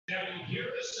hear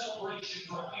the celebration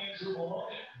from Andrew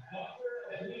Maloney.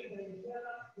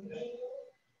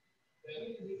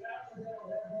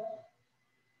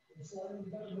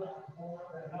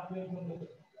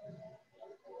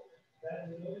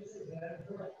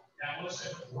 Now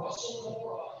listen, Russell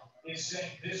Mora is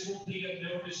saying this will be a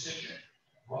no decision.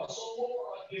 Russell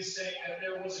Mora is saying that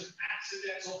there was an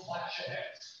accidental clash of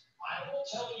heads. I will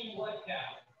tell you right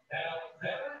now that a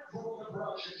veteran crew of the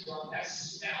production truck has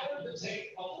scoured the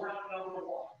tape of round number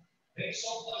one. They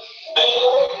saw the shot. They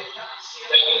did not see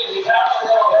anything.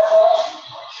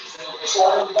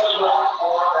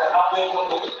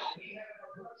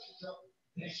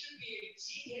 This should be a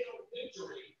TKO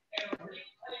victory and a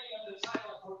replay of the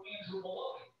title for Andrew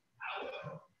Maloney.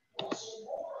 However, Russell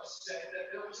Mora said that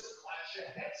there was a clash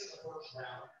of heads in the first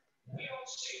round. We don't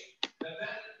see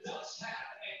that does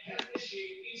happen and can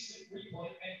initiate instant replay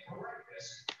and correct this.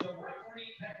 The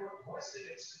referee had requested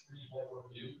instant replay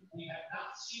review. We have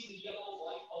not seen the yellow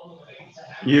light illuminate to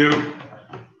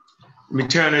happen. Let me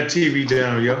turn that TV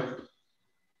down, yo.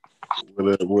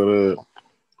 What up? What up?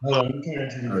 Hold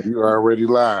on, you already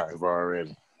live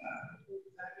already.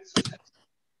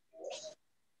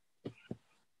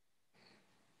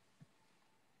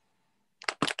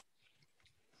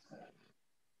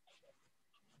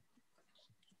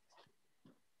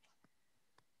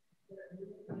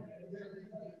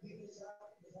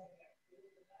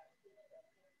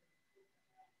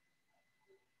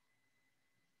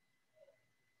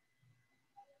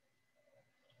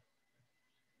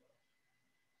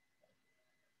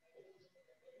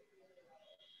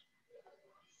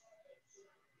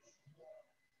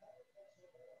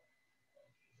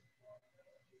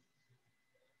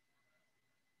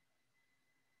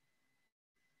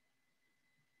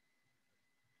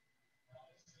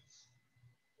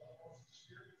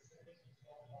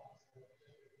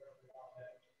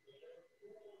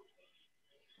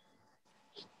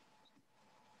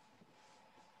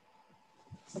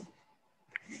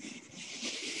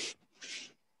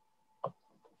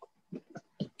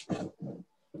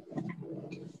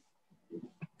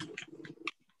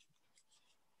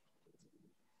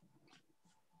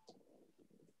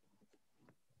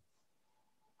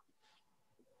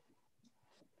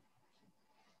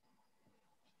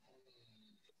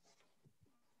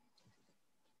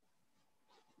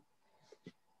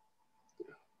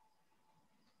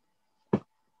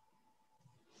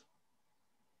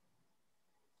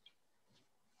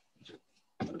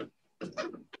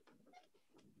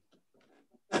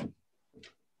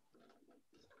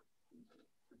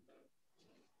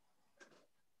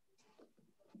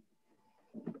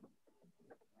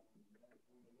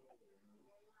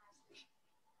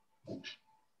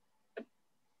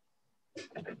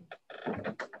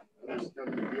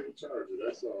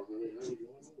 That's all,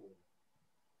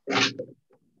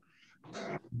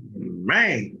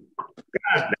 man.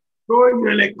 God,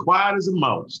 you're in that quiet as a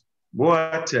mouse. Boy,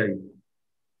 I tell you.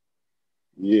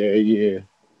 Yeah.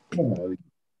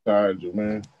 Charger,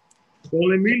 man. Don't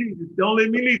let me leave.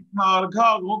 The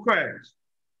car gonna crash.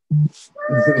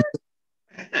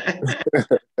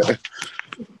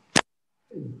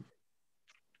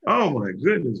 Oh my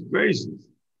goodness gracious.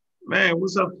 Man,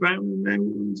 what's up, family,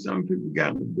 man? Some people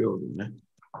got in the building, man.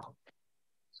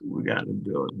 So we got in the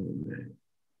building, man.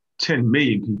 10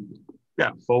 million people.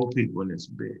 Got 4 people in this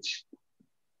bitch.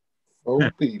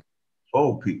 4 people.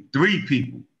 4 people. 3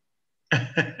 people.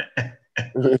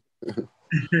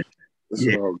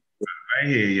 Yeah. Right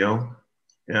here, yo.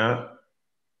 Yeah.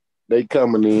 They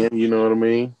coming in, you know what I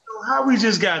mean? So how we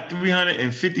just got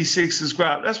 356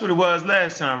 subscribers? That's what it was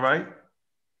last time, right?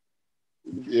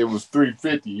 It was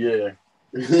 350, yeah.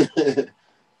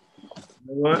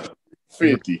 What?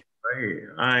 50. Right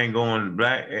here. I ain't going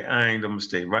black. I ain't gonna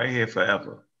stay right here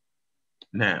forever.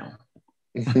 Now.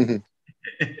 Yeah,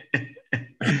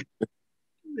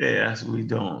 that's what we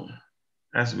doing.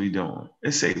 That's what we doing.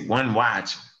 It say one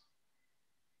watch.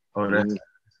 Oh, that's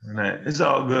it's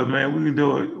all good, man. We can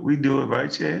do it. We do it,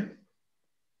 right, Chad?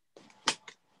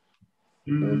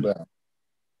 No doubt.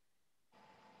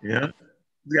 Yeah.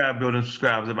 We gotta build them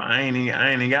subscribers. But I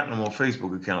ain't got no more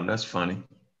Facebook account. That's funny.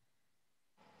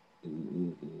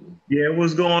 Yeah,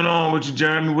 what's going on with you,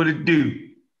 Jeremy? What it do?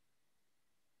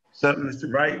 Something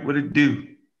Mr. Right, what it do?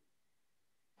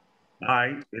 All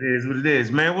right, it is what it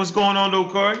is. Man, what's going on though,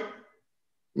 Corey?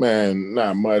 Man,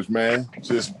 not much, man.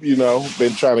 Just, been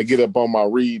trying to get up on my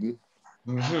reading.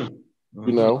 Mm-hmm.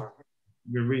 You know.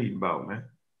 You're reading about, man.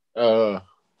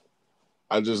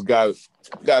 I just got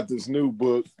this new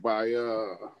book by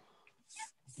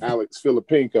Alex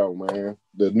Filippenko, man.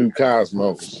 The New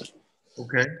Cosmos.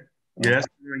 Okay. Yeah, that's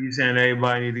what you're saying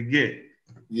everybody need to get.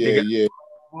 Yeah.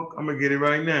 I'm gonna get it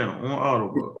right now on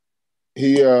Audible.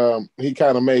 He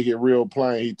kind of make it real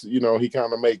plain. He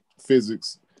kind of make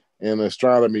physics and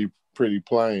astronomy pretty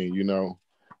plain. He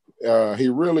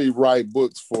really write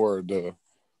books for the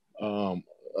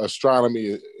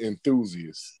astronomy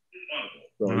enthusiasts.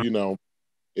 So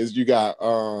is you got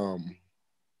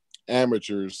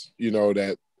amateurs,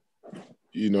 that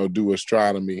do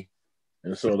astronomy,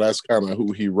 and so that's kind of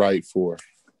who he write for.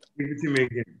 Give it to me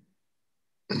again.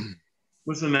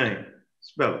 What's the name?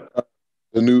 Spell it.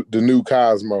 The new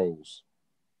Cosmos.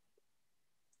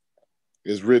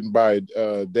 It's written by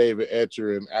David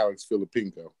Etcher and Alex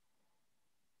Filippenko.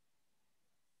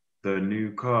 The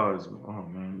New Cosmos. Oh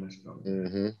man, let's go.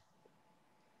 Mm-hmm.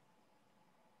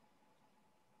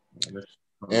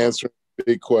 Answering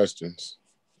big questions.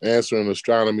 Answering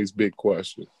astronomy's big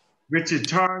question. Richard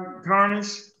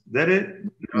Tarnas, that it?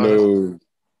 No.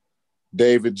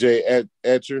 David J.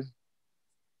 Etcher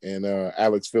and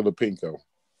Alex Filippenko.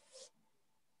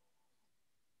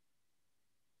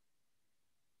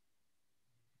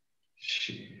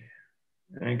 Shit.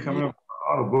 It ain't coming up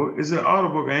on Audible. Is it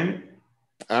Audible, ain't it?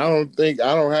 I don't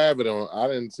have it on. I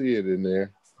didn't see it in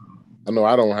there. I know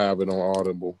I don't have it on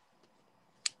Audible.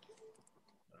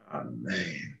 Oh,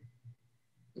 man.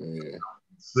 Yeah.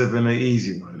 Slipping an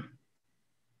easy one.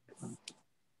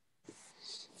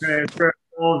 Man,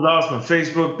 lost my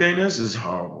Facebook thing. This is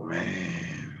horrible,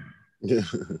 man. Yeah.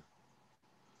 It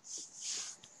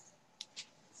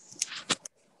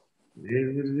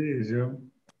is what it is, yo.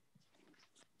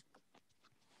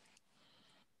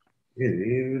 It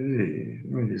is what it is.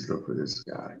 Let me just look for this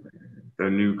guy, man. The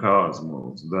New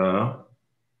Cosmos.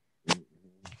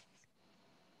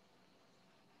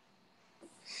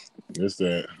 It's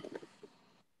that.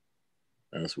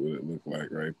 That's what it looked like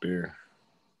right there.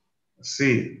 I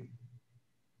see it.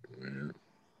 Yeah.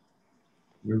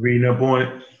 You're reading up on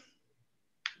it.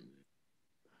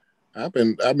 I've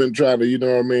been trying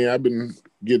to, I've been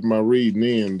getting my reading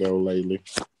in though lately.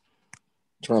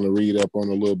 Trying to read up on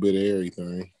a little bit of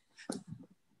everything.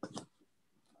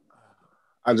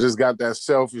 I just got that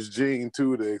Selfish Gene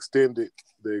too, the extended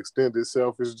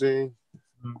Selfish Gene.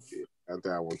 Got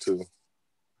that one too.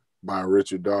 By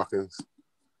Richard Dawkins.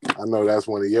 I know that's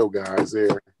one of your guys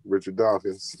there, Richard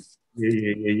Dawkins.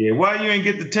 Yeah. Why you ain't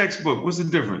get the textbook? What's the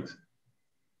difference?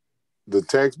 The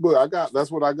textbook, that's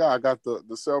what I got. I got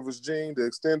the Selfish Gene, the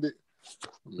extended.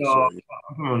 No,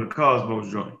 I'm on the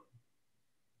Cosmos joint.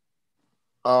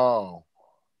 Oh.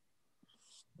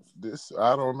 This,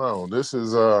 I don't know. This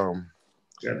is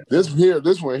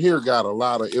this one here got a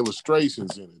lot of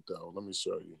illustrations in it though. Let me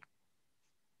show you.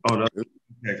 Oh, that's the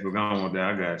textbook. I don't want that.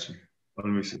 I got you. Let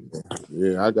me see.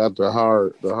 Yeah, I got the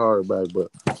hardback,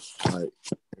 but like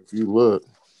if you look,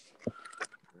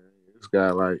 it's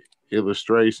got like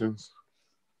illustrations.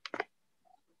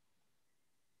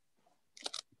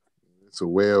 It's a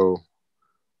well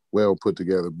put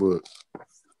together book.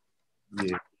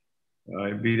 Yeah.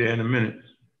 I'll be there in a minute.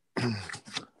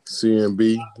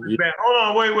 CMB. Yeah.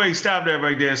 Hold on, wait, stop that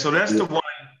right there. So that's the one,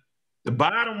 the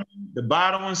bottom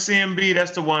one, CMB,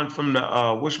 that's the one from the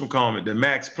whatchamacallit, the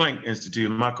Max Planck Institute.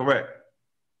 Am I correct?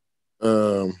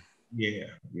 Yeah,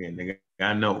 nigga,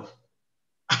 I know.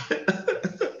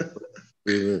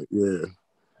 yeah.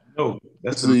 No,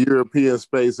 that's the European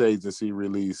Space Agency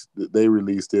released. They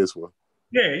released this one.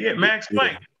 Yeah, Max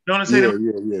Planck. You want to say that?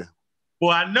 Yeah.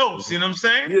 Well, I know. See what I'm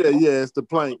saying? Yeah. It's the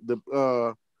Planck. The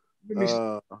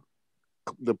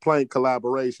Planck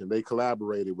collaboration. They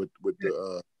collaborated with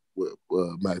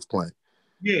Max Planck.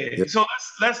 Yeah. So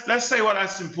let's say why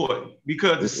that's important,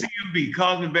 because the CMB,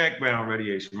 cosmic background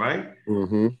radiation, right?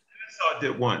 Mm-hmm. That's our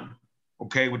did one,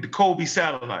 okay, with the Kobe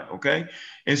satellite, okay,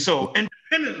 and so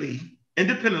independently,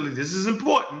 this is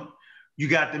important. You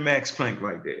got the Max Planck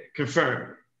right there,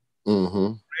 confirmed.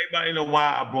 Mm-hmm. Everybody know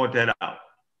why I brought that out.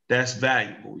 That's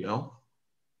valuable, yo.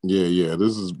 Yeah.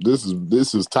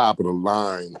 This is top of the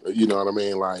line. You know what I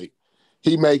mean? Like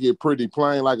he make it pretty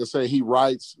plain. Like I say, he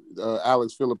writes.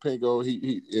 Alex Filippenko,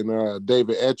 he and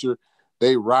David Etcher,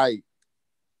 they write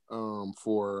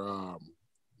for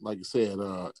like I said,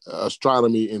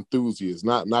 astronomy enthusiasts.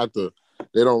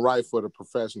 They don't write for the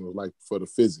professionals, like for the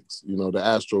physics. The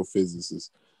astrophysicists.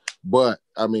 But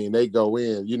I mean, they go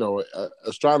in.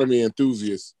 Astronomy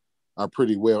enthusiasts are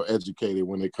pretty well educated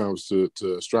when it comes to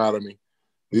astronomy.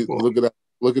 Look at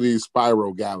these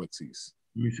spiral galaxies.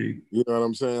 Let me see. You know what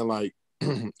I'm saying? Like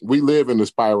we live in the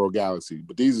spiral galaxy,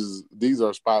 but these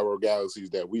are spiral galaxies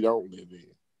that we don't live in.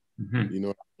 Mm-hmm. You know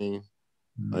what I mean?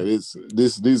 Mm-hmm. Like this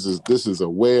is a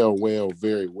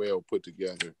very well put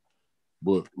together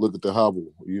book. Look at the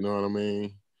Hubble. You know what I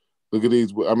mean? Look at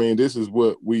these. I mean, this is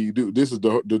what we do. This is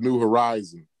the New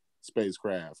Horizon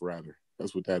spacecraft, rather.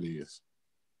 That's what that is.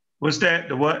 What's that?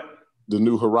 The what? The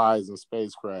New Horizon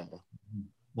spacecraft.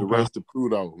 The race to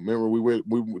Pluto. Remember,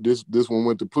 this one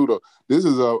went to Pluto. This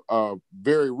is a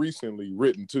very recently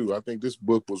written too. I think this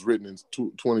book was written in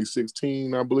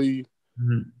 2016, I believe.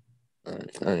 Mm-hmm.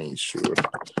 I ain't sure,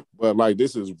 but like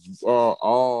this is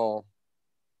all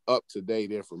up to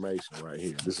date information right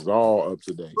here. This is all up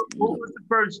to date.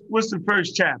 What's the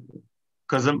first chapter?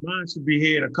 Because mine should be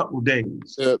here in a couple of days.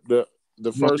 The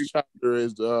first chapter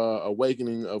is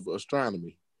Awakening of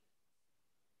Astronomy.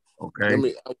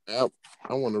 Okay. I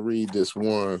want to read this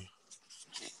one.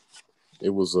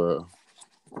 It was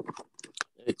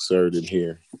excerpted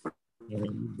here.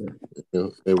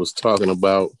 It was talking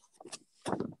about,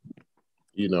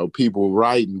 people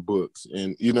writing books,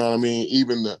 and you know what I mean.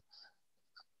 Even the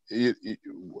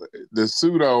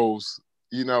pseudos,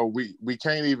 we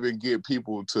can't even get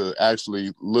people to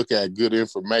actually look at good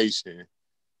information,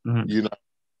 mm-hmm.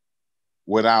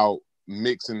 Without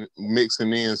mixing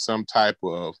in some type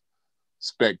of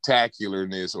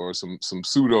spectacularness or some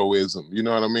pseudoism, you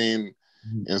know what I mean?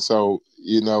 Mm-hmm. And so,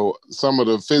 some of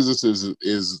the physicists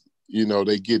is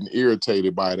they getting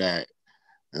irritated by that.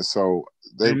 And so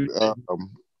they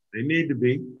need to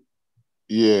be.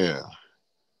 Yeah.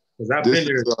 Because I've been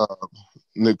there.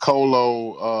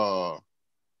 Niccolo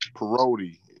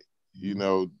Parodi,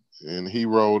 and he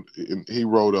wrote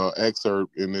an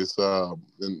excerpt in this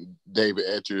in David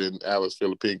Etcher and Alice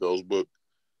Filippenko's book,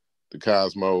 The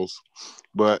Cosmos.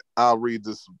 But I'll read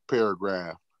this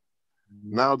paragraph.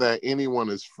 Mm-hmm. Now that anyone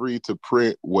is free to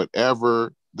print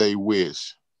whatever they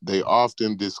wish, they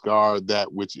often discard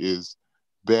that which is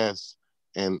best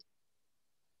and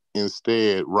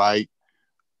instead write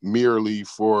merely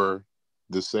for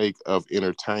the sake of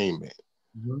entertainment.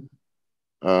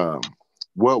 Mm-hmm.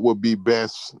 What would be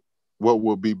best,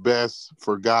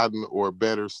 forgotten, or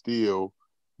better still,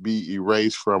 be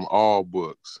erased from all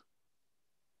books.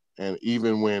 And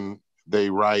even when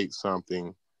they write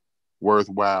something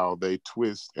worthwhile, they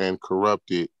twist and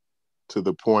corrupt it to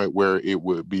the point where it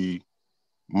would be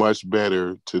much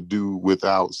better to do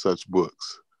without such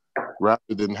books, rather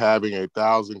than having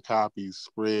 1,000 copies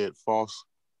spread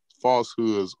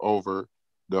falsehoods over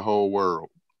the whole world.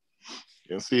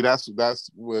 And see, that's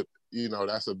what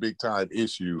that's a big time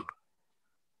issue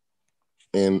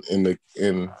in the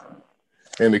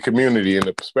community,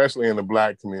 especially in the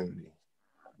Black community.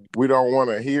 We don't want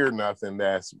to hear nothing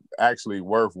that's actually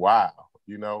worthwhile.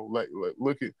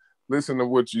 Listen to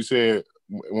what you said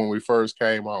when we first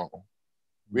came on.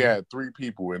 We had 3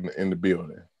 people in the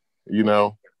building, Yeah.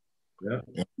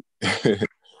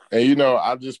 And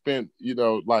I just spent,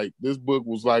 like this book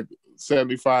was like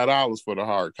 $75 for the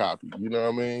hard copy. You know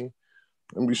what I mean?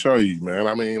 Let me show you, man.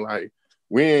 I mean, like,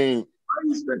 we ain't.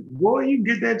 Boy, you can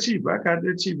get that cheaper. I got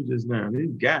that cheaper just now. They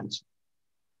got you.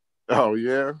 Oh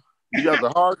yeah, you got the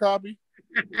hard copy.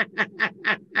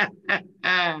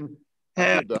 Hell,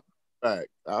 the back.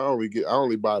 I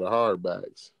only buy the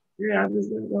hardbacks. Yeah, I just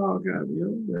got the hard copy.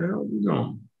 What the hell you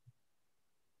doing?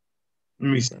 Let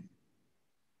me see.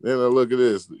 Then look at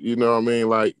this. You know what I mean?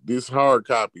 Like these hard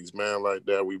copies, man, like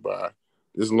that we buy.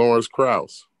 This Lawrence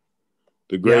Krauss,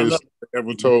 the greatest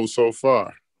ever told so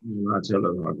far.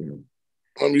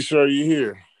 Let me show you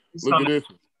here. Look at this.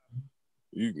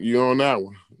 You on that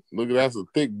one? Look at that's a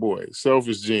thick boy.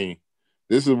 Selfish Gene.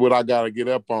 This is what I gotta get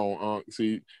up on.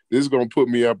 See, this is gonna put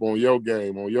me up on your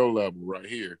game, on your level right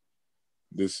here.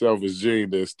 This Selfish Gene,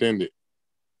 the extended.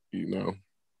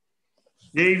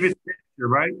 David Etcher,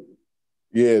 right?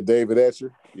 Yeah, David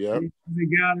Etcher. Yeah.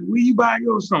 Where you buy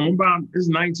yours from? It's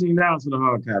 $19 for the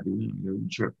hard copy now.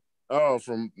 Trip. Oh,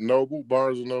 from Noble,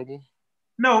 Barnes and Noble.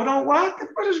 No, don't what?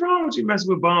 What is wrong with you messing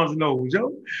with Barnes and Noble,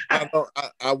 Joe?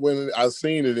 I went. I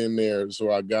seen it in there,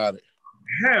 so I got it.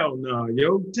 Hell no,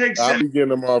 yo. I'll be getting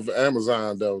them off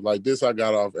Amazon though. Like this, I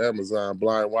got off Amazon.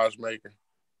 Blind Watchmaker.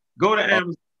 Go to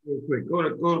Amazon real quick. Go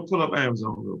to pull up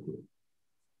Amazon real quick.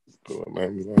 Pull up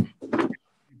Amazon.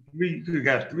 You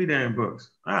got 3 damn books.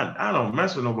 I don't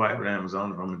mess with nobody with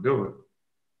Amazon if I'm gonna do it.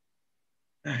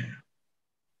 Damn.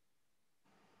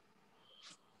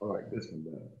 All right, this one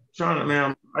down. Trying to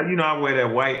now, I wear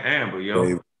that white amber,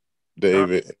 yo.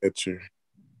 David Etcher.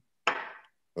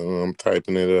 I'm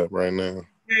typing it up right now.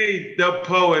 Hey, the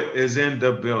poet is in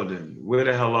the building. Where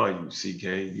the hell are you,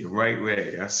 CK? You're right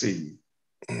way. I see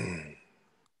you.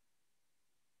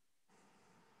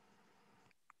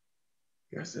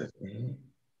 Guess that's man.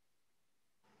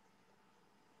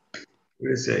 What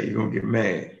they say? You're gonna get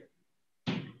mad.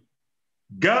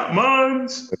 Got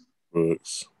mines.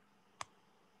 Books.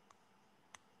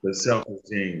 The Selfish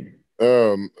Gene.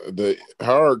 The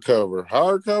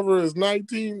hardcover is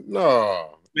 19.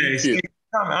 No, Man,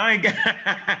 I ain't got.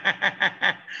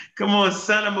 Come on,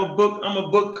 son. I'm a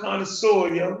book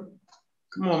connoisseur, yo.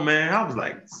 Come on, man. I was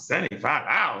like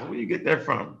 $75. Where you get that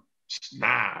from?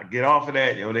 Nah, get off of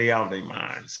that, yo. They out their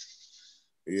minds.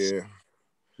 Yeah.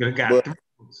 Could have got 3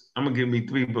 books. I'm gonna give me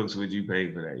 3 books. Would you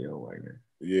pay for that, yo, right now?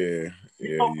 Yeah.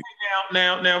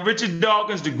 Now, Richard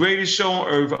Dawkins, the greatest show on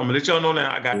earth. I'm gonna let y'all know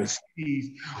now. I got the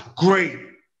CDs. Great.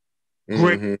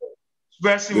 Mm-hmm.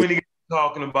 Especially when he gets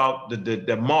talking about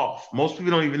the moth. Most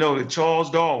people don't even know that Charles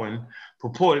Darwin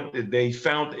purported that he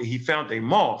found a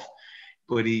moth,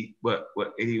 but he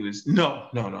was no.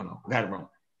 Got it wrong.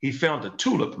 He found a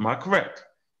tulip. Am I correct?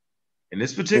 In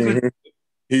this particular,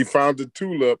 he found a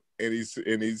tulip, and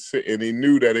he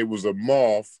knew that it was a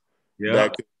moth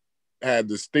that had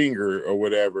the stinger or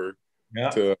whatever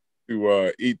to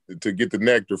eat to get the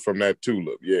nectar from that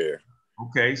tulip. Yeah.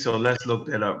 Okay, so let's look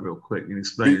that up real quick and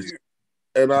explain it.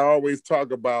 And I always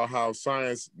talk about how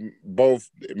science both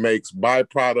makes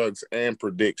byproducts and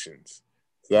predictions.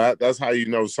 So that's how you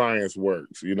know science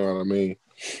works. You know what I mean?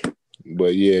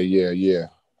 But yeah.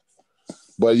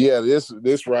 But yeah,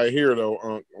 this right here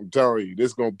though, I'm telling you,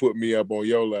 this gonna put me up on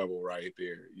your level right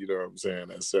there. You know what I'm saying?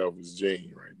 That Selfish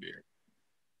Gene right there.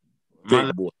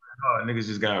 Big boy. Oh, niggas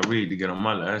just gotta read to get on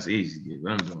my level. That's easy to get.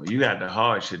 What I'm doing. You got the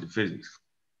hard shit, the physics.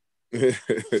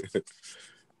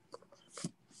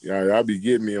 Yeah, y'all be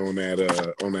getting me on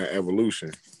that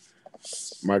evolution.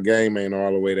 My game ain't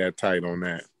all the way that tight on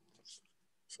that.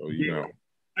 So you know.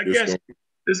 I guess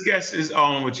this guess is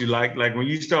on what you like. Like when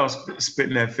you start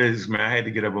spitting that physics, man, I had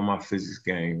to get up on my physics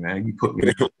game, man. You put me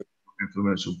in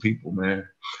influential people, man.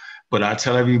 But I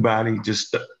tell everybody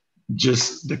just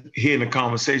hearing the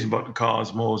conversation about the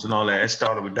cosmos and all that, it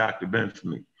started with Dr. Ben for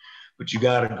me. But you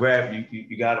gotta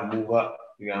you gotta move up.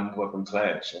 You gotta move up in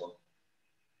class, yo.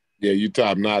 Yeah, you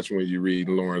top notch when you read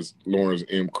Lawrence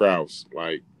M. Krauss.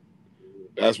 Like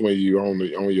that's when you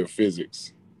on your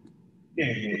physics.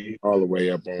 Yeah. All the way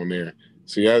up on there.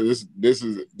 See, this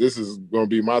is gonna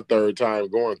be my 3rd time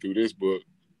going through this book.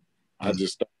 I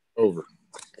just started over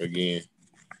again.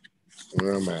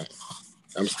 Where I'm at.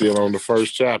 I'm still on the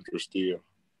 1st chapter still.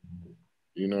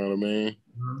 You know what I mean?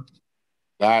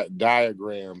 Mm-hmm.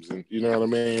 Diagrams and you know what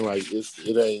I mean? Like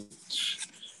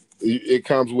it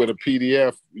comes with a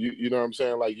PDF. You know what I'm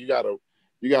saying? Like you gotta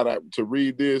to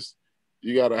read this,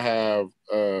 you gotta have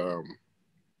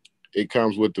it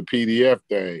comes with the PDF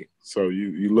thing. So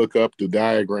you look up the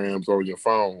diagrams on your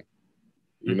phone.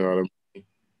 You know what I mean?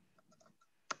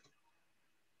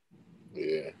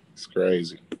 Yeah, it's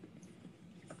crazy.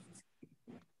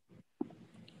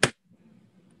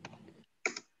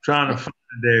 Trying to find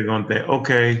the daggone thing.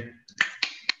 Okay.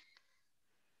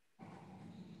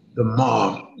 The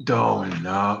mob, Darwin.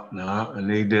 No, I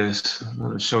need this. I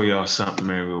want to show y'all something,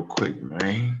 man, real quick,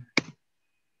 man.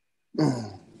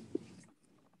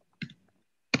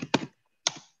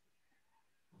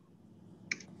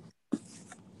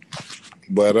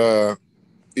 But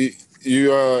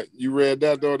you read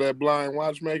that though, that Blind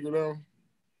Watchmaker though?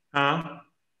 Huh?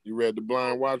 You read the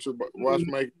Blind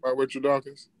Watchmaker by Richard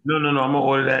Dawkins? No. I'm gonna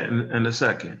order that in a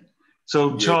second.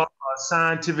 So Charles,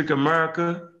 Scientific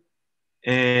America,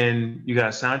 and you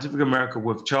got Scientific America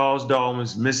with Charles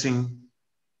Darwin's missing.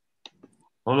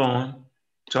 Hold on.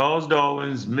 Charles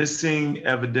Darwin's missing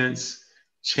evidence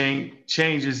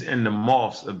changes in the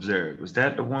moths observed. Was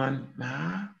that the one?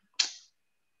 Nah.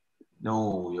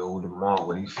 No, yo, the moth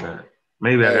what he found.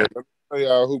 Maybe I got. Let me tell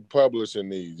y'all who publishing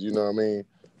these. You know what I mean?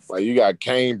 Like you got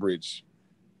Cambridge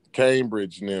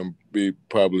and them be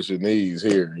publishing these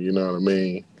here. You know what I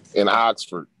mean? In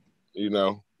Oxford. You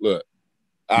know, look,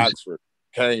 Oxford,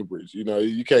 Cambridge. You know,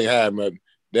 you can't have nothing.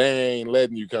 They ain't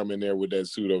letting you come in there with that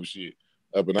pseudo shit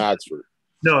up in Oxford.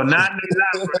 No, not in their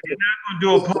library. You're not gonna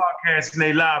do a podcast in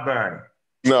their library.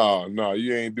 No,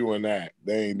 you ain't doing that.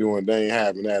 They ain't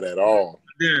having that at all.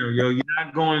 Damn, yo, you're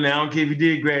not going there. I don't care if you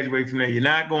did graduate from there. You're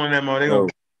not going there, more. They're gonna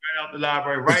kick you right out the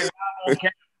library, right live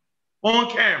on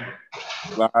camera.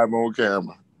 Live on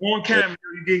camera. On camera,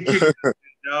 you getting kicked out,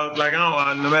 dog. Like,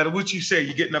 no matter what you say,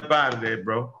 you're getting up out of there,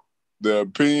 bro. The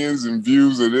opinions and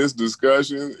views of this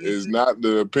discussion is not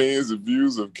the opinions and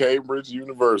views of Cambridge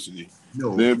University.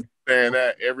 No. They're saying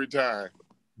that every time.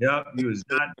 Yep, you is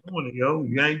not doing it, yo.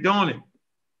 You ain't doing it.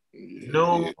 Yeah,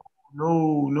 No.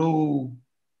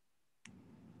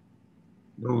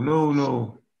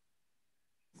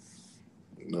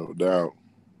 No doubt.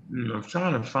 I'm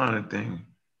trying to find a thing.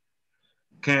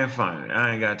 Can't find it.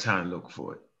 I ain't got time to look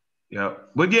for it. Yep.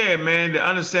 But yeah, man, to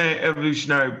understand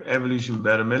evolution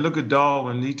better, man. Look at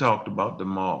Darwin. He talked about the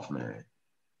moth, man.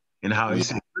 And how he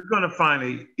said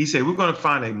he said, we're gonna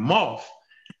find a moth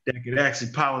that could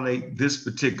actually pollinate this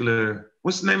particular,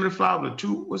 what's the name of the flower? The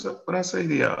two, what's up? What I say?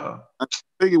 I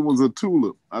think it was a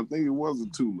tulip.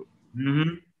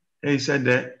 Mm-hmm. He said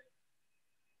that.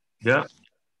 Yep.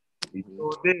 He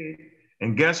sure did.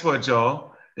 And guess what,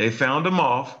 y'all? They found a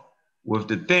moth with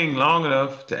the thing long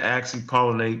enough to actually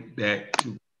pollinate that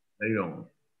tulip later on.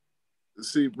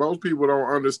 See, most people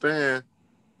don't understand.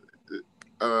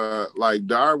 Like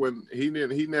Darwin, he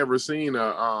never seen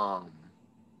a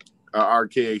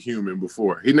archaic human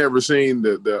before. He never seen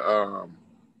the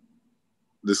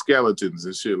skeletons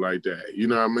and shit like that. You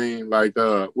know what I mean? Like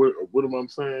what am I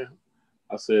saying?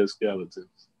 I said skeletons.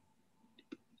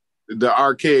 The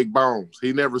archaic bones.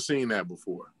 He never seen that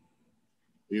before.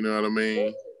 You know what I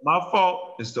mean? My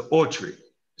fault. It's the orchard.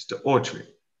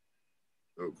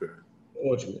 Okay.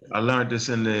 Orchard. I learned this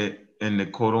in the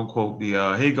quote unquote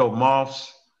here you go,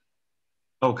 moths.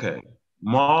 Okay.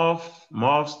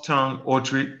 Moth's tongue,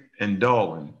 orchard, and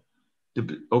Darwin.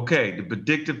 The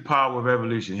predictive power of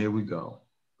evolution. Here we go.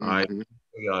 All right. Show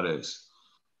y'all this.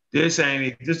 This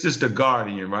is the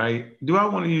Guardian, right? Do I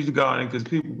want to use the Guardian?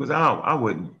 Because I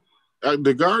wouldn't.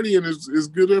 The Guardian is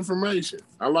good information.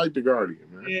 I like the Guardian,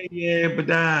 man. Yeah, but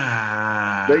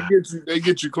they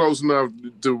get you close enough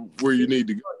to where you need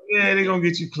to go. Yeah, they're gonna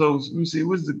get you close. Let me see.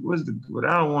 What's the but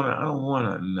I don't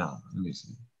wanna no. Let me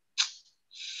see.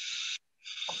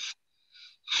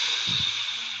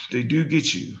 They do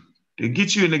get you. They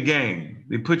get you in the game.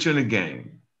 They put you in the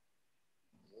game.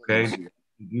 Okay. I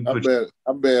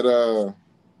bet where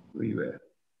you at?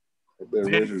 I bet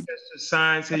Manchester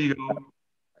Science, here you go.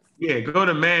 Yeah, go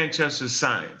to Manchester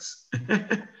Science.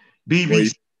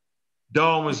 BBC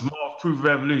Darwin's Moth Proof of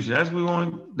Evolution. That's what we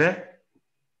want that?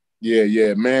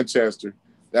 Yeah, Manchester.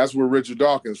 That's where Richard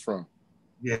Dawkins from.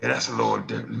 Yeah, that's a little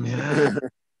different, man.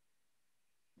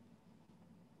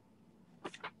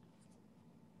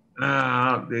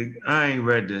 I ain't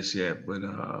read this yet, but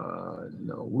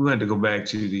no, we had to go back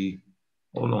to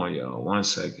hold on, y'all, 1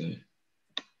 second.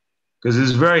 Because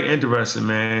it's very interesting,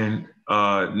 man.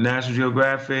 National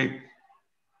Geographic.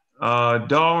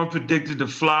 Darwin predicted the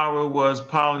flower was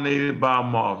pollinated by a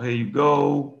moth. Here you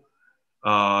go.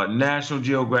 National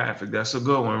Geographic. That's a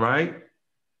good one, right?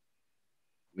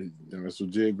 National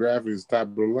Geographic is top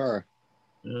of the line.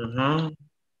 Mm-hmm.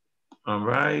 All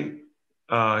right.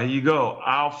 Here you go.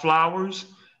 Our flowers,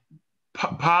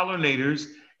 pollinators,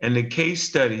 and the case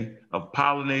study of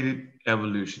pollinated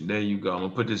evolution. There you go. I'm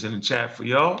gonna put this in the chat for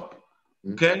y'all.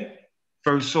 Okay.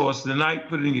 First source of the night.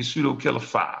 Put it in your pseudo killer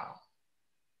file.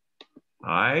 All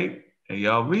right. And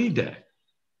y'all read that.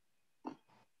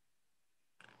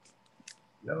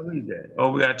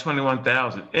 Oh, we got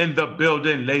 21,000 in the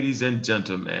building, ladies and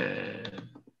gentlemen.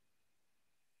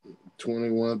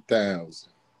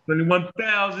 21,000.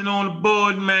 21,000 on the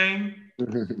board, man.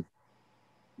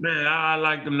 Man, I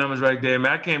like them numbers right there,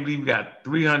 man. I can't believe we got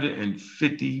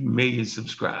 350 million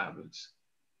subscribers.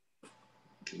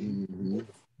 Can't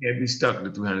be stuck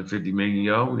at 350 million,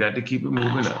 y'all. We got to keep it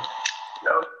moving up.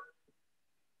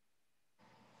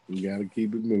 You got to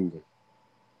keep it moving.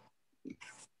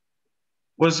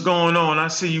 What's going on? I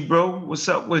see you, bro. What's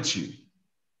up with you?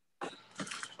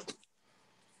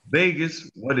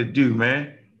 Vegas, what it do,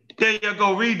 man? There you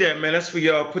go. Read that, man. That's for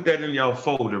y'all. Put that in y'all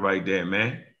folder right there,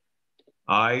 man.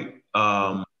 All right.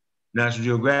 National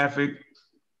Geographic,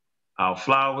 our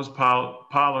flowers,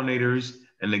 pollinators,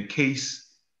 and a case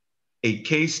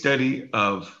study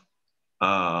of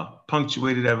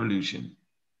punctuated evolution.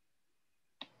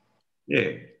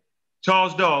 Yeah.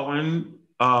 Charles Darwin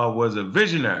was a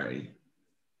visionary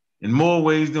in more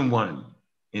ways than one.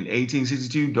 In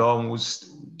 1862, Darwin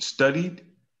was studied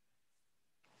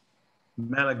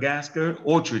Madagascar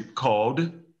orchid called,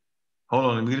 hold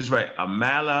on, let me get this right, a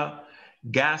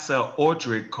Malagasy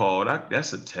orchid called,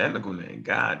 that's a technical name,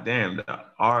 god damn, the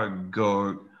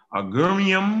Argurium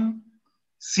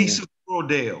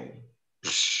cicerodale.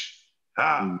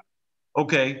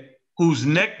 Okay, whose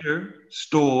nectar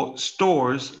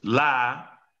stores lie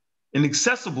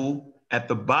inaccessible at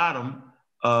the bottom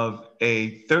of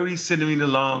a 30-centimeter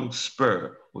long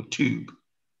spur or tube.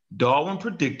 Darwin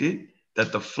predicted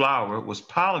that the flower was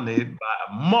pollinated by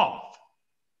a moth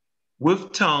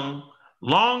with tongue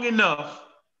long enough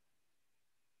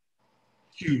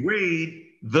to raid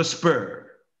the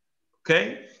spur.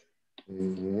 Okay?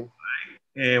 Mm-hmm.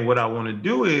 And what I want to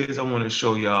do is I want to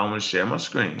show y'all, I want to share my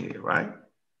screen here, right?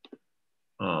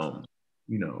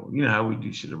 You know how we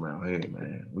do shit around here,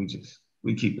 man. We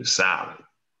keep it solid.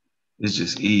 It's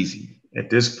just easy at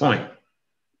this point.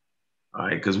 All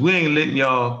right, because we ain't letting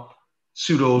y'all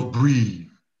pseudos breathe.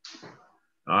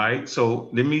 All right, so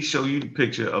let me show you the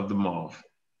picture of the moth.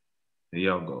 There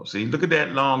y'all go. See, look at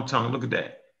that long tongue. Look at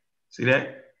that. See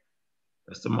that?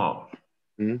 That's the moth.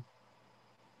 Mm-hmm.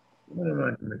 What am I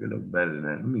to make it look better than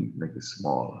that? Let me make it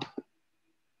smaller.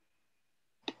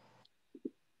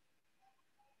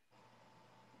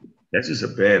 That's just a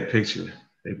bad picture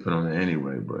they put on it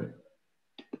anyway, but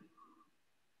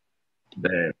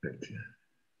bad picture.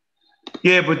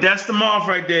 Yeah, but that's the moth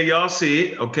right there. Y'all see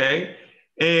it, okay?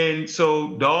 And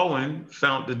so Darwin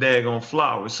found the daggone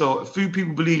flower. So a few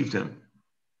people believed him,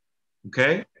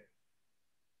 okay?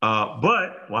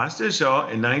 But watch this, y'all.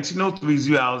 In 1903,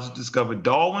 zoologists discovered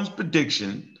Darwin's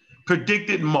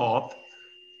predicted moth,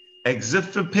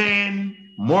 Exiphipan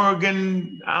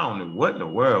Morgan. I don't know what in the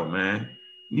world, man.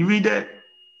 You read that?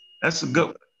 That's a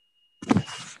good one.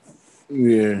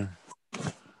 Yeah.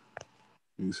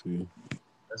 You see.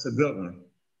 That's a good one.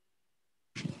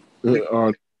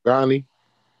 Morgani.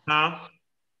 Huh?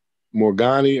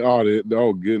 Morgani.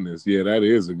 Oh goodness. Yeah, that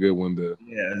is a good one.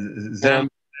 Yeah.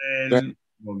 Zampan,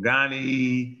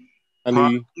 Morgani,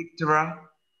 Partictera.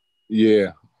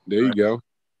 Yeah. There you go.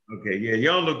 Okay. Yeah.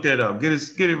 Y'all look that up. Get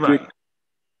it right.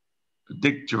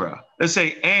 Predictora. Let's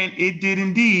say, and it did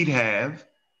indeed have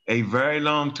a very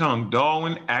long tongue.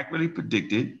 Darwin accurately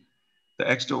predicted the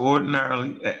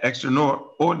extraordinarily,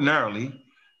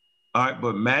 all right,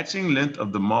 but matching length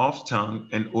of the moth's tongue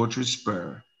and orchard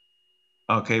spur.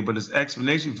 Okay, but his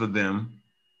explanation for them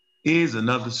is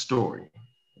another story.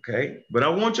 Okay, but I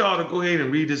want y'all to go ahead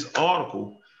and read this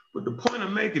article. But the point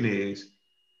I'm making is,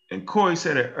 and Corey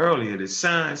said it earlier, that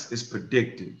science is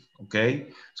predictive. Okay,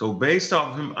 so based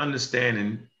off of him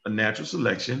understanding a natural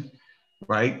selection,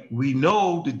 right? We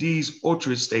know that these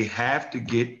orchards, they have to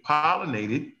get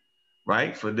pollinated,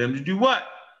 right? For them to do what?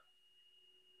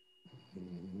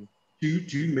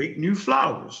 To make new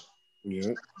flowers. Yeah.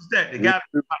 What's that? They got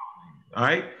to pollinate, all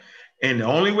right? And the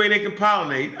only way they can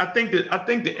pollinate, I think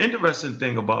the interesting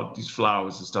thing about these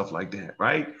flowers and stuff like that,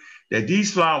 right? That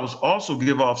these flowers also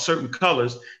give off certain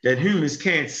colors that humans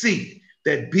can't see,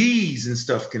 that bees and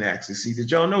stuff can actually see. Did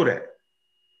y'all know that?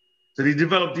 So they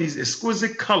develop these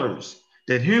exquisite colors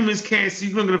that humans can't see.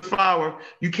 You look at a flower,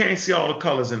 you can't see all the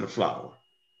colors in the flower.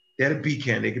 That a bee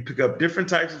can. They can pick up different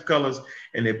types of colors,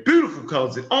 and they're beautiful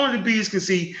colors that only the bees can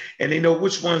see, and they know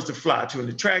which ones to fly to and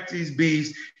attract these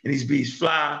bees, and these bees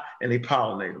fly and they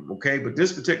pollinate them, okay? But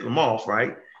this particular moth,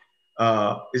 right,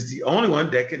 is the only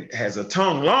one that has a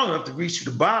tongue long enough to reach to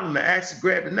the bottom and actually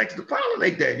grab the nectar to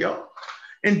pollinate that, y'all.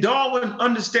 And Darwin,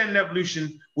 understanding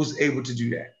evolution, was able to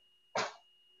do that.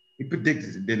 He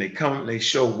predicted it. Then they come and they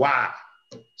show why.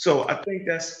 So I think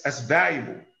that's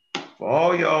valuable for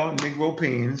all y'all Negro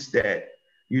pens that,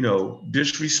 you know,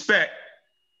 disrespect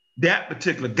that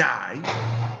particular guy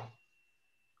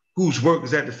whose work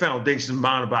is at the foundation of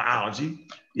modern biology.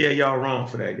 Yeah, y'all wrong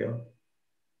for that, y'all.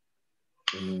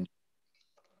 Mm-hmm.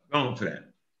 Wrong for that.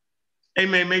 Hey,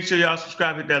 man, make sure y'all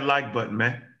subscribe, hit that like button,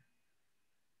 man.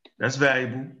 That's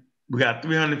valuable. We got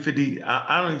 350.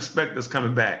 I don't expect us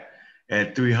coming back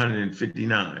at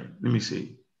 359. Let me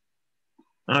see.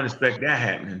 I don't expect that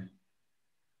happening.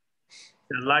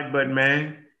 That like button,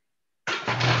 man.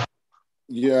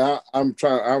 Yeah,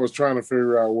 I was trying to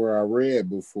figure out where I read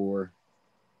before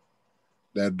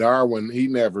that Darwin he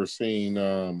never seen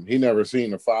a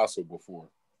fossil before,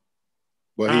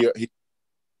 but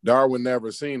Darwin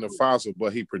never seen a fossil,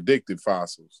 but he predicted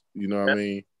fossils. You know what I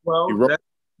mean? Well, that's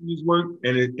his work,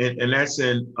 and that's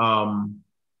in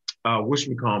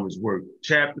whatchamacallit's work,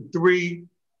 chapter 3,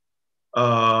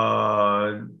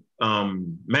 Man,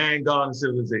 God, and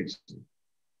Civilization.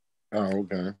 Oh,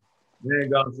 okay. Man,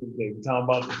 God, and Civilization. Talking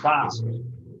about the fossils.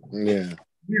 Yeah.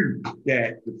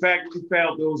 That the fact that he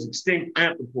found those extinct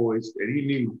anthropoids, that he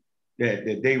knew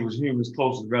that they was humans'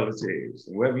 closest relatives.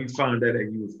 And wherever you find that,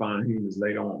 you would find humans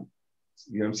later on.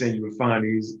 You know what I'm saying? You would find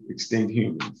these extinct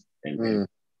humans. And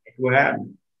what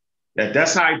happened?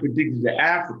 That's how he predicted that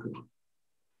Africa,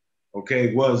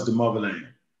 okay, was the motherland.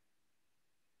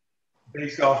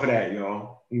 Based off of that,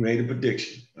 y'all, he made a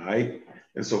prediction, all right?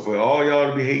 And so for all y'all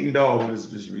to be hating Darwin is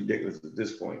just ridiculous at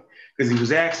this point, because he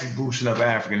was actually boosting up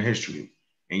African history,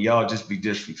 and y'all just be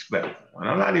disrespectful. And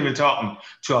I'm not even talking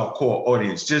to our core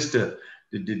audience, just the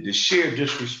sheer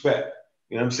disrespect.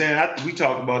 You know what I'm saying? We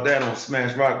talked about that on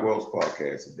Smash Rockwell's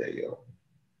podcast today, yo.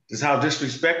 Just how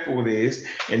disrespectful it is.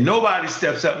 And nobody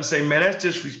steps up and say, man, that's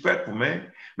disrespectful,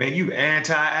 man. Man, you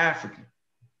anti-African.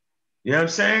 You know what I'm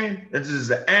saying? This is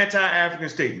an anti-African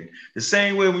statement. The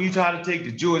same way when you try to take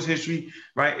the Jewish history,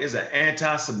 right, it's an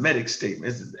anti-Semitic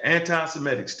statement. It's an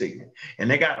anti-Semitic statement. And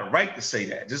they got a right to say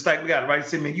that. Just like we got a right to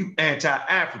say, man, you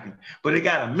anti-African. But it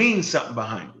got to mean something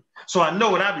behind it. So I know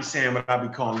what I be saying when I be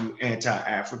calling you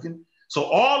anti-African. So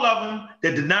all of them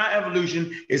that deny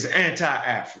evolution is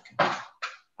anti-African. All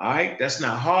right, that's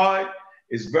not hard.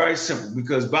 It's very simple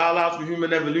because biological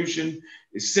human evolution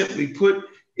is simply put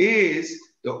is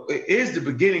the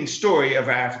beginning story of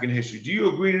African history. Do you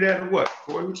agree to that or what?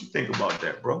 Corey, what you think about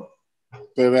that, bro?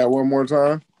 Say that one more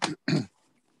time.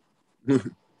 Where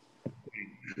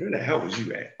the hell was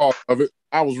you at? All of it.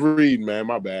 I was reading, man.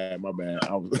 My bad.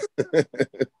 I was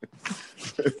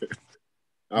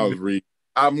I was reading.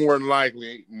 I'm more than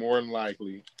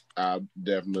likely, I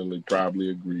definitely probably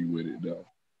agree with it though.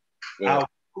 Yeah.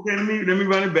 Okay, let me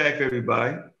run it back,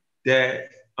 everybody.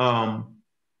 That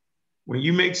when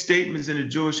you make statements in the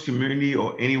Jewish community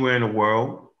or anywhere in the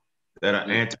world that are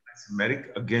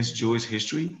anti-Semitic against Jewish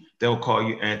history, they'll call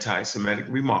you anti-Semitic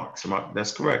remarks.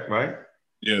 That's correct, right?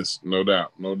 Yes, no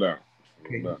doubt.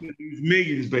 Okay, you can lose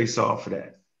millions based off of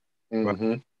that. Mm-hmm.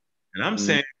 Right? And I'm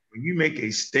saying when you make a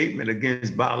statement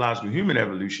against biological human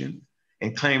evolution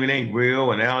and claim it ain't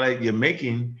real and all that, you're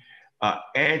making an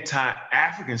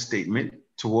anti-African statement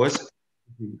towards,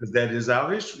 because that is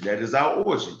our history, that is our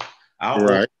origin. Our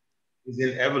origin is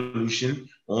in evolution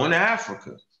on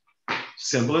Africa.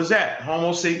 Simple as that.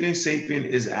 Homo sapiens sapien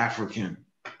is African.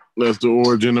 That's the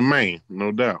origin of man,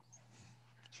 no doubt.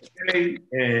 Okay,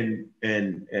 and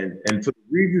for the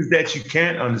reasons that you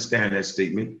can't understand that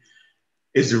statement,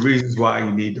 is the reasons why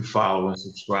you need to follow and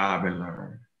subscribe and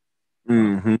learn.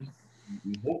 Mm-hmm.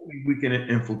 Hopefully we can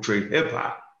infiltrate hip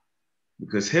hop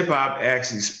because hip hop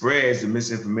actually spreads the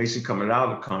misinformation coming out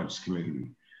of the conscious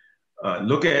community.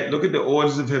 Look at the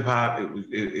origins of hip hop.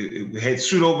 It had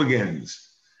pseudo beginnings.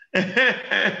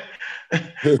 Right?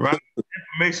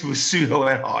 Information was pseudo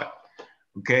at heart.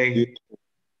 Okay.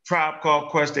 Tribe Called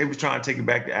Quest, they were trying to take it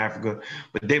back to Africa,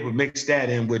 but they would mix that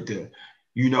in with the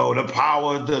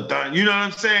power, dun, you know what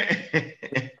I'm saying?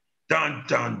 Dun,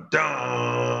 dun,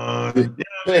 dun. You know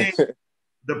what I mean?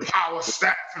 The power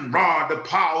staff and rod, the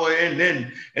power, and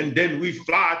then we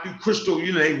fly through crystal,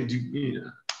 they would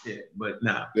do, yeah, but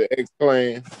nah. The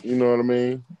X-Clan, you know what I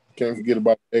mean? Can't forget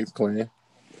about the X-Clan.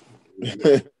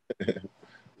 Yeah.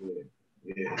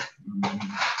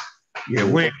 Yeah,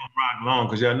 we ain't gonna rock long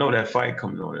because y'all know that fight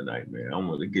coming on tonight, man. I'm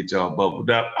gonna get y'all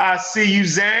bubbled up. I see you,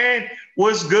 Zane.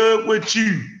 What's good with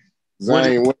you?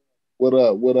 Zane, what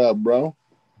up? What up, bro?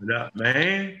 What up,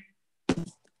 man?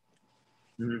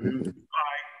 Mm-hmm. All right.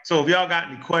 So if y'all got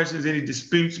any questions, any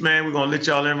disputes, man, we're gonna let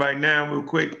y'all in right now, real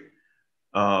quick.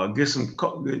 Get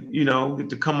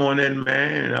to come on in,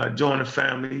 man, and join the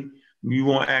family. You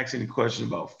won't ask any questions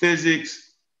about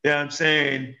physics. You know what I'm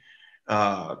saying?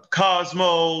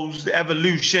 Cosmos, the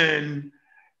evolution,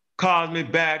 cosmic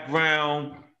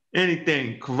background,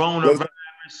 anything,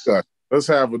 coronavirus. Let's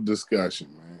have a discussion,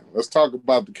 man. Let's talk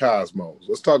about the cosmos.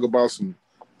 Let's talk about some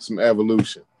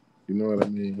evolution. You know what I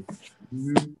mean?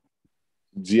 Mm-hmm.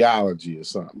 Geology or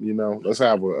something, Let's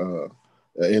have an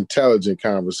intelligent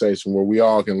conversation where we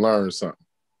all can learn something.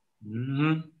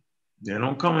 Mm-hmm. Yeah,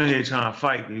 don't come in here trying to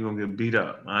fight. You're going to get beat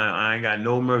up. I ain't got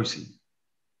no mercy.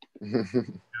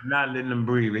 I'm not letting them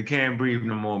breathe. They can't breathe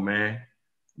no more, man.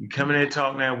 You coming in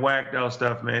talking that whacked out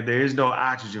stuff, man. There is no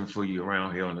oxygen for you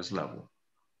around here on this level.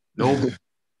 No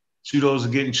pseudos are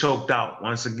getting choked out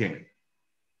once again.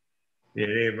 Yeah,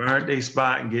 they've earned their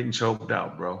spot and getting choked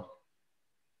out, bro.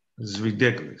 This is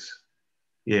ridiculous.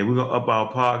 Yeah, we're gonna up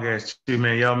our podcast too,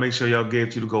 man. Y'all make sure y'all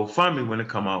give to the GoFundMe when it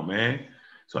come out, man.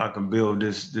 So I can build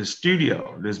this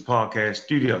studio, this podcast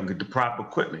studio, and get the proper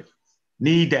equipment.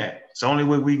 Need that. It's the only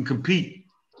way we can compete.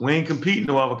 We ain't competing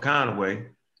no other kind of way.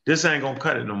 This ain't gonna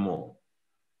cut it no more.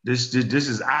 This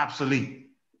is obsolete.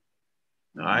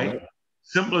 All right? Mm-hmm.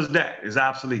 Simple as that. It's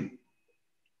obsolete.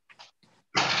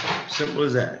 Simple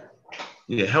as that.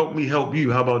 Yeah, help me help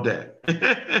you. How about that?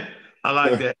 I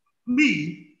like that.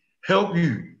 Me help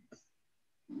you.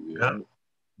 Yeah.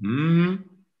 Mm-hmm.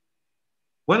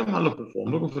 What am I looking for?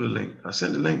 I'm looking for the link. I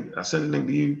sent the link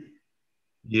to you.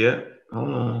 Yeah. Hold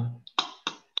on.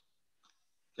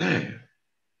 Damn.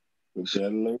 Put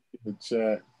that link in the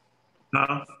chat.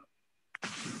 Huh?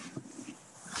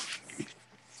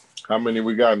 How many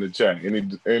we got in the chat?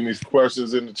 Any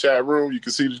questions in the chat room? You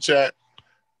can see the chat?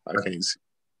 I can't see.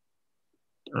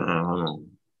 Hold on.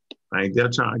 I ain't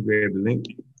got trying to grab the link.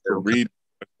 Read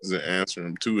and answer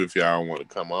them too if y'all want to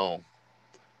come on.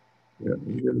 Yeah,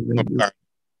 I'm a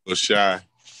little shy.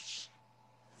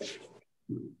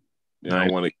 I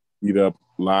want to eat up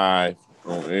live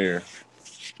on air.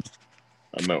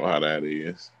 I know how that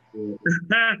is.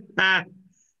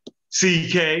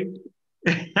 CK.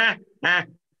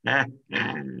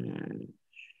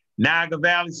 Niagara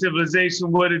Valley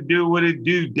Civilization, what it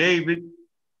do, David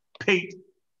Pate.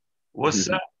 What's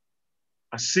up?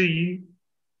 I see you.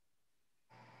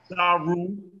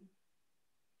 Saru.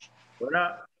 What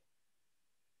up?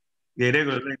 Yeah, they're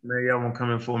gonna link, man. Y'all won't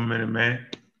come in for a minute, man.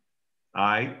 All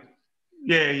right.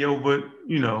 Yeah, yo, but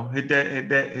you know, hit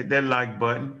that like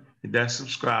button, hit that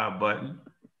subscribe button.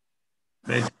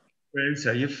 Man, friends,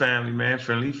 tell your family, man,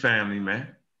 friendly family, man.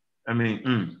 I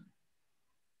mean,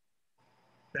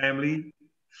 family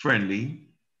friendly,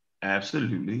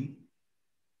 absolutely.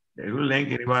 There's a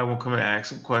link. Anybody want to come and ask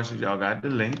some questions? Y'all got the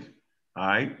link. All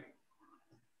right.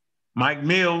 Mike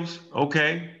Mills,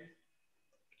 okay.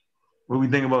 What we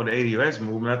think about the ADOS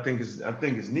movement? I think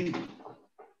it's needed.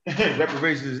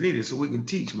 Reparation is needed so we can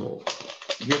teach more,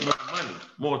 get more money,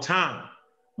 more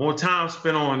time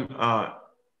spent on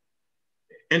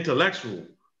intellectual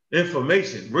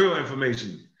information, real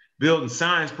information, building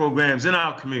science programs in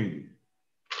our community.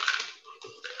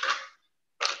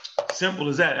 Simple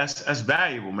as that. That's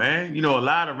valuable, man. You know, a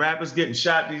lot of rappers getting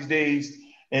shot these days,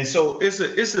 and so it's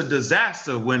a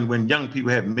disaster when young people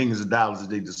have millions of dollars at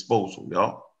their disposal,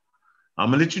 y'all.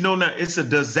 I'm gonna let you know now, it's a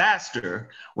disaster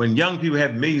when young people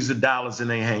have millions of dollars in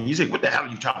their hand. You say, what the hell are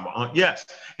you talking about? Yes,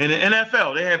 in the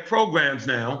NFL, they have programs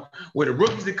now where the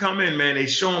rookies that come in, man, they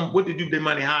show them what to do with their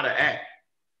money, how to act,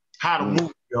 how to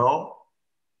move, y'all.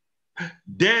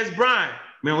 Dez Bryant,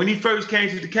 man, when he first came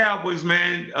to the Cowboys,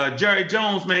 man, Jerry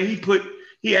Jones, man,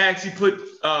 he actually put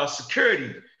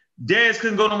security. Dez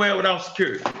couldn't go nowhere without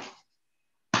security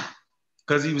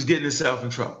because he was getting himself in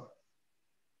trouble.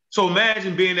 So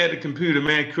imagine being at the computer,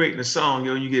 man, creating a song,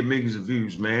 yo, and you get millions of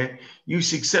views, man. You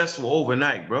successful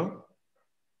overnight, bro.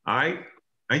 All right.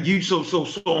 And you so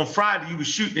on Friday, you were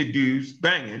shooting at dudes,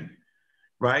 banging,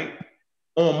 right?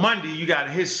 On Monday, you got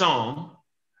a hit song.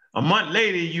 A month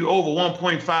later, you over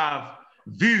 1.5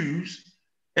 views.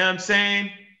 You know what I'm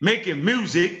saying? Making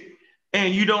music,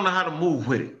 and you don't know how to move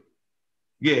with it.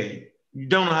 Yeah, you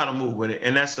don't know how to move with it,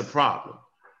 and that's the problem.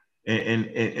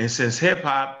 And since hip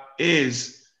hop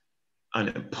is an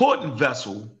important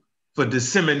vessel for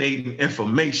disseminating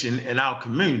information in our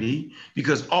community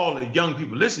because all the young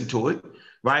people listen to it,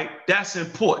 right? That's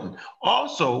important.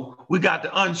 Also, we got the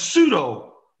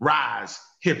unpseudo rise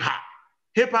hip hop.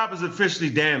 Hip hop is officially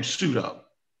damn pseudo.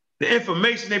 The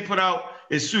information they put out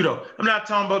is pseudo. I'm not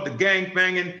talking about the gang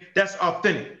banging. That's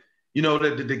authentic. You know,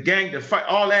 the gang, the fight,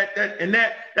 all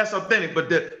that's authentic. But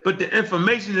the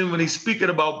information when they speaking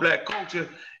about Black culture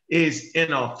is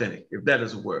inauthentic, if that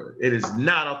is a word. It is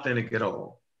not authentic at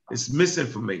all. It's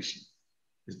misinformation.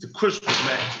 It's the crystal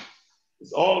magic.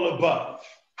 It's all above.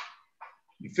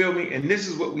 You feel me? And this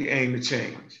is what we aim to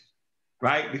change,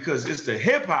 right? Because it's the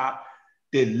hip hop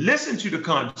that listen to the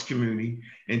conscious community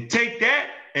and take that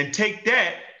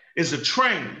is a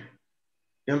train. You know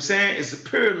what I'm saying? It's a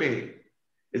pyramid.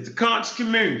 It's the conscious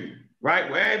community, right?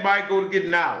 Where everybody go to get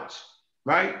knowledge,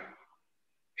 right?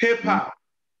 Hip hop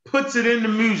puts it in the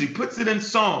music, puts it in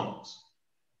songs,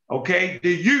 okay? The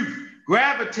youth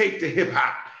gravitate to hip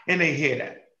hop and they hear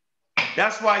that.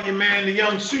 That's why your man, the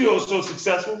young Pseudo, is so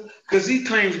successful because he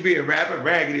claims to be a rapper,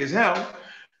 raggedy as hell.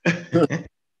 I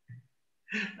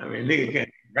mean, nigga can't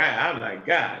rap. I'm like,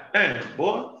 God damn,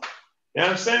 boy. You know what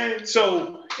I'm saying?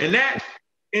 So, and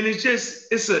it's just,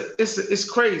 it's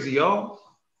crazy, y'all.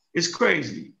 It's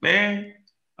crazy, man.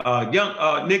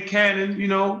 Young Nick Cannon, you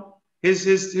know,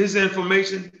 his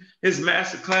information, his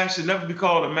master class should never be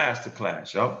called a master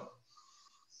class, y'all.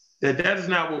 That is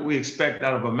not what we expect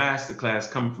out of a master class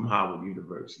coming from Howard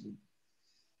University.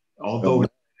 Although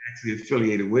it's actually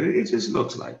affiliated with it, it just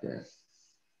looks like that.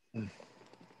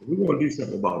 We're gonna do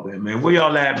something about that, man. Where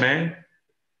y'all at, man?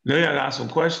 Know y'all got some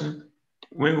questions.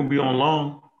 We ain't gonna be on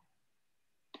long.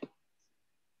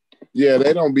 Yeah,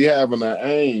 they don't be having an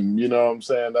aim, you know what I'm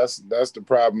saying? That's the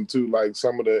problem too. Like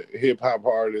some of the hip hop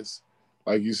artists,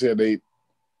 like you said,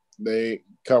 they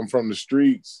come from the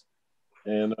streets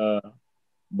and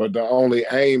but the only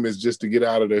aim is just to get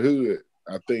out of the hood.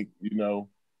 I think, you know,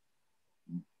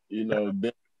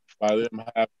 by them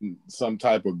having some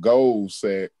type of goal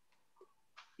set,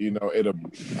 you know, it'll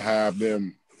have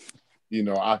them, you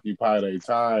know, occupy their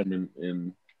time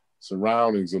and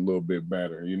surroundings a little bit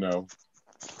better, you know.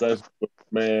 Especially with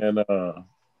man,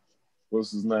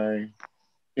 what's his name?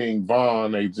 King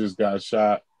Von, they just got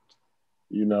shot.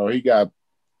 You know, he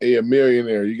a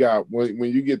millionaire. You got when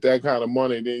you get that kind of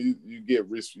money, then you get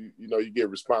risk. You know, you get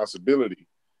responsibility.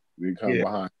 Then come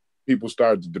behind. People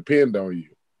start to depend on you.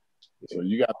 So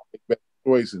you got to make better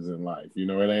choices in life. You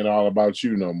know, it ain't all about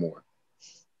you no more.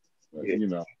 But, you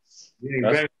know, you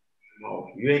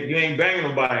ain't banging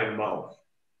nobody in the mouth.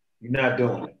 You're not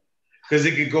doing it because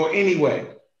it could go anyway.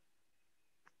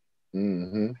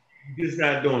 Mm-hmm. You're just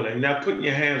not doing it. You're not putting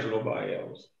your hands on nobody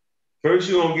else. First,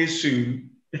 you're gonna get sued.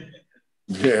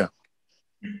 Yeah.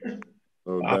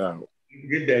 No doubt.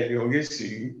 Get that, you're gonna get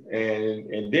sued.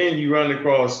 And then you run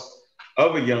across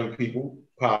other young people,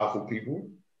 powerful people,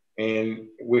 and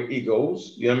with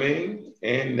egos, you know what I mean?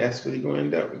 And that's what you're gonna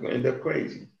end up. You're gonna end up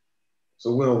crazy.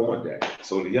 So we don't want that.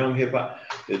 So the young hip hop,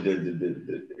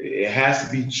 it has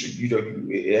to be,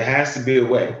 it has to be a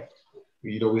way.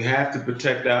 We have to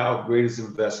protect our greatest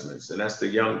investments, and that's the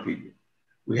young people.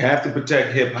 We have to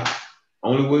protect hip hop.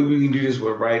 Only way we can do this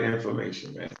with right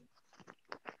information, man.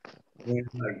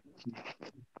 Like,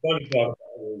 funny part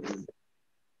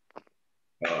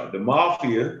the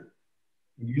mafia.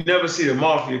 You never see the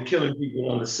mafia killing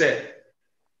people on the set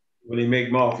when they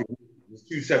make mafia. There's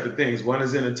two separate things. One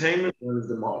is entertainment. One is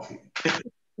the mafia.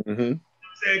 Mm-hmm.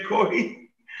 Say, Corey.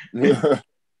 Not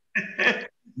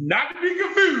to be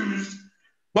confused.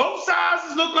 Both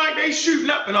sides look like they shooting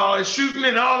up and all that shooting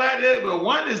and all that, but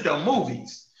one is the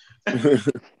movies.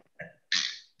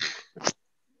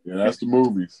 Yeah, that's the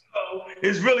movies. So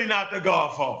it's really not the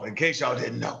Godfather, in case y'all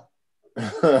didn't know.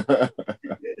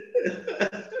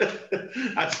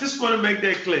 I just want to make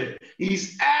that clear.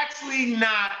 He's actually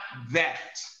not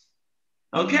that.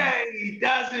 Okay? He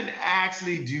doesn't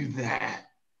actually do that.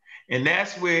 And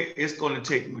that's where it's going to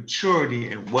take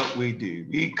maturity in what we do.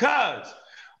 Because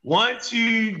once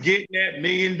you get that $1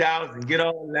 million and get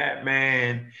all that,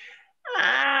 man,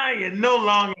 you're no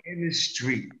longer in the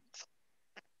street.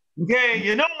 Okay?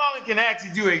 You no longer can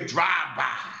actually do a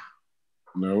drive-by.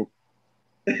 Nope.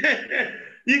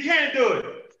 You can't do it.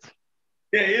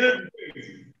 Yeah, it is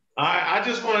crazy.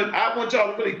 I want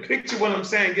y'all to really picture what I'm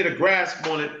saying, get a grasp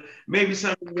on it. Maybe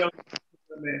something young,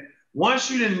 man. Once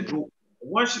you, no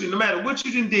matter what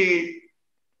you did,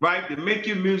 right, to make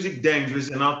your music dangerous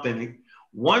and authentic,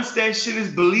 once that shit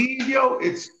is believed, yo,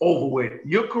 it's over with.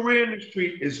 Your career in the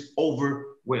street is over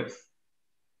with.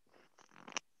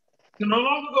 You no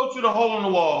longer go to the hole in the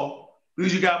wall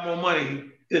because you got more money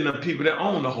than the people that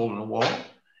own the hole in the wall.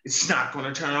 It's not going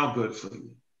to turn out good for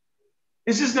you.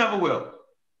 It just never will.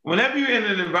 Whenever you're in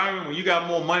an environment where you got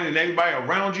more money than everybody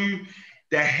around you,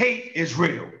 the hate is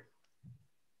real.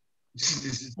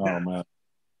 Oh, man.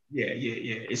 Yeah.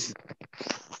 It's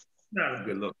not a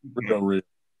good look. Real.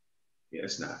 Yeah,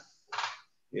 it's not.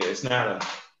 Yeah, it's not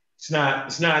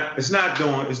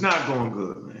going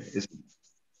good, man.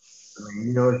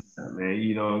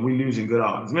 Man, we losing good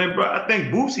artists. Man, bro, I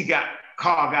think Boosie got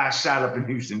shot up in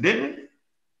Houston, didn't he?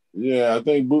 Yeah, I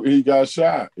think he got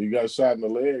shot. He got shot in the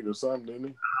leg or something, didn't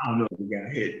he? I don't know if he got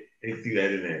hit. They threw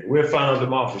that in there. We'll find out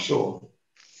tomorrow for sure.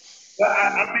 But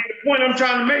I mean, the point I'm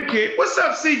trying to make here. What's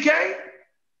up, CK?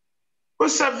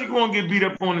 What subject you gonna get beat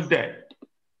up on today?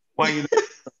 Why you?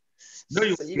 So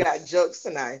you got jokes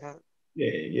tonight, huh?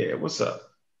 Yeah. What's up?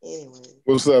 Anyway.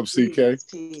 What's up, CK?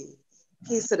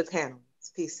 Peace to the panel.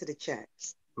 Peace to the chat.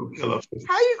 How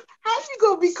you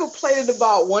gonna be complaining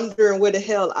about wondering where the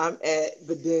hell I'm at,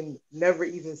 but then never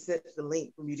even sent the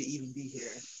link for me to even be here?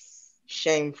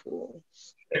 Shameful.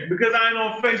 Because I ain't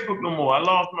on Facebook no more. I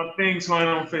lost my thing, so I ain't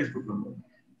on Facebook no more.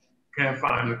 Can't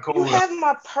find the code. You have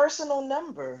my personal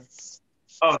number.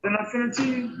 Oh, then I send it to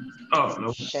you? Oh,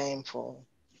 no. Shameful.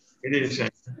 It is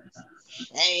shameful.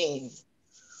 Shame.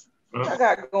 What I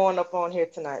got going up on here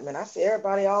tonight, man? I see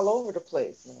everybody all over the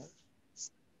place, man.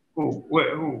 Who?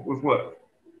 With what?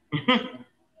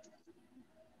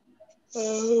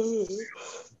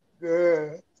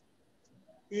 Good.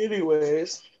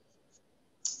 Anyways,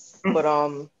 but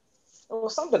it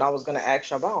was something I was gonna ask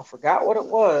you about. I forgot what it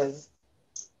was.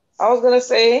 I was gonna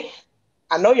say,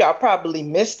 I know y'all probably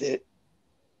missed it,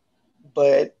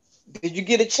 but did you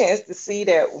get a chance to see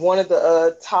that one of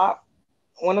the top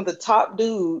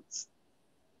dudes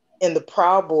in the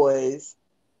Proud Boys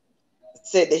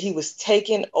said that he was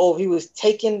taking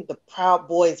the Proud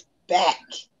Boys back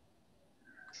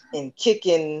and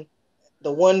kicking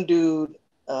the one dude,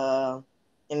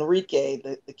 Enrique,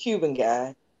 the Cuban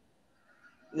guy.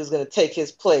 He was going to take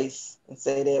his place and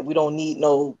say that we don't need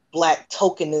no black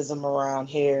tokenism around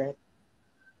here.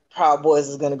 Proud Boys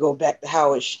is going to go back to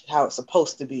how it's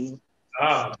supposed to be.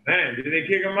 Oh man, did they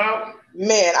kick him out?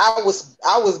 Man, I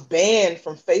was banned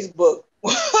from Facebook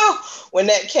when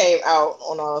that came out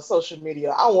on social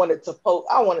media. I wanted to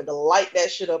light that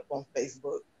shit up on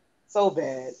Facebook so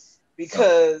bad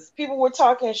because people were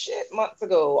talking shit months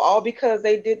ago, all because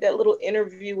they did that little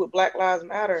interview with Black Lives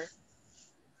Matter.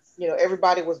 You know,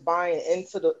 everybody was buying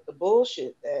into the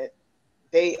bullshit that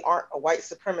they aren't a white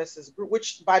supremacist group,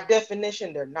 which by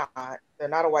definition they're not. They're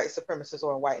not a white supremacist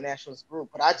or a white nationalist group,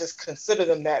 but I just consider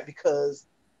them that because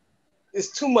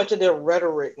it's too much of their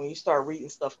rhetoric when you start reading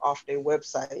stuff off their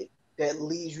website that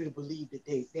leads you to believe that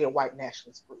they're a white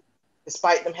nationalist group.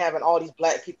 despite them having all these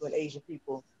black people and Asian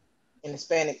people and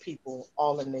Hispanic people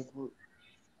all in their group.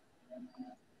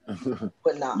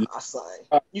 But nah, Yeah. son.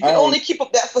 I You can only keep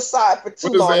up that facade for too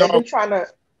long. They've been trying to,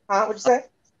 what'd you say?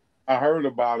 I heard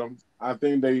about them. I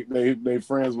think they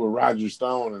friends with Roger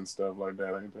Stone and stuff like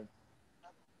that, ain't they?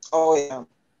 Oh yeah.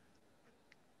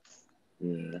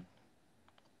 Yeah.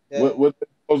 Yeah. What they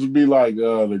supposed to be like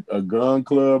a gun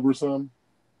club or something?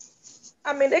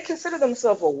 I mean, they consider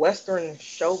themselves a Western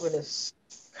chauvinist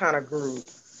kind of group.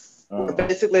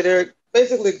 Basically, they're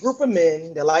basically a group of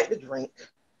men that like to drink.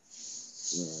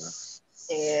 Yeah.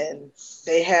 And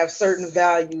they have certain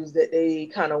values that they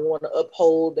kind of want to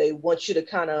uphold. They want you to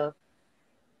kind of,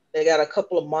 they got a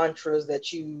couple of mantras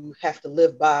that you have to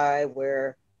live by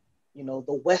where, you know,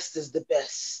 the West is the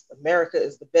best, America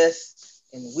is the best,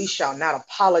 and we shall not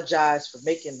apologize for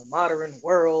making the modern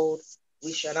world.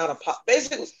 We shall not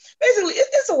basically,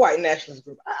 it's a white nationalist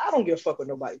group. I don't give a fuck what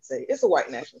nobody say. It's a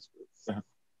white nationalist group.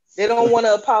 They don't want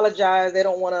to apologize. They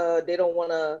don't want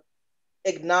to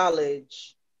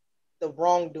acknowledge the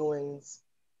wrongdoings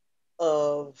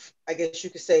of, I guess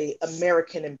you could say,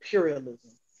 American imperialism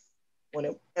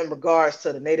in regards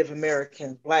to the Native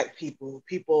Americans, Black people,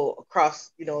 people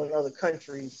across, you know, in other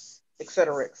countries, et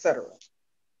cetera, et cetera.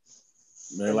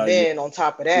 And like then on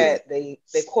top of that, they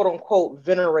quote unquote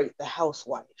venerate the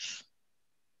housewife.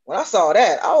 When I saw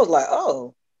that, I was like,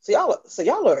 oh, so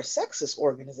y'all are a sexist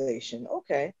organization.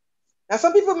 Okay. Now,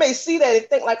 some people may see that and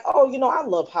think like, oh, you know, I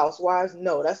love housewives.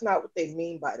 No, that's not what they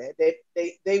mean by that.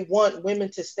 They want women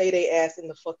to stay their ass in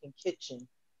the fucking kitchen.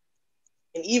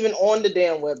 And even on the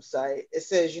damn website, it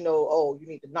says, you know, oh, you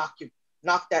need to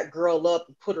knock that girl up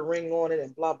and put a ring on it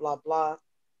and blah, blah, blah.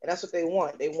 And that's what they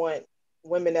want. They want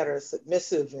women that are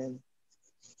submissive and,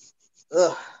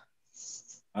 ugh.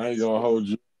 I ain't gonna hold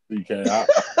you, DK.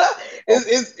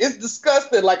 It's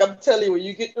disgusting. Like I'm telling you, when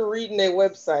you get to reading their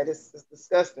website, it's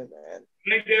disgusting, man.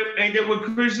 Ain't that what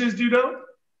Christians do though?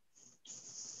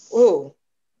 Ooh.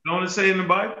 Don't it say in the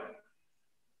Bible?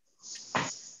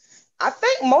 I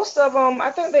think most of them,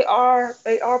 I think they are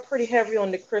pretty heavy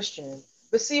on the Christian.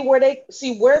 But see where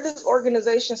this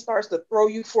organization starts to throw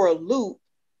you for a loop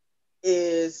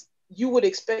is you would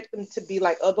expect them to be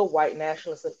like other white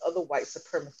nationalists and other white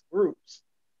supremacist groups,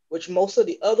 which most of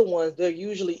the other ones, they're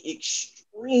usually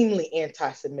extremely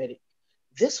anti-Semitic.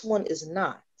 This one is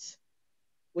not,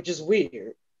 which is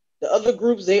weird. The other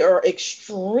groups, they are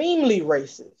extremely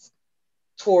racist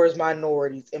towards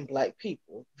minorities and Black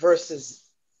people versus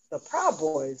the Proud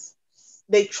Boys.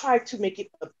 They try to make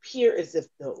it appear as if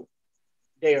though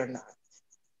they are not.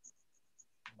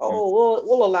 Oh,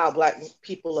 we'll allow Black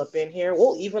people up in here.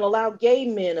 We'll even allow gay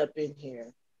men up in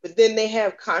here. But then they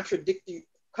have contradictory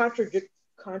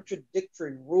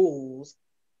rules,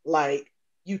 like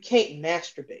you can't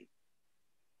masturbate.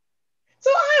 So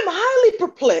I am highly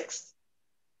perplexed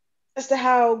as to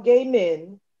how gay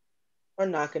men are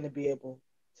not going to be able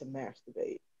to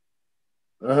masturbate.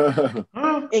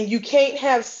 And you can't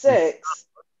have sex.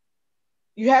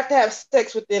 You have to have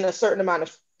sex within a certain amount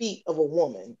of feet of a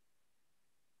woman.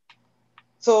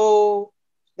 So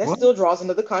that still draws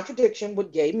another contradiction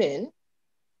with gay men.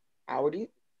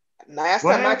 Last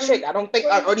time I checked, I don't think,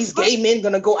 are these gay men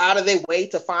going to go out of their way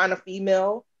to find a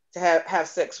female to have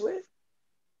sex with?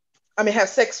 I mean, have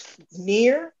sex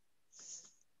near?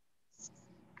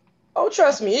 Oh,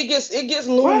 trust me, it gets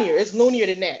loonier. It's loonier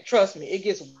than that. Trust me, it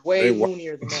gets way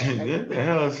loonier than that. What the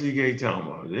hell is CK talking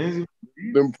about?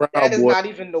 That is not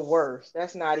even the worst.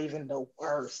 That's not even the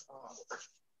worst.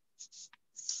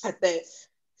 I think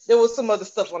there was some other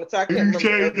stuff on the top. I can't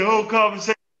remember. The whole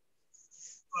conversation.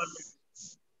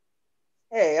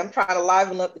 Hey, I'm trying to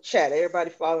liven up the chat. Everybody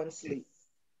falling asleep.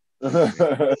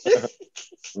 Liven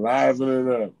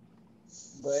it up.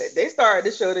 But they started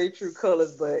to show their true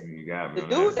colors. But the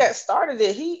dude that started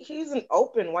it, he's an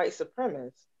open white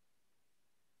supremacist.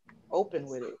 Open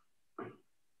with it.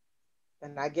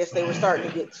 And I guess they were starting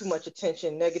to get too much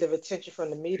attention, negative attention from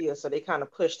the media, so they kind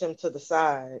of pushed him to the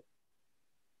side.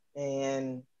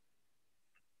 And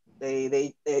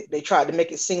they tried to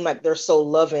make it seem like they're so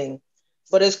loving.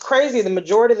 But it's crazy. The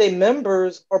majority of their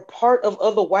members are part of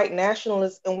other white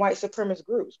nationalists and white supremacist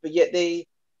groups, but yet they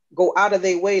go out of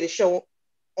their way to show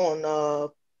on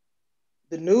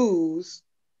the news,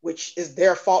 which is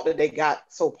their fault that they got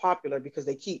so popular because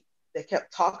they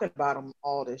kept talking about them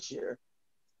all this year.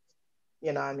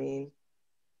 You know what I mean?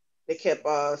 They kept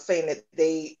saying that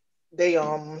they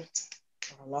I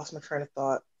lost my train of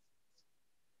thought.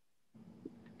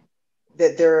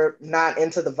 That they're not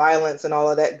into the violence and all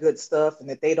of that good stuff, and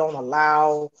that they don't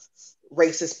allow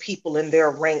racist people in their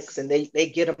ranks, and they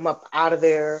get them up out of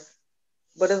there.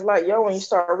 But it's like, yo, when you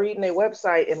start reading their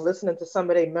website and listening to some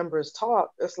of their members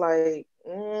talk, it's like,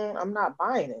 I'm not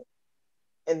buying it.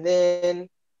 And then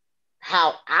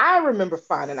how I remember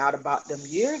finding out about them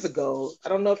years ago, I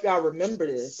don't know if y'all remember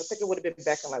this. I think it would have been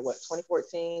back in like, what,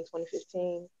 2014,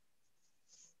 2015?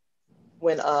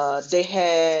 When they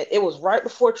had, it was right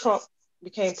before Trump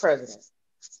became president.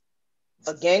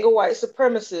 A gang of white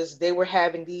supremacists, they were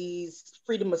having these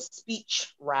freedom of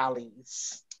speech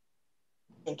rallies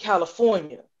in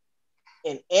California.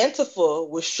 And Antifa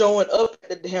was showing up at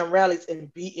the damn rallies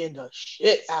and beating the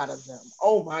shit out of them.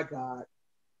 Oh my God.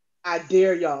 I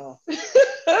dare y'all.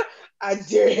 I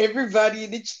dare everybody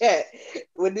in the chat,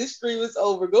 when this stream is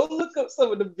over, go look up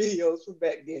some of the videos from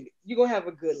back then. You're going to have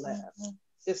a good laugh.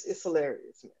 It's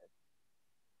hilarious, man.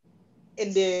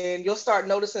 And then you'll start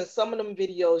noticing some of them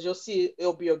videos, you'll see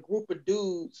it'll be a group of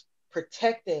dudes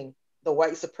protecting the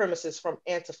white supremacists from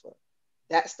Antifa.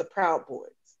 That's the Proud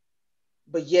Boys.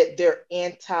 But yet they're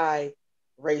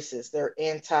anti-racist. They're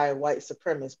anti-white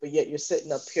supremacists. But yet you're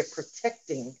sitting up here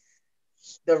protecting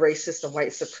the racist and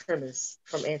white supremacists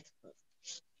from Antifa.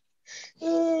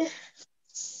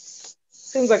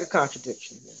 Seems like a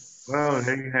contradiction. Man. Well,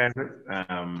 there you have it.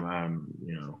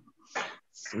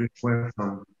 We went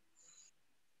from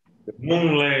the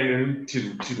moon landing to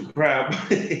the Proud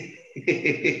in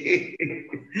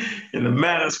the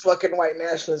matters. Fucking white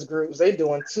nationalist groups, they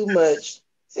doing too much.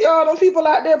 See all them people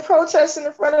out there protesting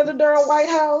in front of the darn White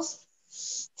House?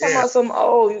 Talking about some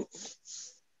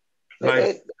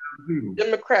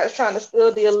Democrats trying to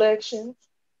steal the election.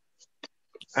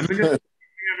 I mean, they got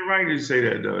the right to say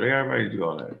that, though. They got the right to do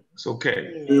all that. It's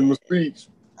okay. Speech.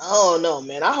 I don't know,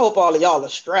 man. I hope all of y'all are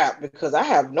strapped, because I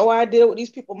have no idea what these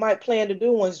people might plan to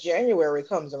do once January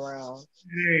comes around.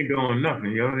 They ain't doing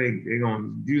nothing, yo. They gonna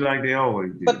do like they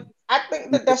always do. But I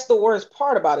think that's the worst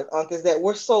part about it, Unc, is that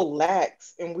we're so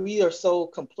lax and we are so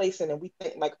complacent, and we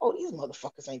think like, oh, these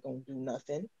motherfuckers ain't gonna do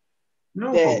nothing.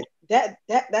 No.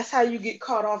 That's how you get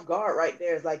caught off guard right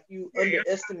there. It's like you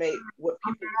underestimate what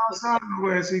people.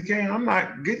 I'm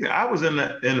not getting it. I was in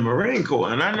the Marine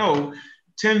Corps, and I know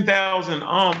 10,000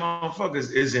 armed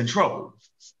motherfuckers is in trouble.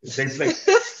 They say,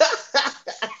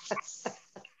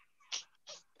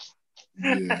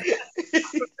 in my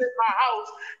house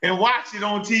and watch it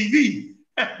on TV.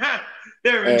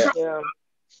 They're in trouble. Yeah.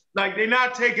 Like, they're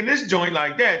not taking this joint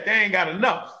like that. They ain't got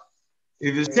enough.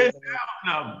 If it's 10,000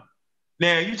 of them,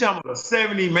 now you talking about a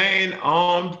 70-man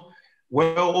armed,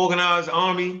 well-organized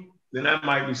army, then that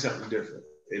might be something different.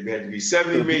 It had to be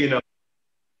 70 million of them.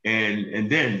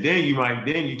 And then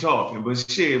you talking. But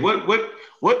shit,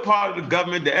 what part of the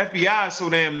government, the FBI is so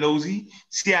damn nosy,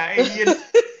 CIA,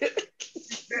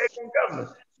 government.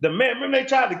 The man, remember they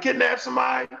tried to kidnap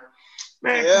somebody?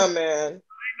 Man, yeah, man. Ain't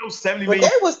no 70 but million.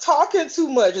 they was talking too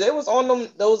much. They was on them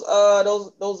those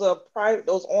private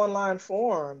online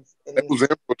forums. And it was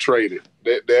infiltrated.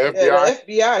 The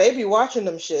FBI, they be watching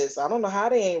them shits. I don't know how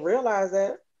they ain't realize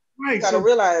that. Right, You gotta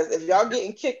realize, if y'all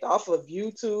getting kicked off of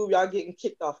YouTube, y'all getting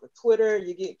kicked off of Twitter,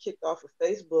 you're getting kicked off of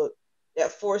Facebook,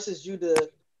 that forces you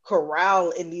to corral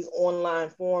in these online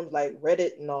forums like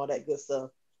Reddit and all that good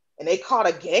stuff. And they caught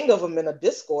a gang of them in a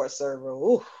Discord server.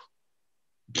 Ooh,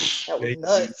 that was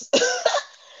nuts.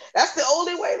 That's the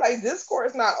only way. Like, Discord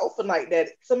is not open like that.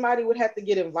 Somebody would have to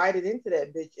get invited into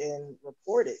that bitch and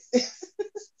report it.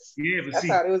 Yeah, but that's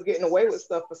how they was getting away with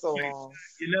stuff for so long.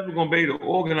 You're never gonna be able to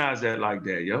organize that like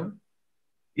that, yo.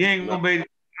 You ain't gonna be able to,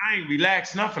 I ain't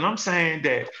relaxed nothing. I'm saying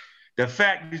that the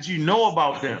fact that you know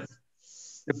about them,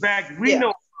 the fact that we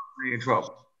know they're in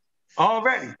trouble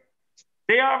already.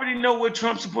 They already know what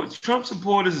Trump supporters. Trump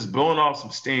supporters is blowing off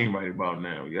some steam right about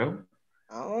now, yo.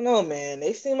 I don't know, man.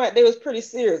 They seemed like they was pretty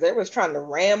serious. They was trying to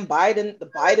ram the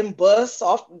Biden bus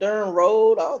off the darn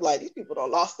road. I was like, these people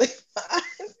don't lost their mind.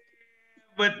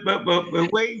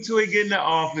 But wait until they get in the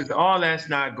office. All that's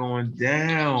not going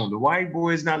down. The white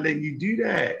boys not letting you do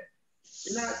that.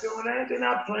 They're not doing that. They're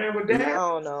not playing with that. I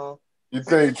don't know. You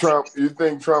think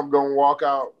Trump gonna walk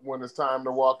out when it's time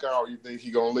to walk out? You think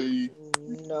he gonna leave?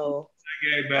 No.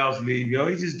 Gary Bowles leave, yo.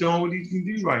 He's just doing what he can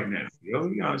do right now, yo.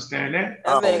 You understand that?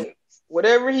 I think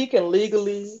whatever he can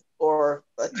legally or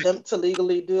attempt to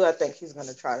legally do, I think he's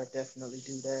gonna try to definitely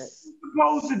do that. He's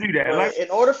supposed to do that. But like, in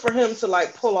order for him to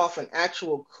like pull off an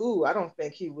actual coup, I don't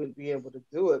think he would be able to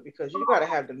do it, because you got to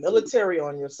have the military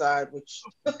on your side, which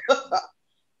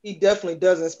he definitely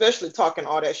doesn't. Especially talking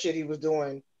all that shit he was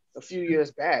doing a few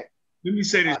years back. Let me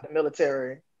say this. The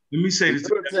military. Let me say this.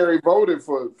 The military voted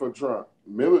for Trump.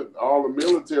 All the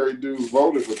military dudes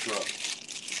voted for Trump.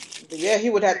 But yeah, he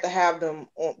would have to have them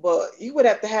on, but he would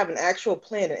have to have an actual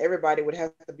plan, and everybody would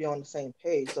have to be on the same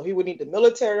page. So he would need the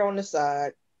military on the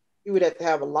side. You would have to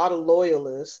have a lot of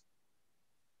loyalists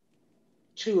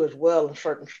too, as well, in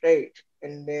certain states.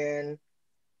 And then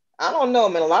I don't know,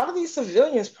 man. A lot of these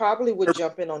civilians probably would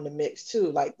jump in on the mix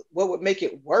too. Like, what would make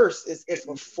it worse is if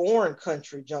a foreign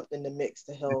country jumped in the mix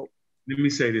to help. Let me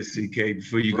say this, CK,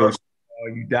 before you go.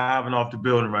 You diving off the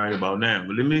building right about now.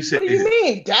 But let me say What do you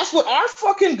mean? That's what our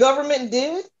fucking government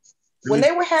did when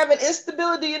they were having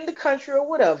instability in the country or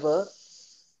whatever.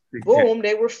 Boom,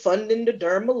 they were funding the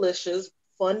darn militias,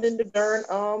 funding the darn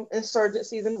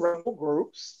insurgencies and rebel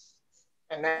groups,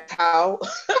 and that's how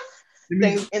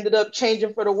things ended up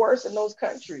changing for the worse in those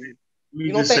countries.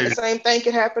 You don't think the same thing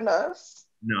could happen to us?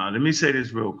 No, let me say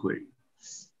this real quick.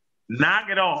 Knock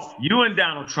it off. You and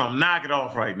Donald Trump, knock it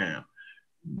off right now.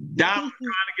 Donald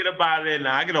trying to get up out of there,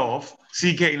 knock it off.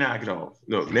 CK, knock it off.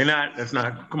 Look, that's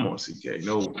not, come on, CK.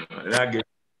 No,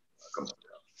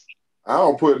 I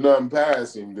don't put nothing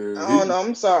past him, dude. Oh no,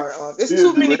 I'm sorry. There's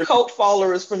too many cult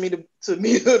followers for me to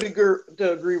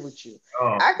agree with you.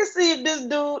 Oh. I can see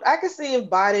if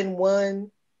Biden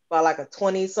won by like a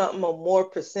 20-something or more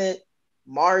percent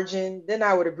margin, then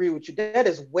I would agree with you. That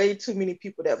is way too many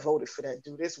people that voted for that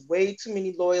dude. There's way too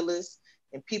many loyalists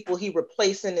and people he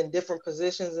replacing in different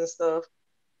positions and stuff.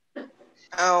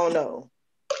 I don't know.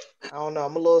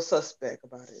 I'm a little suspect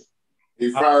about it.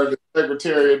 He fired the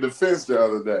Secretary of Defense the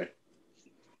other day.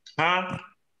 Huh?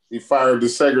 He fired the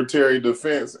Secretary of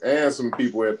Defense and some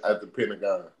people at the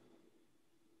Pentagon.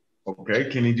 Okay,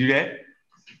 can he do that?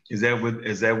 Is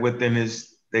that within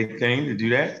his thing to do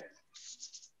that?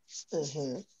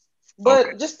 Mm-hmm. But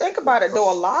okay. Just think about it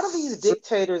though. A lot of these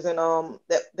dictators and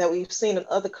that we've seen in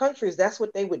other countries, that's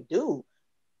what they would do.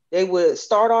 They would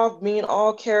start off being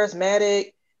all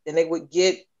charismatic, then they would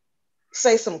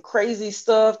say some crazy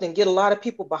stuff, then get a lot of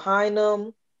people behind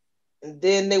them. And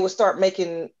then they would start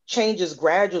making changes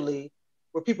gradually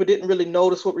where people didn't really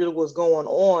notice what really was going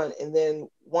on. And then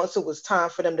once it was time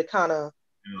for them to kind of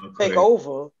take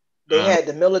over, they had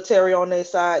the military on their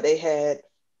side. They had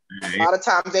a lot of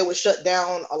times they would shut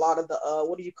down a lot of the,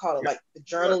 what do you call it? Like the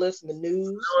journalists and the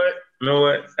news. You know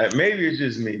what? Maybe it's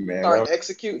just me, man. Start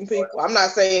executing people. I'm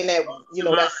not saying that,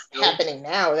 that's happening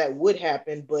now. That would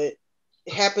happen, but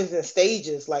it happens in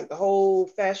stages. Like the whole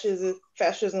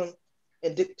fascism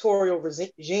and dictatorial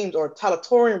regimes or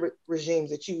totalitarian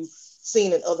regimes that you've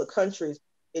seen in other countries,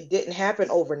 it didn't happen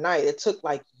overnight. It took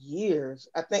like years.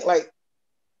 I think like,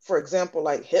 for example,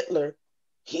 like Hitler,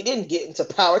 he didn't get into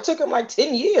power. It took him like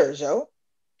 10 years, yo.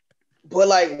 But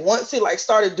like once he like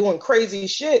started doing crazy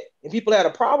shit and people had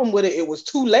a problem with it, it was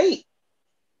too late.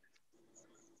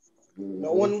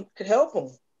 No one could help him.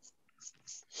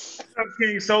 What's up,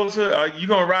 King Sosa? Are you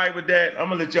gonna ride with that? I'm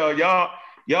gonna let y'all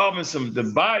been the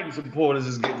Biden supporters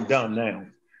is getting dumb now.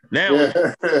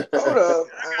 Hold up.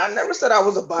 I never said I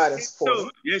was a Biden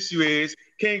supporter. Yes, you is.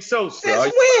 King Sosa.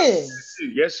 Since when?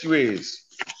 Yes, you is.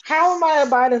 How am I a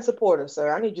Biden supporter,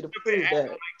 sir? I need you to prove that.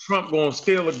 Like Trump gonna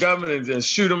steal the government and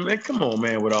shoot him. Man, come on,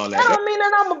 man, with all that. That don't mean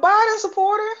that I'm a Biden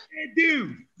supporter. It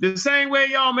do. The same way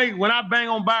y'all when I bang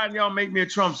on Biden, y'all make me a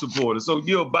Trump supporter. So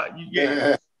you're a Biden. Yeah,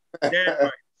 right. You're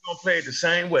gonna play it the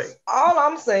same way. All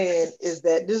I'm saying is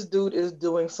that this dude is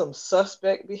doing some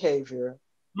suspect behavior.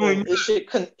 And it should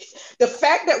the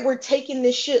fact that we're taking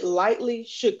this shit lightly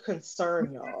should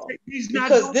concern y'all.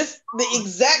 Because the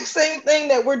exact same thing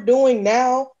that we're doing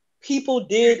now, people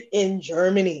did in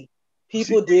Germany.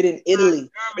 People did in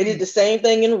Italy. They did the same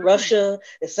thing in Russia,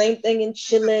 the same thing in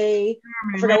Chile.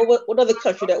 I forgot what other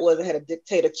country that was that had a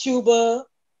dictator. Cuba.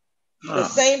 The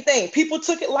same thing. People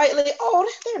took it lightly. Oh,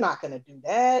 they're not gonna do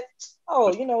that. Oh,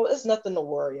 it's nothing to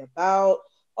worry about.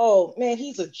 Oh man,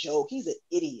 he's a joke. He's an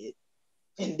idiot.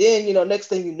 And then, next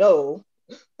thing you know,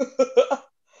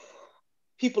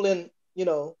 people in,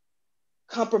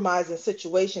 compromising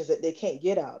situations that they can't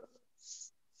get out of.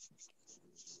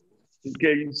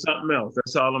 Okay, you something else.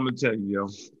 That's all I'm gonna tell you, yo.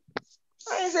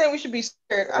 I ain't saying we should be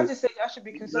scared. I just said y'all should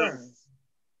be concerned.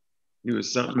 You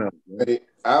was something else. Hey,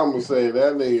 I'm gonna say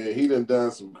that nigga, he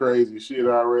done some crazy shit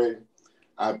already.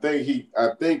 I think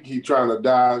he trying to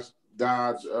dodge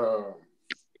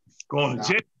going to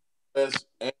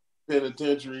jail.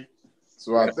 Penitentiary.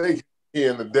 So I think he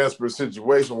in a desperate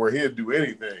situation where he'll do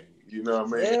anything. You know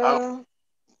what I mean?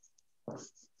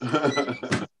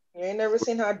 Yeah. You ain't never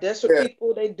seen how desperate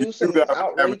people, they do some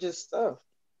outrageous stuff.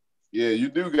 Yeah, you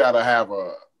do gotta have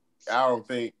I don't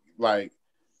think like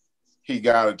he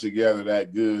got it together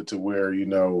that good to where,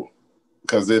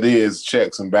 because it is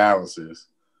checks and balances.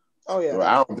 Oh yeah. So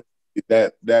I don't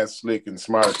think that's slick and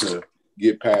smart to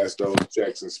get past those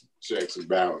checks and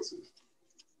balances.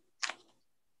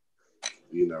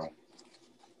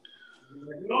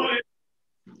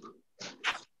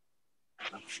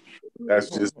 That's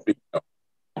just me.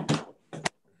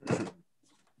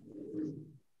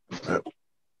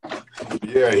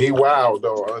 Yeah, he wild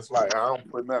though. It's like I don't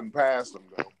put nothing past him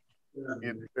though. He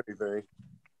can do anything.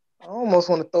 I almost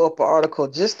want to throw up an article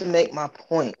just to make my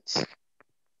point.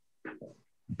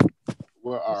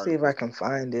 What Let's see if I can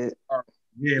find it.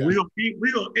 Yeah, we gonna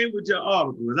end with your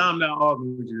article, because I'm not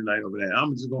arguing with you tonight over that.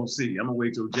 I'm just gonna see. I'm gonna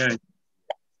wait till January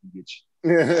to get you.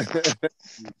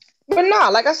 But nah,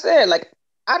 like I said, like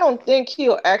I don't think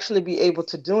he'll actually be able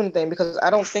to do anything because I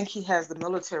don't think he has the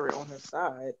military on his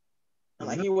side. And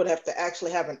like he would have to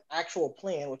actually have an actual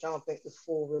plan, which I don't think this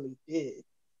fool really did.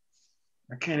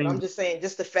 I can't But even. I'm just saying,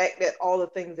 just the fact that all the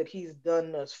things that he's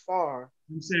done thus far.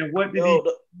 I'm saying, what did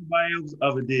nobody else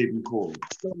ever did before?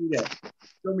 Show me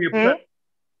that.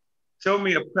 Show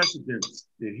me a precedent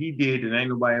that he did that ain't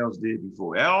nobody else did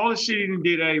before. All the shit he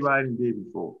did, everybody did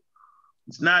before.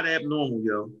 It's not abnormal,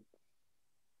 yo.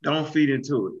 Don't feed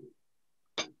into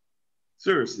it.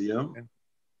 Seriously, yo.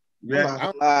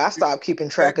 Yeah. I stopped keeping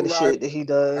track of the shit that he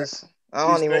does. I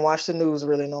don't even watch the news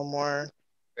really no more.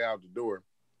 Out the door.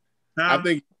 I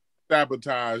think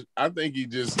he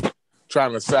just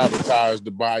trying to sabotage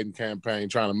the Biden campaign,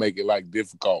 trying to make it like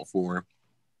difficult for him.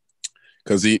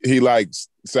 Because he likes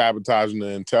sabotaging the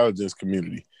intelligence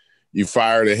community. You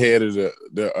fire the head of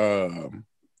the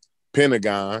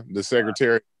Pentagon, the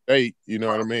Secretary of State, you know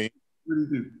what I mean? What did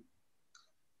he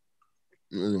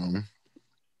do?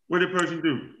 What did the person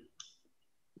do?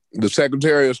 The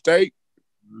Secretary of State?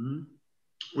 Mm-hmm.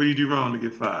 What did he do wrong to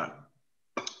get fired?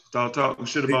 Start talking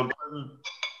shit about the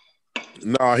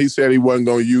president? No, he said he wasn't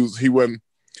going to use,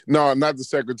 no, not the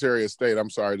Secretary of State, I'm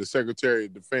sorry, the Secretary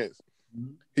of Defense.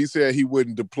 Mm-hmm. He said he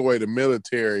wouldn't deploy the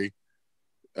military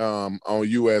on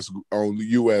U.S.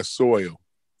 soil.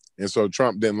 And so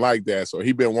Trump didn't like that. So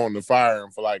he been wanting to fire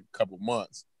him for like a couple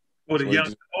months. Oh,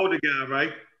 the older guy,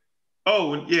 right?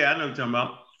 Oh, yeah, I know what you're talking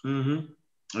about. Mm-hmm.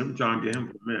 I've been trying to get him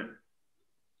for a minute.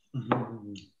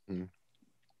 Mm-hmm.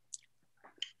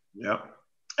 Yep.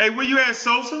 Hey, where you at,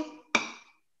 Sosa?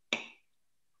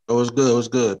 Oh, it's good. It's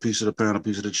good. Piece of the panel,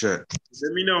 piece of the chat.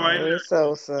 Let me know right now.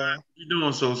 Sosa. What you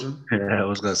doing, Sosa? Yeah,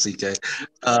 what's good, CK?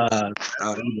 I'm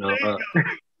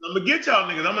gonna get y'all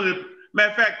niggas. Matter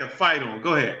of fact, the fight on.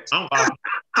 Go ahead.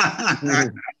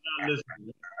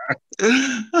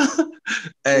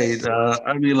 Hey,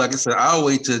 I mean, like I said, I'll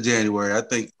wait till January. I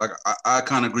think, like, I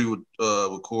kind of agree with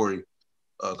Corey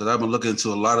because I've been looking into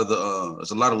a lot of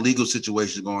there's a lot of legal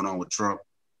situations going on with Trump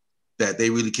that they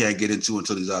really can't get into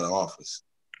until he's out of office.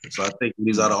 So I think when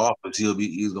he's out of office,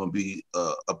 he's going to be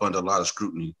up under a lot of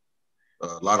scrutiny,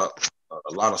 a lot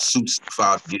of suits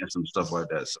filed against him, stuff like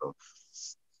that. So.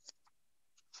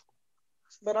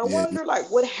 But I wonder, like,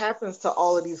 what happens to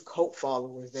all of these cult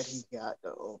followers that he got,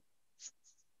 though?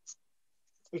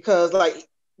 Because, like,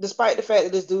 despite the fact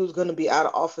that this dude's going to be out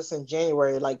of office in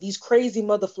January, like, these crazy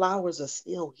mother flowers are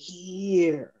still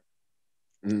here.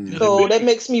 Mm-hmm. So that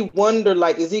makes me wonder,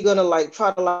 like, is he going to, like,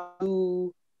 try to,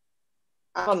 like,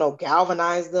 I don't know,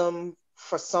 galvanize them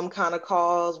for some kind of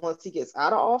cause once he gets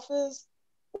out of office?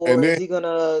 Or is he going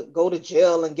to go to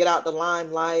jail and get out the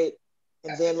limelight?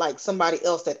 And then, like, somebody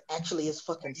else that actually is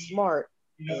fucking smart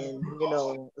and, you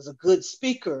know, is a good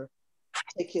speaker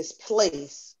take his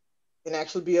place and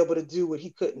actually be able to do what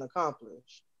he couldn't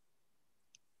accomplish.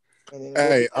 And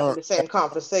then we'll have the same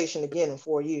conversation again in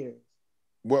 4 years.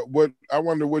 What I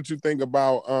wonder what you think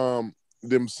about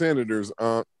them senators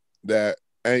that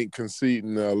ain't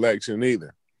conceding the election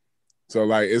either. So,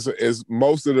 like, it's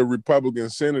most of the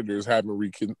Republican senators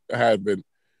haven't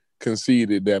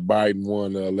conceded that Biden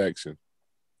won the election.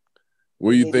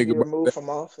 What do you think about removed from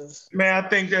office? Man, I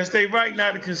think that's they right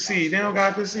not to concede. They don't got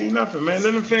to concede nothing, man.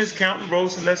 Let them finish counting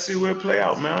votes and let's see where it play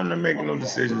out, man. I'm not making no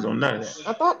decisions on none of that.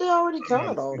 I thought they already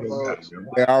counted all the votes.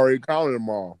 They already counted them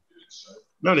all.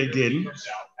 No, they didn't.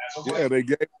 Yeah, they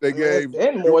gave. It's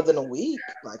been more than a week.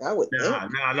 Like I would think.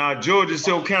 Nah. Georgia's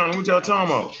still counting. What y'all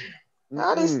talking about?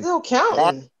 Nah, they still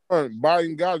counting.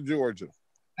 Biden got Georgia.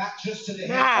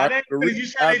 Nah, they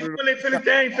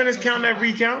ain't finished counting that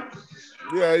recount.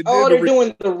 Yeah, they're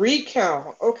doing the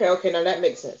recount. Okay, now that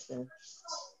makes sense then.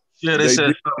 Yeah, they said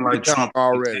something like Trump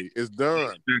already. It's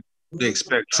done. They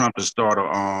expect Trump to start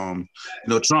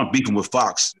Trump beefing with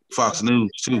Fox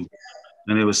News too,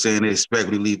 and they were saying they expect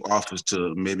when he leave office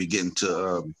to maybe get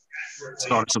into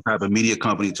start some type of media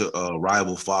company to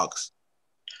rival Fox.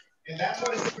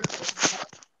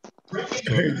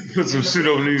 Put some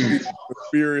pseudo news.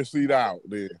 Conspiracy out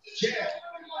there.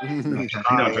 Everybody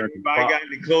got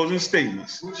any closing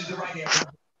statements?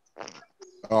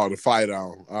 Oh, the fight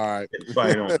on. All right. The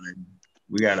fight on.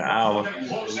 We got an hour.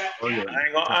 Oh, yeah.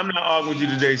 I'm not arguing with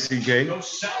you today, CK.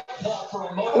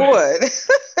 What?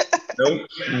 Nope.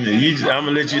 I'm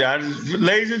gonna let you.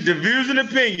 Ladies, the views and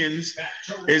opinions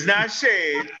is not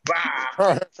shared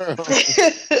by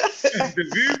the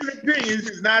views and opinions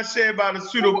is not shared by the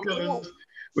pseudo killers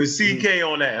with CK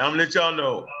on that. I'm gonna let y'all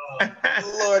know.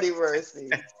 Lordy mercy.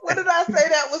 What did I say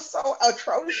that was so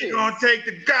atrocious? They're gonna take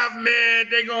the government,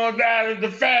 they're gonna die the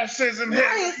fascism. I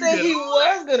didn't say he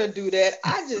was gonna do that.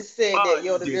 I just said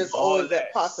that there's always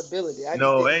that possibility. Ain't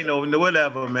no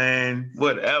whatever, man.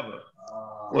 Whatever.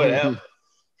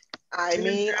 I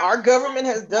mean, our government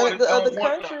has done it to other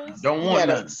countries. Don't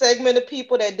want a segment of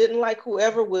people that didn't like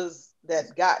whoever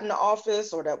that got in the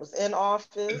office or that was in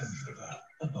office.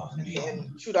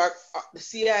 And shoot, the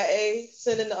CIA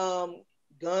sending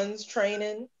guns,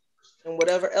 training, and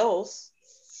whatever else.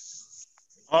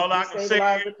 All I can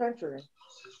say is the country.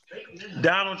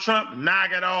 Donald Trump,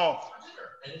 knock it off.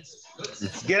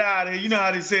 Get out of here. You know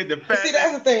how they said the fact. See,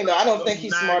 that's the thing, though. I don't think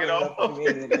he's smart enough to do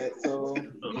any of that. So,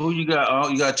 who you got? Oh,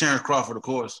 you got Terrence Crawford, of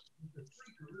course.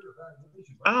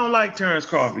 I don't like Terrence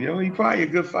Crawford. Yo, he's probably a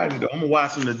good fighter, though. I'm gonna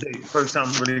watch him today. First time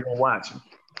I'm really gonna watch him.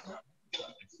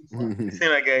 It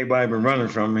seems like everybody been running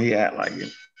from him. He act like it.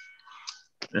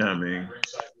 You know what I mean?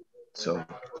 So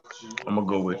I'm gonna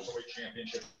go with.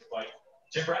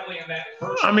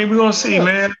 I mean, we're gonna see,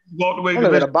 man. Walk away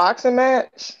to a boxing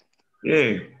match.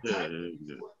 Yeah.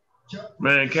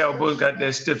 Man, Cal Brooks got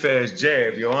that stiff ass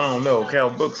jab, yo. I don't know. Cal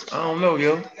Brooks, I don't know,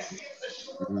 yo.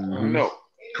 I don't know.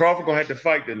 Crawford gonna have to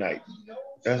fight tonight.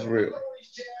 That's real.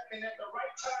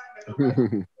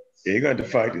 Yeah, you got to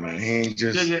fight tonight. He ain't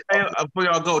just. Hey, before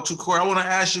y'all go to Corey, I want to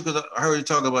ask you because I heard you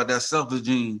talk about that selfish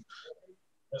gene.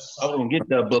 I want to get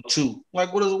that book too.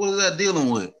 Like, what is that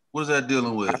dealing with? What is that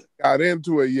dealing with? I got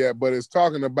into it yet, but it's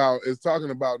talking about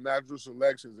natural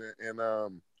selections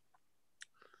and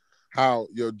how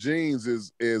your genes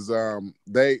is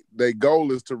they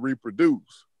goal is to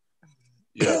reproduce.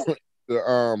 Yeah.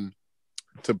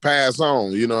 To pass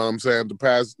on, you know what I'm saying? To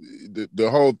pass the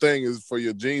whole thing is for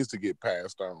your genes to get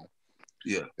passed on.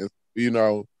 Yeah.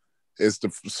 It's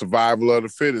the survival of the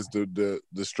fittest. The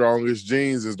strongest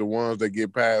genes is the ones that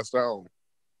get passed on.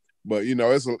 But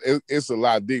it's a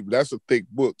lot deeper. That's a thick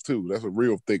book too. That's a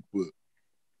real thick book.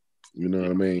 You know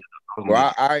what I mean?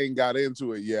 Well, I ain't got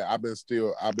into it yet. I'm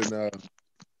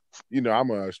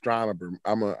an astronomer.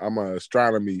 I'm an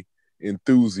astronomy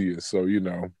enthusiast. So,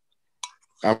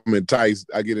 I'm enticed.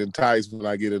 I get enticed when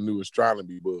I get a new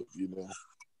astronomy book,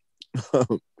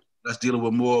 That's dealing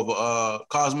with more of a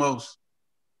cosmos.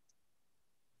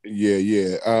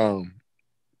 Yeah.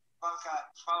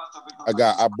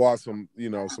 I bought some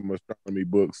astronomy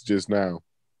books just now.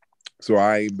 So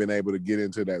I ain't been able to get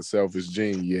into that selfish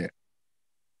gene yet.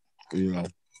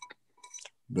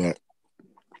 But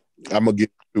I'm gonna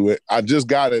get to it. I just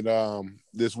got it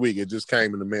this week. It just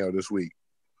came in the mail this week.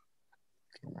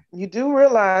 You do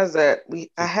realize that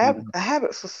I have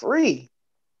it for free.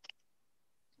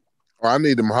 Oh, I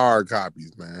need them hard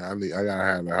copies, man. I gotta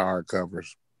have the hard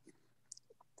covers.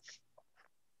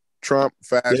 Trump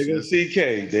fashion. There you go,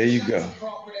 CK. There you go.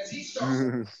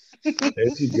 There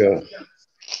you go.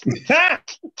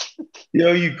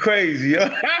 Yo, you crazy, yo.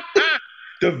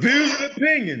 The views and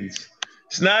opinions.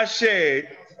 It's not shared.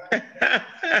 Hey,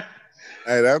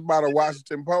 that's by the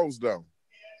Washington Post, though.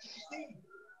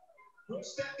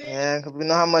 Yeah, because we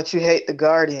know how much you hate The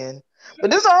Guardian.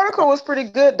 But this article was pretty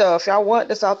good, though. If y'all want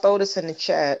this, I'll throw this in the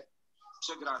chat.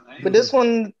 But this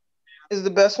one is the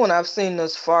best one I've seen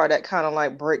thus far that kind of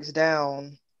like breaks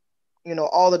down,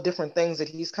 all the different things that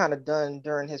he's kind of done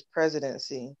during his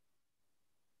presidency.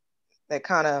 That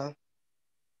kind of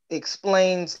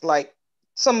explains like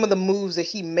some of the moves that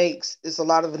he makes is a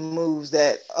lot of the moves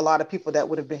that a lot of people that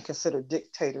would have been considered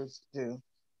dictators do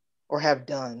or have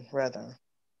done, rather.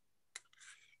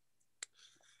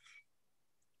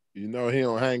 He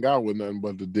don't hang out with nothing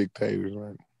but the dictators,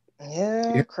 right?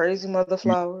 Yeah. Crazy mother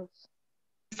flowers.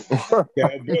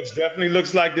 Yeah, Bush definitely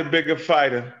looks like the bigger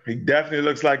fighter. He definitely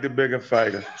looks like the bigger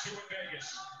fighter.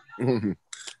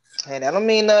 Hey, that don't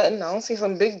mean nothing. I don't see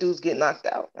some big dudes get knocked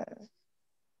out, man.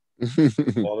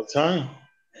 All the time.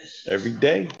 Every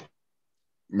day.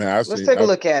 Man, Let's take a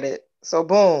look at it. So,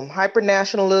 boom.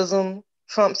 Hyper-nationalism,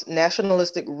 Trump's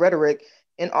nationalistic rhetoric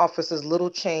in office is little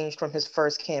changed from his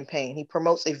first campaign. He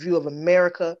promotes a view of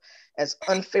America as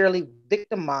unfairly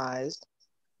victimized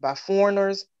by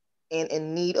foreigners and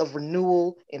in need of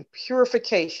renewal and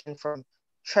purification from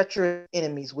treacherous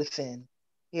enemies within.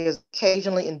 He has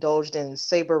occasionally indulged in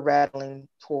saber rattling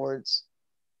towards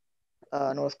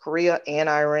North Korea and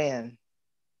Iran.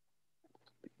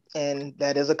 And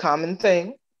that is a common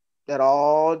thing. that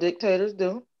all dictators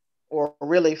do, or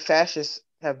really fascists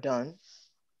have done.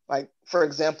 Like, for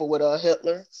example, with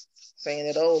Hitler saying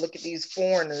that, oh, look at these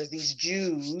foreigners, these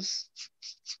Jews,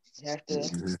 you have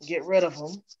to get rid of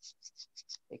them.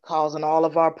 They're causing all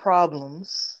of our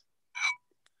problems.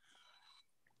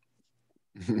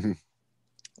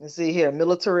 Let's see here,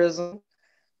 militarism.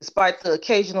 Despite the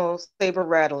occasional saber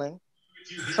rattling,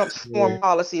 Trump's foreign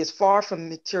policy is far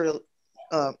from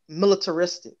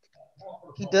militaristic.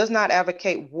 He does not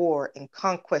advocate war and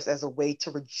conquest as a way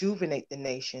to rejuvenate the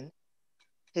nation.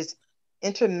 His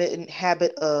intermittent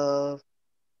habit of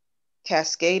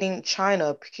cascading China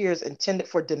appears intended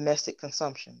for domestic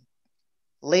consumption,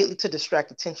 lately to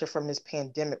distract attention from his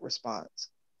pandemic response.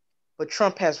 But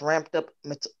Trump has ramped up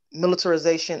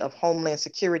militarization of Homeland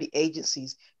Security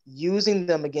agencies, using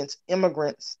them against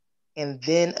immigrants and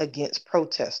then against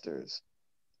protesters.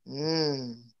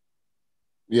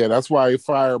 Yeah, that's why he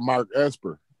fired Mark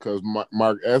Esper, because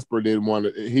Mark Esper didn't want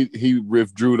to. He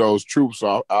withdrew those troops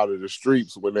out of the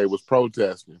streets when they was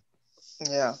protesting.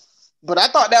 Yeah, but I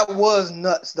thought that was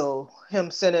nuts, though. Him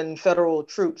sending federal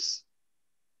troops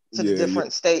to the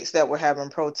different states that were having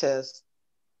protests.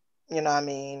 You know what I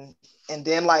mean? And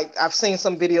then, like, I've seen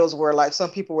some videos where, like, some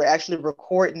people were actually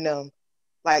recording them,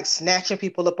 like, snatching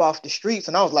people up off the streets.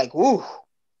 And I was like, woo,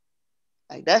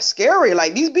 like, that's scary.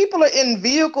 Like, these people are in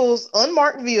vehicles,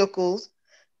 unmarked vehicles.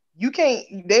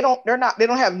 They don't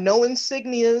have no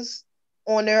insignias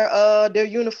on their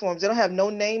uniforms. They don't have no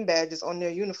name badges on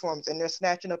their uniforms, and they're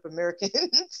snatching up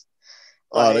Americans.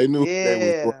 Like, they knew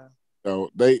they was, you know,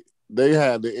 they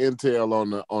had the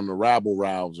intel on the rabble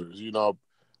rousers. You know,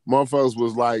 motherfuckers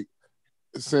was like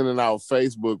sending out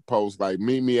Facebook posts like,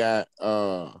 meet me at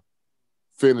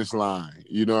finish line.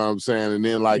 You know what I'm saying? And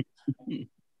then like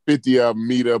 50 of them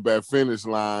meet up at finish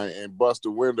line and bust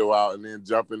the window out and then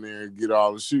jump in there and get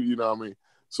all the shoot. You know what I mean?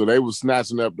 So they was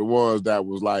snatching up the ones that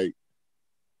was like,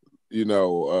 you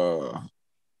know,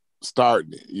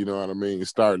 starting it. You know what I mean?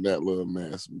 Starting that little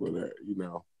mess, but you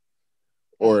know,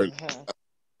 or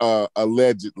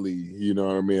allegedly. You know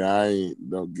what I mean?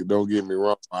 Don't get me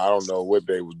wrong. I don't know what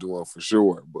they was doing for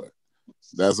sure, but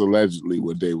that's allegedly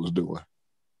what they was doing.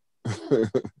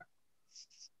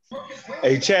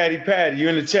 Hey, Chatty Patty, you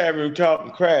in the chat room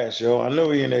talking crash, yo. I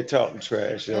know he in there talking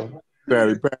trash, yo.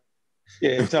 Chatty Patty.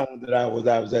 Yeah, he told me that I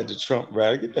was at the Trump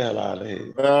rally. Get the hell out of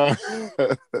here.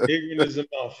 Ignorant as a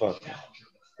motherfucker.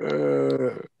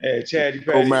 Hey, Chatty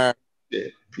Patty. No, yeah,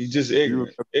 you just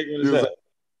ignorant. Ignorant as hell.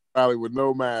 Probably with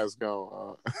no mask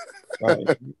on.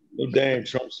 Right. No damn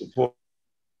Trump support.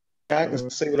 I can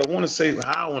say what I want to say,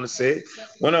 how I want to say it,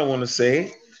 when I want to say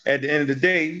it. At the end of the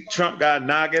day, Trump got to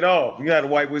knock it off. You got a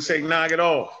white boy say, knock it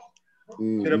off.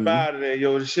 Mm-hmm. Get up out of there,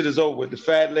 yo. The shit is over with. The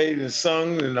fat lady and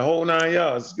sung and the whole 9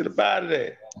 yards. Get up out of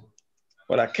there.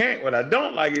 What I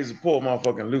don't like is a poor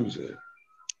motherfucking loser.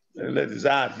 Let this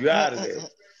out. You out of there.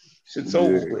 Shit's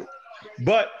over with.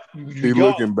 But you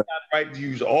got the right to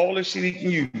use all the shit he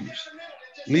can use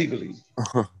legally.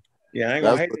 Yeah, I ain't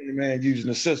gonna hate the man using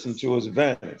the system to his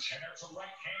advantage.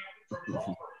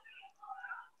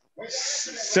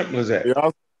 Simple as that.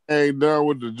 Y'all ain't done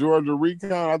with the Georgia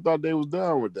recount. I thought they was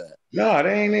done with that. No,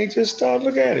 they just started.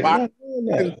 Look at it.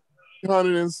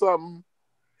 300 and something.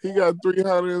 He got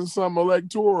 300 and some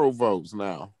electoral votes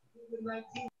now.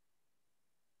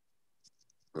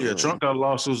 Yeah, Trump got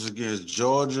lawsuits against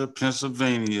Georgia,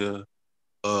 Pennsylvania,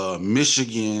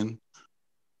 Michigan,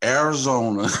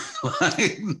 Arizona,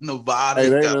 like Nevada. Hey,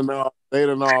 they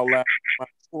done all left my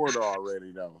court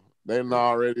already though. They done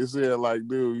already said like,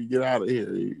 dude, you get out of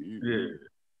here. You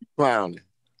clowning.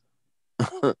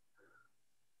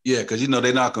 Yeah, because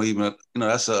they're not gonna even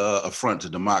that's a affront to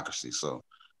democracy. So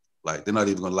like they're not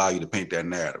even gonna allow you to paint that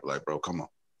narrative. Like, bro, come on.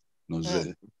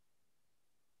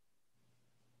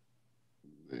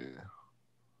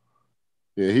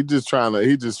 Yeah, he just trying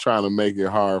to make it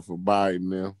hard for Biden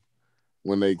now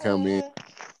when they come in.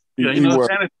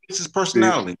 It's his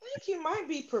personality. I think he might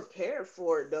be prepared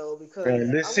for it though, because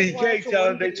this CK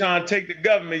telling they trying to take the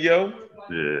government, yo.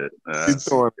 Yeah, he's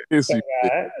throwing pissy.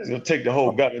 He's gonna take the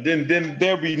whole government. Then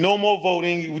there'll be no more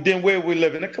voting. Then where we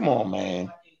living? Come on, man.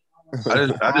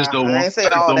 I just don't want. I ain't say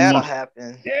all that'll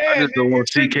happen. Yeah, I just don't want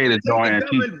CK to join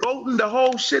Antifa. Voting, the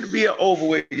whole shit be over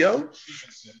with, yo.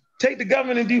 Take the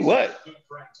government and do what?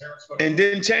 And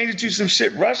then change it to some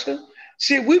shit, Russia?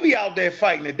 Shit, we be out there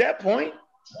fighting at that point.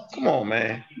 Come on,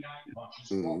 man.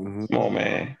 Come on,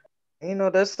 man.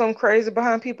 There's some crazy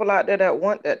behind people out there that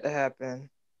want that to happen.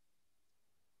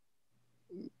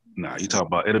 Nah, you talk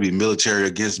about it'll be military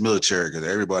against military because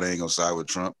everybody ain't gonna side with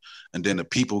Trump, and then the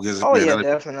people against. Oh yeah,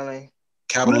 definitely.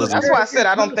 capitalism, That's why I said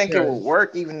I don't think it would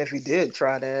work, even if he did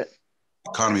try that.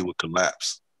 economy would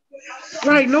collapse.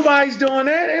 Right, nobody's doing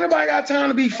that. Ain't nobody got time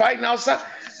to be fighting outside.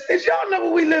 Is y'all know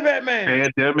where we live at,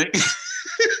 man? Pandemic.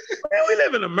 Man, we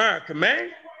live in America,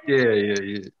 man. Yeah.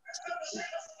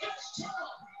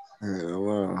 Yeah,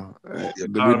 well, The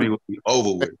economy would be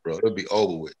over with, bro. It'd be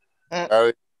over with.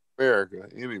 America,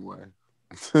 anyway.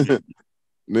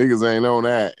 Niggas ain't on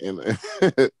that.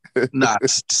 Nah,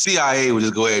 CIA would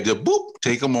just go ahead and just boop,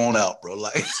 take them on out, bro.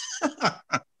 Like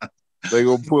they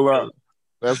gonna pull out.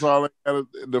 That's all they got.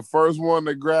 The first one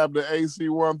that grabbed the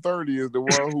AC-130 is the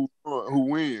one who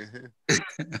win.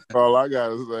 All I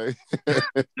gotta say.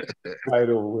 Right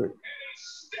over it.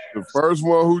 The first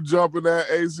one who jump in that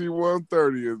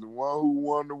AC-130 is the one who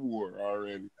won the war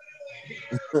already.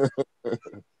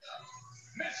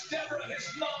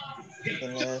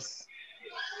 Yes.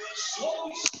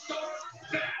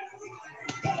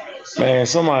 Man,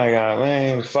 somebody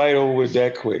got fight over with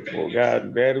that quick. Oh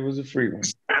God, bad it was a free one.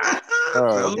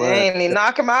 Oh, man, he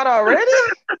knock him out already?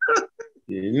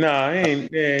 Yeah, nah, he ain't.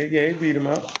 Yeah, he beat him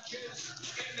up.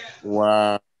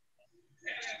 Wow.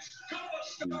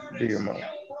 Beat him up.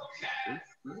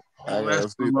 I gotta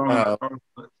see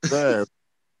that.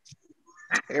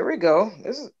 Here we go.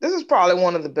 This is probably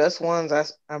one of the best ones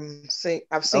I've seen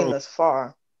thus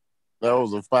far. That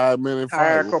was a 5-minute fight.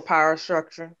 Hierarchical power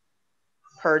structure,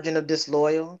 purging of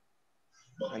disloyal.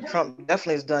 Like Trump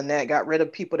definitely has done that. Got rid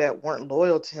of people that weren't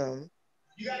loyal to him.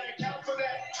 You got to account for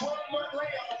that 12-month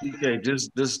layoff. Okay,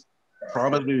 just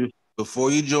promise me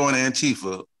before you join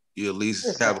Antifa, you at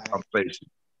least have a conversation.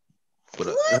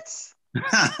 What?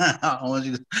 I don't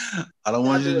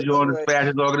want you to join the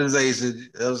fascist organization.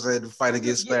 I'm saying to fight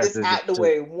against fascism. Get this out the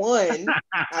way. One,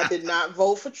 I did not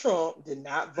vote for Trump. Did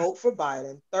not vote for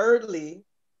Biden. Thirdly,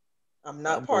 I'm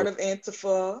not part of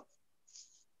Antifa.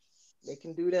 They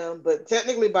can do them, but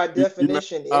technically, by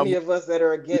definition, any of us that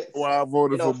are against I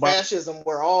voted for fascism,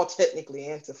 we're all technically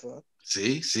Antifa.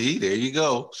 See, there you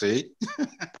go. See,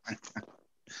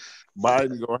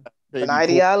 Biden gonna have an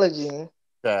ideology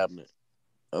cabinet.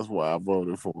 That's why I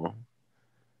voted for him.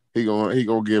 He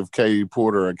gonna give Katie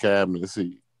Porter a cabinet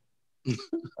seat. I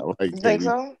like you think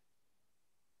so?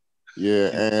 Yeah,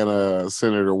 and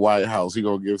Senator Whitehouse. He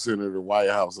gonna give Senator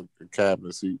Whitehouse a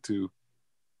cabinet seat too.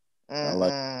 I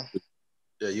like.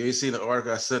 Yeah, you ain't seen the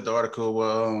article. I sent the article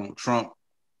where Trump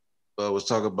was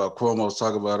talking about, Cuomo was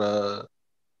talking about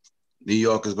New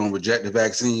York is going to reject the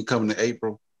vaccine coming in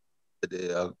April.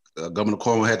 Governor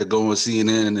Cuomo had to go on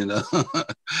CNN and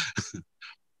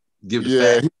give the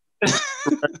fact.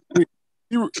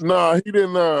 He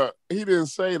didn't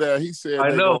say that. He said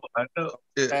I know.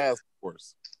 Task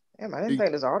force. Damn, I didn't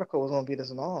think this article was gonna be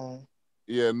this long.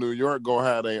 Yeah, New York gonna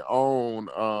have their own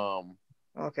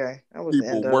okay, that was the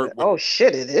end of it. Oh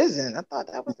shit, it isn't. I thought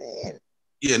that was the end.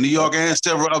 Yeah, New York and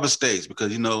several other states,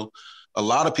 because a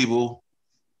lot of people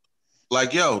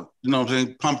like, what I'm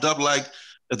saying, pumped up like,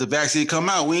 if the vaccine come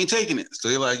out, we ain't taking it. So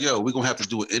they're like, we're gonna have to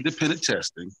do an independent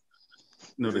testing,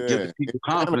 to give the people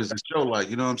confidence and show, like,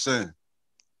 you know what I'm saying?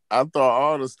 I thought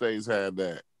all the states had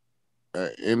that.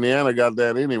 Indiana got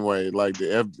that anyway. Like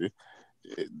the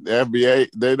FDA,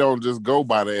 they don't just go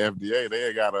by the FDA.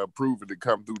 They got to approve it to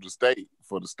come through the state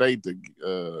for the state to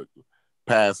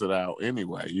pass it out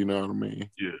anyway. You know what I mean?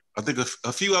 Yeah. I think a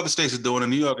few other states are doing it.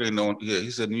 New York ain't the only. Yeah,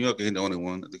 he said New York ain't the only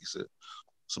one. I think he said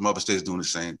some other states doing the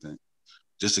same thing,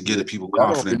 just to get the people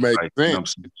confident. Like, you know what I'm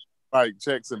saying? Like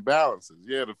checks and balances.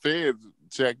 Yeah, the feds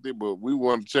checked it, but we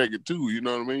want to check it too. You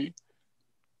know what I mean?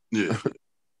 Yeah.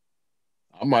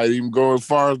 I might even go as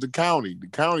far as the county. The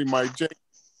county might check.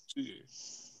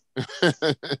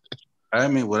 I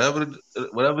mean, whatever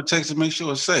it takes to make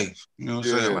sure it's safe. You know what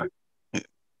I'm saying? Like,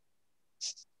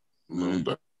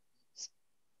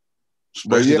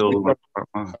 especially those.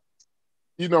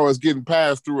 It's getting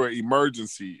passed through an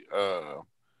emergency.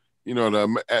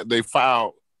 They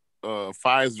filed.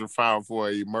 Pfizer filed for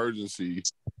an emergency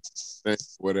thing,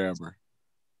 whatever.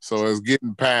 So it's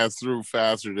getting passed through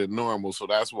faster than normal. So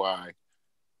that's why,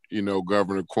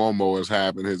 Governor Cuomo is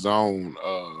having his own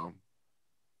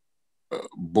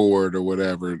board or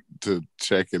whatever to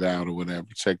check it out or whatever,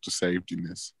 check the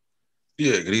safetiness.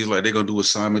 Yeah, because he's like, they're going to do it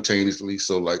simultaneously,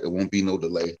 so like it won't be no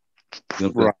delay.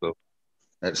 Right. So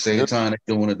at the same time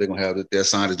they're doing it, they're going to have their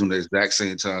scientists doing it at the exact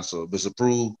same time. So if it's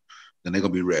approved, then they're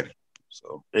going to be ready.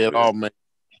 So it all makes.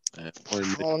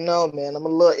 Oh no, man, I'm a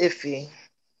little iffy.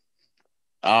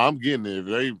 I'm getting it.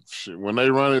 When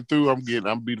they run it through, I'm be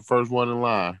the first one in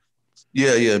line.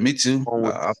 Yeah, me too.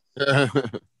 I'll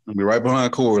be right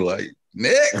behind Corey, like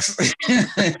next.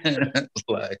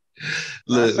 Like,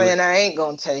 look, I'm saying I ain't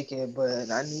gonna take it,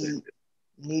 but I need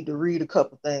need to read a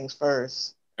couple things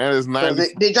first. And it's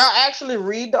 90. Did y'all actually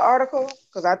read the article?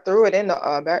 Because I threw it in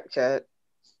the back chat.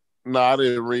 No, I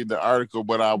didn't read the article,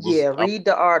 but I was. Yeah, read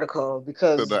the article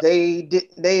because they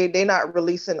not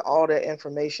releasing all the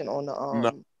information on the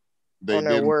on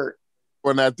their work.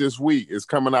 Well, not this week. It's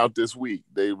coming out this week.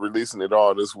 They releasing it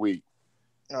all this week.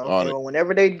 Okay, well,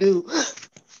 whenever they do,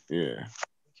 yeah,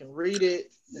 you can read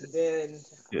it and then.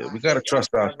 Yeah, we gotta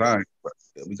trust our science.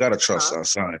 We gotta trust our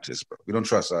scientists, bro. We don't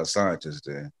trust our scientists,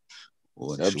 then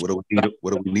what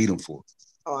do we need them for?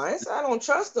 Oh, I don't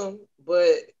trust them,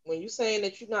 but when you're saying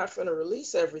that you're not going to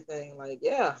release everything, like,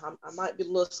 yeah, I might be a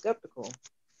little skeptical.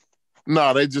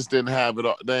 No, they just didn't have it.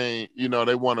 They ain't,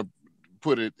 they want to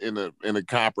put it in a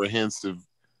comprehensive,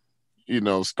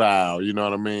 style. You know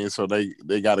what I mean? So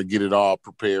they got to get it all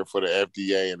prepared for the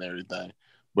FDA and everything.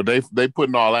 But they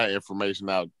putting all that information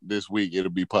out this week.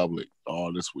 It'll be public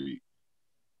all this week.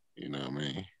 You know what I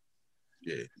mean?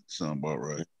 Yeah, sound about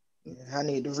right. Yeah, I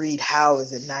need to read how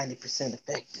is it 90%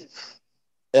 effective.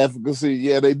 Efficacy,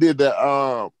 yeah, they did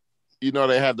that.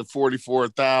 They had the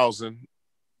 44,000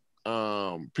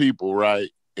 people, right?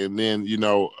 And then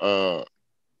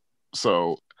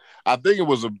so I think it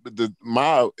was in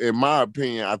my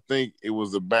opinion, I think it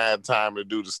was a bad time to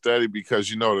do the study because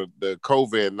the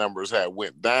COVID numbers had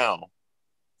went down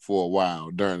for a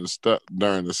while during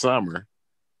the summer.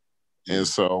 And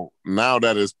so now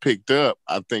that it's picked up,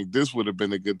 I think this would have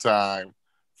been a good time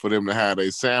for them to have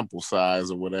a sample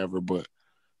size or whatever. But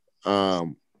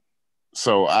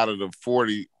so out of the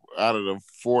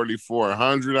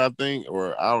 4,400, I think,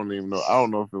 or I don't even know. I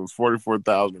don't know if it was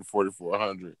 44,000 or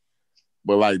 4,400,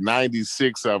 but like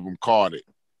 96 of them caught it.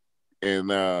 And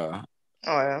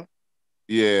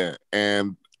yeah,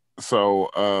 and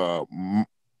so out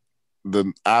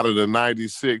of the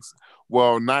 96.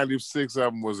 Well, 96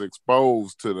 of them was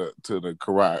exposed to the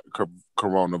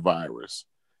coronavirus,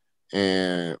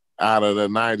 and out of the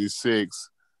 96,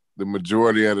 the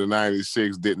majority of the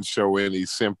 96 didn't show any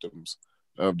symptoms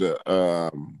of the,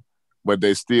 but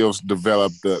they still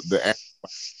developed the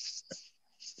antibodies.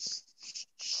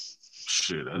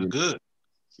 Shit, that's good.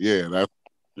 Yeah, that's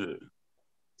good.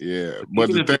 Yeah, but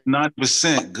even if it's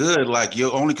 90% good, like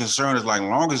your only concern is like,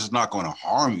 long as it's not going to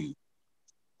harm you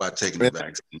by taking the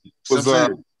vaccine.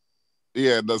 The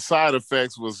side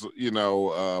effects was,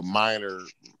 minor,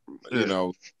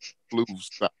 flu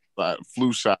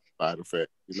shot side effect.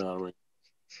 You know what I mean?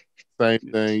 Same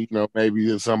thing,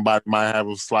 maybe somebody might have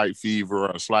a slight fever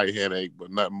or a slight headache, but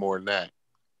nothing more than that.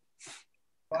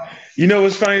 You know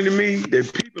what's funny to me?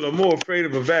 That people are more afraid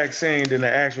of a vaccine than the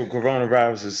actual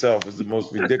coronavirus itself is the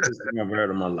most ridiculous thing I've ever heard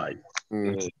in my life.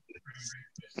 Mm-hmm.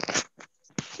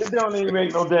 It don't even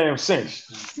make no damn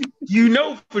sense. You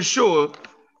know for sure,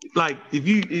 like if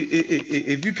you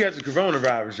catch a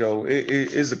coronavirus, yo,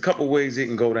 it's a couple ways it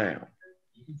can go down.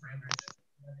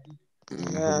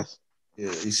 Yeah. Yeah,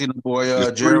 you see the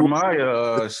boy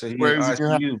Jeremiah say he in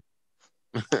ICU.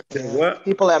 What?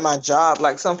 People at my job,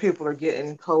 like some people are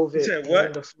getting COVID. You said what?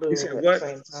 And the flu you said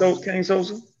what? So Kane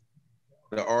Sosa?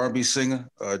 The R&B singer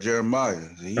Jeremiah.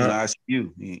 He in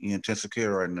ICU. He in intensive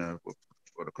care right now for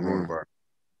the coronavirus.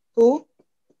 Who?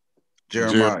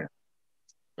 Jeremiah.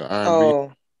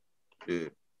 Oh. Yeah.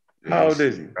 How old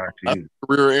is he?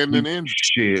 Career ending in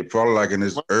shit, probably like in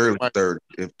his early 30s,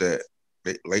 if that.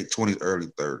 Late 20s, early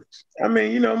 30s. I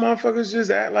mean, motherfuckers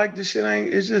just act like this shit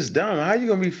it's just dumb. How you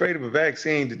gonna be afraid of a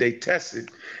vaccine that they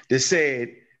tested that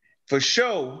said for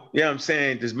sure, you know what I'm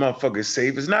saying, this motherfucker is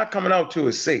safe. It's not coming out to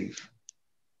as safe.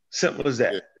 Simple as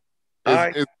that.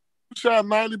 Is shot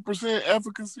 90%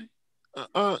 efficacy?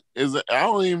 I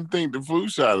don't even think the flu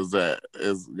shot has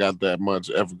got that much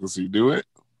efficacy, do it?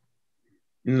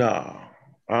 No,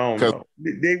 I don't know.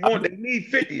 They need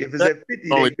 50. If it's at 50,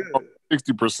 they good.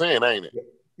 60%, ain't it?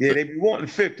 Yeah, they be wanting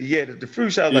 50. Yeah, the flu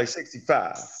shot is like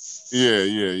 65.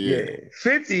 Yeah.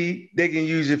 50, they can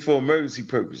use it for emergency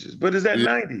purposes. But it's at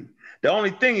 90. The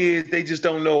only thing is they just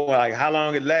don't know like how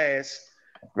long it lasts,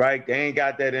 right? They ain't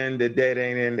got that in, that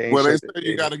ain't in. They say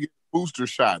you got to get a booster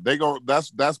shot.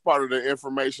 That's part of the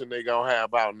information they gonna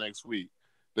have out next week.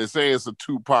 They say it's a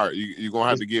 2-part. You're gonna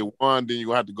have to get one, then you're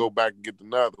gonna have to go back and get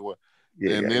another one.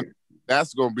 Then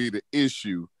that's gonna be the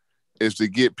issue. Is to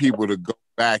get people to go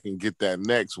back and get that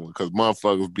next one because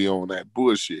motherfuckers be on that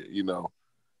bullshit,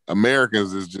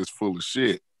 Americans is just full of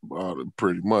shit,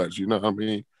 pretty much, you know what I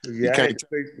mean? Yeah, I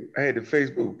had the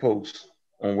Facebook post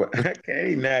on what I can't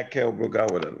even knock Kell Brook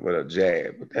out with a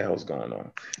jab. What the hell's going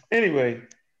on? Anyway.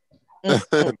 I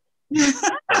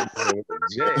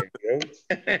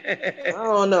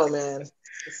don't know, man. It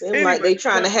seems like they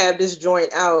trying to have this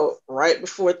joint out right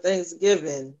before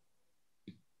Thanksgiving.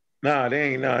 Nah,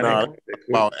 they ain't. Nah, they Nah, ain't come that quick.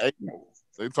 about April.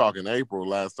 They talking April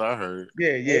last I heard.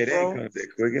 Yeah, they ain't April? come that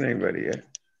quick. It ain't ready yet.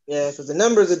 Yeah, because the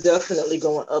numbers are definitely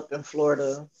going up in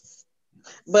Florida.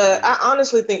 But I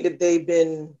honestly think that they've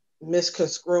been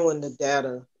misconstruing the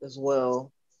data as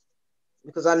well.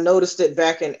 Because I noticed it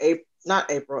back in in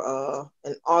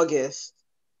August,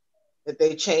 that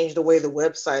they changed the way the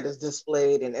website is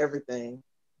displayed and everything.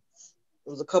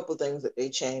 There was a couple things that they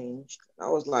changed. I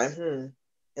was like, And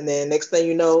then next thing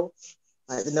you know,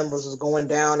 like the numbers was going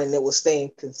down and it was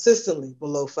staying consistently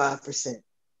below 5%.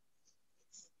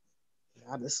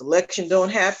 Now this election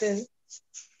don't happen,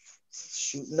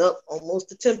 shooting up almost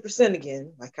to 10%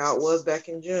 again, like how it was back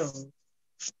in June.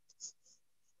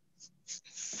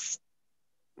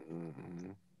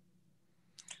 Mm-hmm.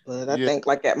 But I think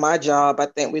like at my job, I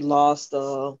think we lost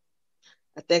I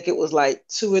think it was like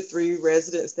 2 or 3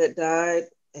 residents that died,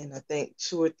 and I think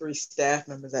 2 or 3 staff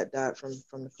members that died from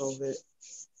the COVID.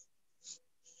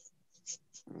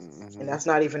 Mm-hmm. And that's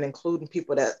not even including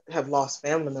people that have lost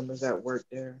family members that work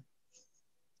there.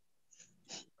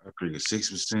 I figure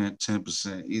 6%,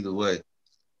 10%, either way.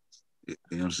 You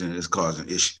know what I'm saying? It's causing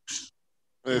issues.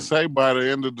 They say by the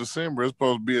end of December, it's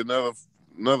supposed to be another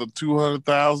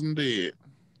 200,000 dead.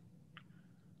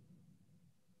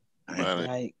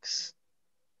 Yikes.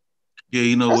 Yeah,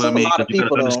 you know That's what I mean? a lot of You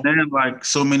people, gotta understand, like,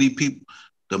 so many people,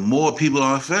 the more people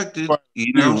are affected,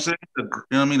 you know what I'm saying? You know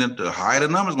what I mean? The higher the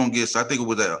number's gonna get. So I think it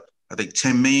was I think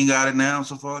 10 million got it now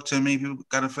so far. 10 million people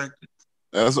got affected.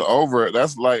 That's over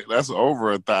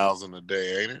 1,000 a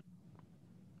day, ain't it?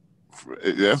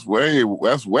 That's way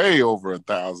over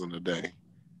 1,000 a day.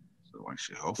 So like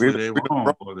shit, hopefully they're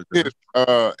wrong.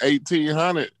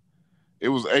 1,800. It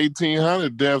was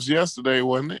 1,800 deaths yesterday,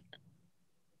 wasn't it?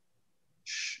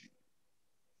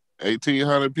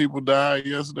 1,800 people died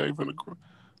yesterday from the.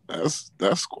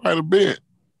 That's quite a bit.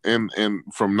 And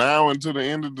from now until the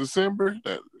end of December,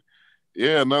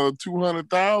 another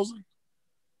 200,000.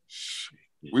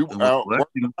 We like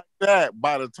that.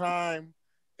 By the time,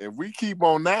 if we keep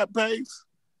on that pace,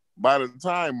 by the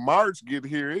time March get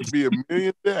here, it'd be 1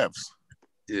 million deaths.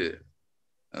 Yeah,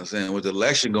 I'm saying with the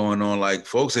election going on, like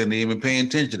folks ain't even paying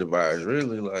attention to the virus,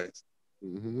 really. Like,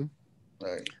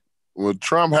 with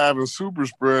Trump having super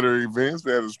spreader events,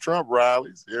 that is Trump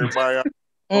rallies. Everybody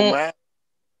on that.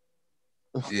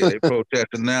 Yeah, they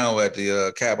protesting now at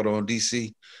the Capitol in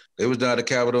D.C. They was down at the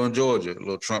Capitol in Georgia,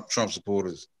 little Trump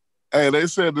supporters. Hey, they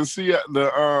said the Secret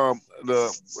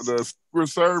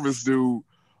Service dude,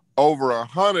 over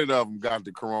 100 of them got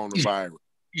the coronavirus.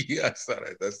 Yeah, I saw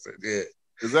that. That's it. Yeah.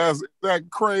 Is that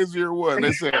crazy or what?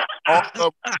 They said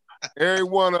every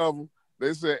one of them.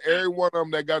 They said every one of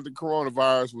them that got the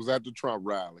coronavirus was at the Trump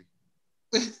rally.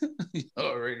 You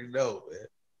already know, man.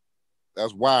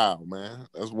 That's wild, man.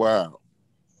 That's wild.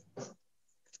 I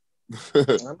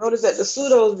noticed that the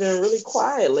pseudo's been really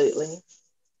quiet lately.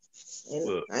 And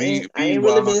look, I ain't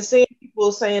really been seeing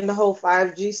people saying the whole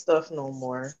 5G stuff no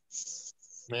more.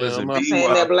 Listen, I'm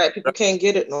saying that black people can't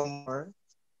get it no more.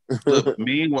 Look,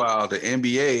 meanwhile, the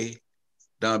NBA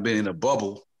done been in a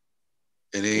bubble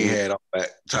and they ain't had all that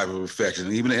type of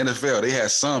infection. Even the NFL, they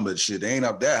had some, but shit, they ain't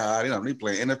up that high. They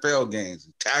playing NFL games,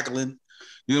 tackling.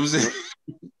 You know what I'm saying?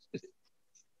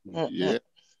 Yeah.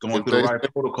 Going through the right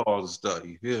protocols and stuff.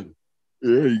 You feel me?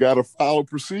 Yeah, you got to follow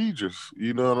procedures.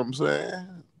 You know what I'm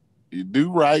saying? You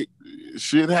do right,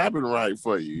 shit happen right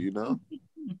for you, you know?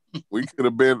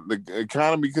 The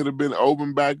economy could have been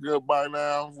open back up by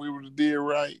now if we would have did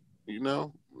right, you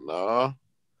know? Nah.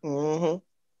 No,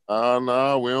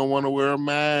 we don't want to wear a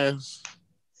mask.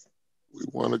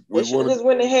 They should just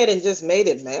went ahead and just made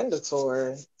it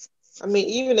mandatory. I mean,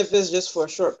 even if it's just for a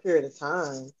short period of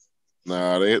time.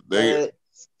 Nah,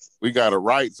 we got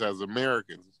rights as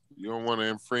Americans. You don't want to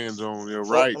infringe on your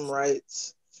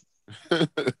rights.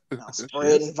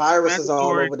 Spreading viruses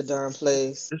all over the darn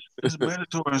place. It's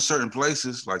mandatory in certain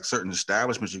places, like certain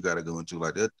establishments you got to go into,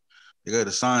 like that. You got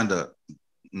to sign up.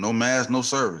 No mask, no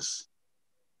service.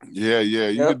 Yeah,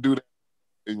 you can do that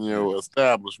in your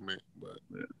establishment, but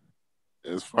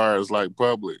as far as like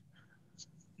public.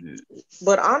 Yeah.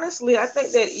 But honestly, I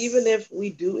think that even if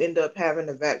we do end up having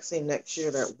a vaccine next year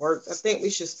that works, I think we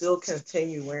should still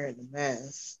continue wearing the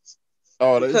mask.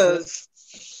 Oh,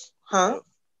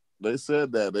 They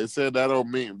said that. They said that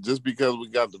don't mean just because we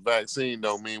got the vaccine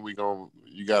don't mean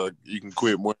you can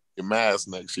quit wearing your mask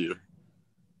next year.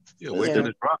 Yeah, wait till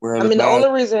it's I mean, the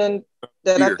only reason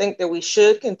that I think that we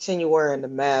should continue wearing the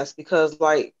mask, because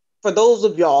like for those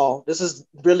of y'all, this is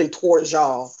really towards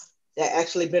y'all that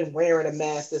actually been wearing a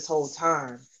mask this whole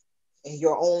time, and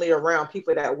you're only around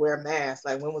people that wear masks.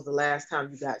 Like, when was the last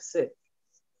time you got sick?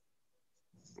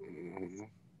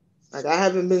 Like I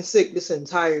haven't been sick this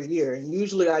entire year, and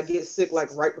usually I get sick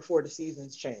like right before the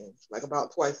seasons change, like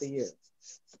about twice a year.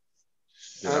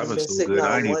 I Yeah, I've haven't been been so sick good.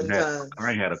 not one time.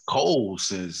 I ain't had a cold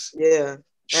since. Yeah,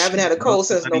 I haven't had a cold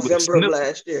since I need with a November of sniffle.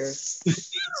 last year.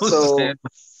 So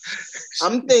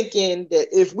I'm thinking that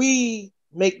if we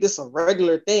make this a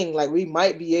regular thing, like we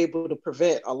might be able to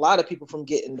prevent a lot of people from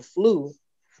getting the flu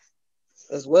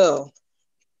as well.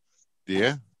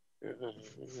 Yeah.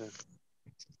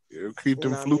 It'll keep You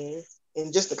them know what I flu. mean?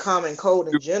 And just the common cold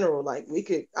in general, like we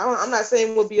could, I'm not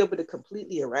saying we'll be able to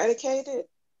completely eradicate it,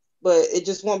 but it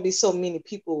just won't be so many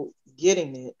people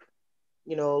getting it.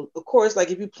 You know, of course,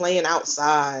 like if you're playing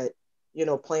outside, you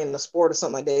know, playing a sport or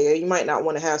something like that, you might not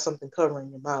want to have something covering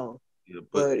your mouth. Yeah,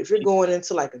 but if you're going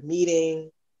into like a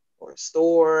meeting or a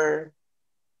store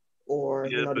or,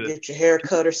 you know, to get your hair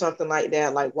cut or something like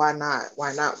that, like why not?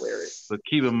 Why not wear it? But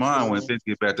keep in mind, when things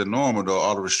get back to normal, though,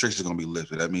 all the restrictions are going to be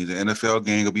lifted. That means the NFL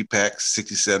game will be packed,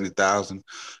 60, 70,000.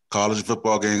 College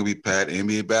football game will be packed.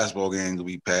 NBA basketball game will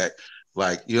be packed.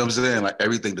 Like, you know what I'm saying? Like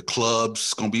everything, the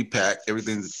clubs going to be packed.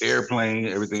 Everything's airplane.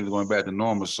 Everything's going back to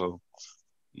normal. So,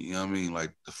 you know what I mean?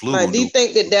 Like the flu. Like, do you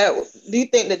think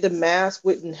that the mask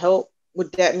wouldn't help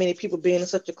with that many people being in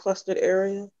such a clustered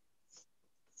area?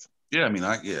 Yeah, I mean,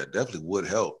 definitely would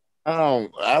help. I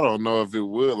don't know if it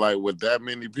would, like with that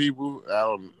many people. I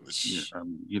don't. Yeah,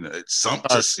 you know, it's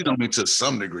to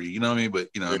some degree, you know what I mean. But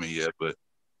you know what I mean,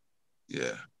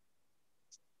 yeah,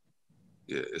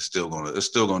 it's still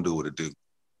gonna do what it do.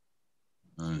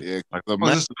 Yeah, like the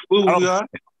mask.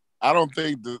 I don't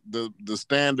think the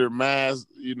standard mask,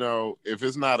 you know, if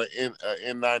it's not an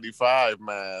N95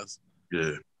 mask,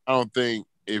 yeah, I don't think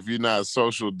if you're not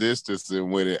social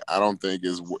distancing with it, I don't think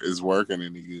it's working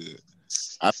any good.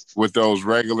 With those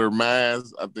regular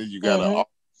masks, I think you got to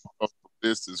social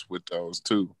distance with those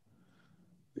too.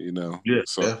 You know, yeah.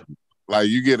 So, definitely. like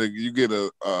you get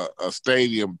a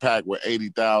stadium packed with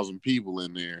 80,000 people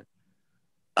in there.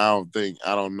 I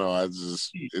don't know. It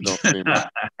don't seem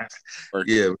like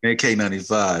yeah,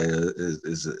 K95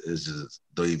 is just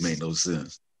don't even make no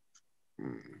sense.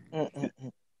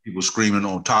 People screaming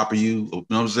on top of you, you know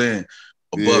what I'm saying?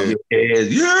 Above your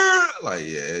head, like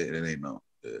it ain't no.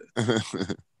 Yeah.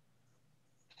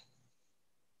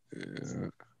 Yeah.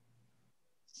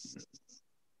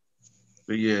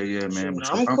 But yeah, man.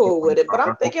 But I'm cool with it. But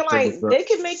I'm thinking like they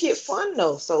can make it fun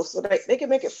though. So they can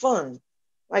make it fun.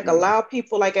 Like allow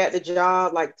people like at the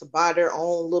job like to buy their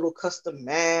own little custom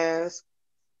mask.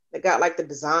 They got like the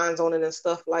designs on it and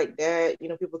stuff like that. You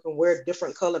know, people can wear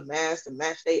different colored masks to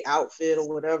match their outfit or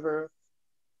whatever.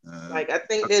 Like I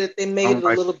think that if they made it a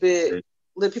little bit,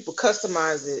 let people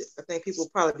customize it, I think people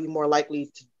would probably be more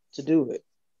likely to do it.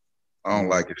 I don't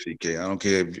like it, CK. I don't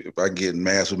care if I get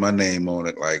masks with my name on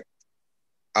it. Like,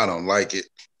 I don't like it.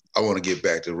 I want to get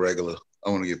back to regular. I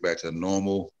want to get back to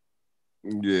normal.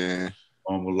 Yeah.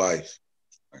 Normal life.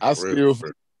 Like, I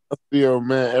still,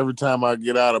 man, every time I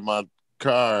get out of my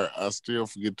car, I still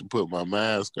forget to put my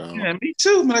mask on. Yeah, me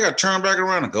too, man. I got to turn back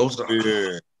around and go to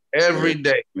the every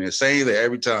day, man. Same thing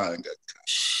every time.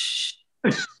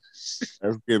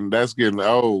 That's getting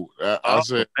old. I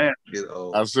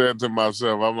said to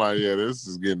myself, I'm like, yeah, this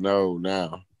is getting old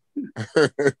now.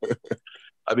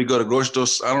 I be go to the grocery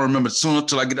store. I don't remember soon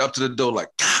until I get up to the door. Like,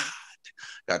 God,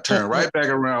 got to turn right back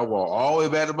around, walk all the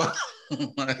way back to my.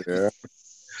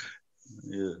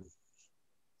 Yeah.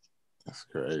 That's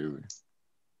crazy.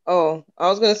 Oh, I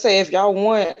was gonna say, if y'all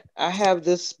want, I have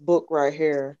this book right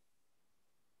here,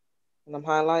 and I'm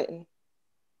highlighting.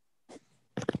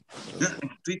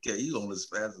 PK, you on as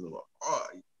fast as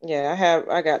Yeah,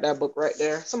 I got that book right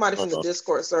there. Somebody from the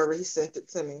Discord server, he sent it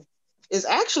to me. It's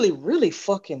actually really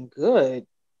fucking good.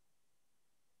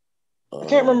 I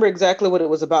can't remember exactly what it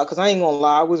was about because I ain't gonna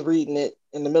lie, I was reading it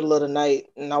in the middle of the night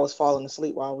and I was falling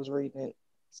asleep while I was reading it.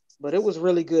 But it was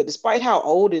really good, despite how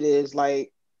old it is.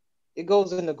 Like, it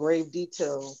goes into grave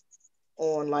detail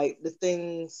on like the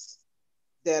things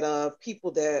that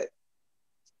people that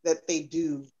they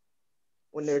do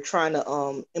when they're trying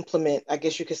to implement, I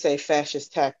guess you could say,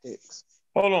 fascist tactics.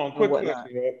 Hold on, quick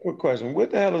question.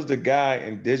 What the hell is the guy,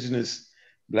 indigenous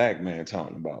black man,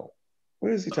 talking about?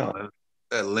 What is he talking about?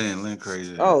 That Lynn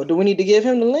crazy. Oh, do we need to give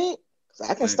him the link?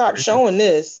 I can stop showing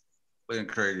this. Lynn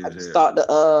crazy. I can start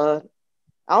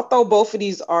I'll throw both of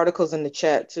these articles in the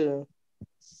chat too.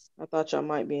 I thought y'all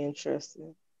might be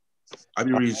interested. I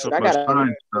be reading so much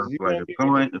science stuff. Like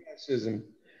fascism.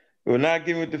 We're not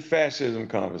getting with the fascism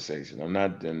conversation. I'm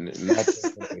not going.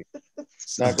 I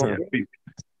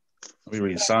be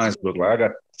reading science book. Like I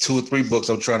got 2 or 3 books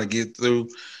I'm trying to get through,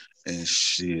 and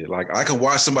shit. Like I can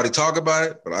watch somebody talk about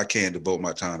it, but I can't devote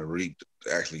my time to read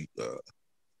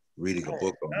reading a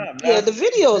book on it. Yeah, the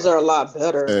videos are a lot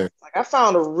better. Yeah. Like I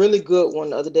found a really good one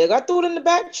the other day. I threw it in the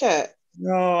back chat.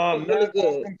 No, I'm Really not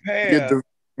going good. to compare.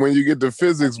 When you get the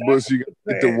physics books, you got to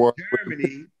get the compare one.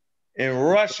 Germany and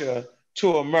Russia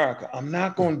to America. I'm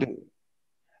not going to do it.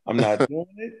 I'm not doing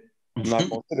it. I'm not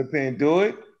going to sit up here and do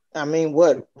it. I mean,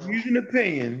 what? Using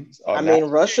opinions. Are I not mean,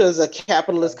 Russia is a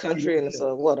capitalist country, and it's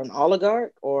an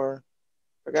oligarch, or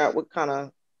forgot what kind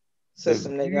of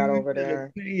system they got over views and there.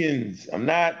 opinions. I'm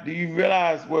not. Do you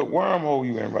realize what wormhole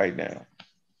you in right now?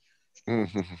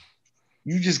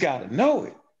 You just got to know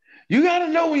it. You got to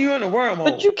know when you're in a wormhole.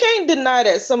 But you can't deny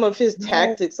that some of his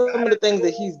tactics, some of the things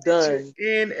that he's done,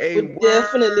 would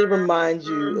definitely remind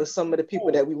you of some of the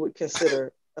people that we would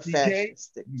consider a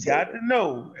fascist dictator. You got to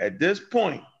know at this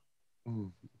point,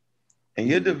 in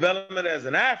your development as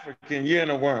an African, you're in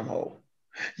a wormhole.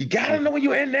 You got to know when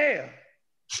you're in there.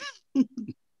 You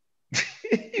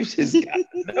just got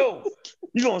to know.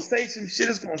 You're going to say some shit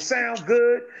that's going to sound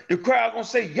good. The crowd going to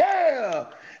say,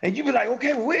 yeah. And you be like,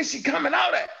 okay, well, where's she coming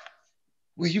out at?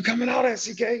 Where you coming out at,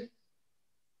 CK?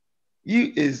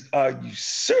 Are you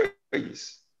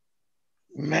serious?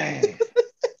 Man.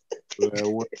 On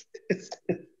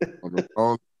the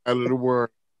wrong side of the world.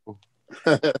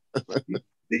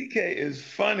 CK is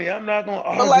funny. I'm not going to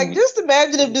argue. But like, just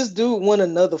imagine if this dude won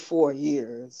another 4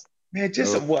 years. Man,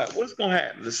 just what? What's going to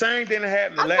happen? The same thing that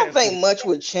happened I don't think much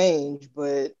would change,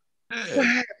 but what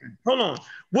happened? Hold on.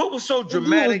 What was so the dude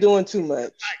dramatic? was doing too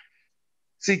much.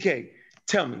 CK,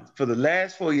 tell me, for the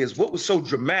last 4 years, what was so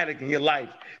dramatic in your life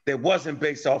that wasn't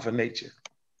based off of nature?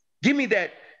 Give me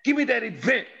that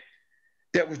event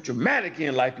that was dramatic in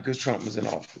your life because Trump was in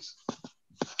office.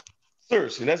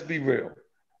 Seriously, let's be real.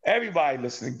 Everybody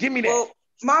listening, give me that. Well,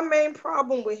 my main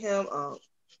problem with him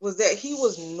was that he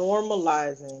was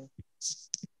normalizing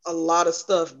a lot of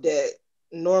stuff that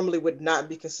normally would not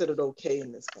be considered okay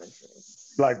in this country.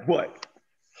 Like what?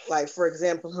 Like, for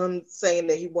example, him saying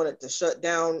that he wanted to shut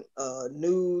down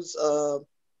news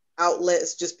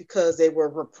outlets just because they were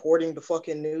reporting the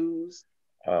fucking news.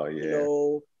 Oh, yeah. You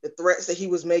know, the threats that he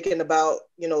was making about,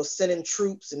 sending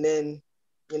troops, and then,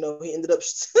 he ended up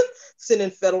sending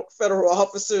federal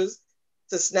officers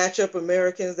to snatch up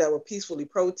Americans that were peacefully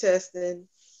protesting.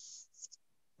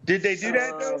 Did they do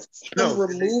that though? No.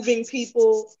 Removing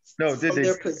people from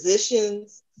their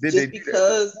positions just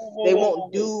because they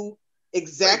won't do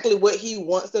exactly what he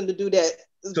wants them to do. That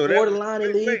is borderline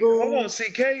illegal. Hold on,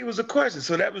 CK, it was a question.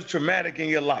 So that was traumatic in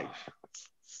your life.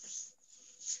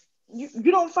 You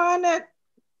don't find that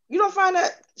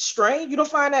strange? You don't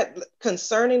find that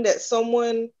concerning that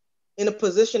someone in a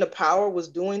position of power was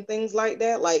doing things like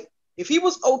that? Like, if he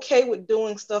was okay with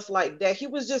doing stuff like that, he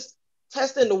was just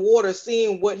testing the water,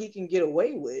 seeing what he can get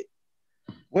away with.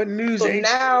 What news? So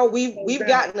now we've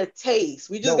gotten a taste.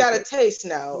 We just got a taste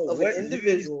now of an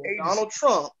individual, Donald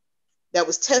Trump, that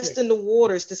was testing the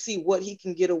waters to see what he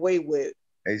can get away with.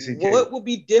 What will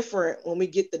be different when we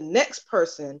get the next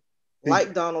person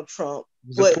like Donald Trump,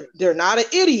 but they're not an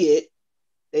idiot.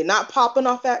 They're not popping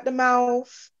off at the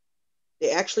mouth.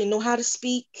 They actually know how to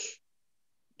speak.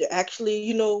 They're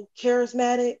actually,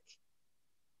 charismatic.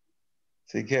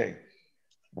 CK,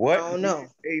 what I don't know.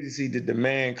 agency did the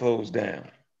man close down?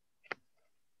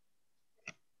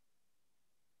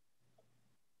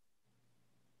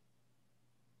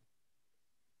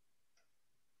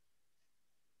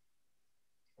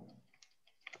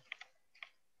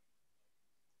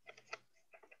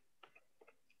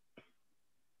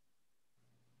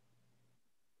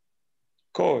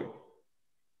 Corey.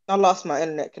 I lost my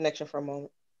internet connection for a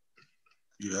moment.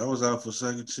 Yeah, I was out for a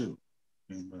second too.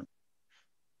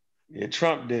 Yeah,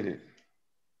 Trump did it.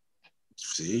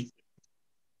 See?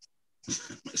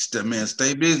 That man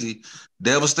stay busy.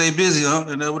 Devil stay busy, huh?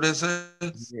 Isn't that what they say?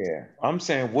 Yeah. I'm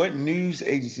saying, what news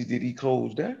agency did he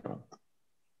close down?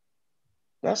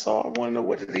 That's all I want to know.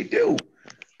 What did he do?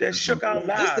 That shook out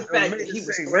loud. Just the fact that he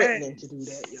was threatening to do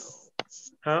that, yo.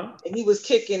 Huh? And he was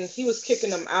kicking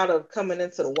them out of coming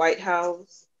into the White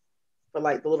House for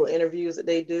like the little interviews that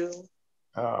they do.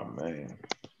 Oh man.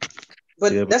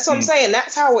 But that's what I'm saying.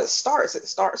 That's how it starts. It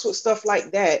starts with stuff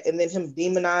like that, and then him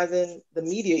demonizing the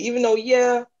media, even though,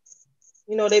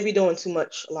 they be doing too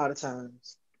much a lot of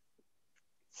times.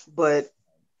 But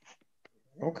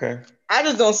okay, I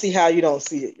just don't see how you don't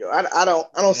see it, yo. I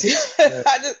don't see it.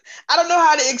 I don't know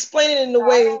how to explain it in a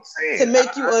way to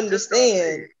make you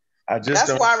understand.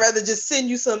 That's why I'd rather just send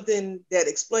you something that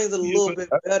explains it a little bit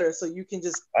better, so you can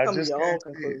just come to your own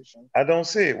conclusion. I don't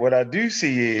see it. What I do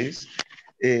see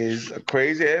is a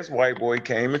crazy ass white boy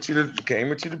came into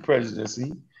the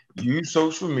presidency, used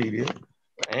social media,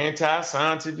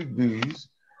 anti-scientific views,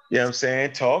 You know what I'm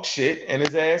saying? Talk shit and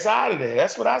his ass out of there.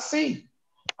 That's what I see.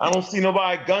 I don't see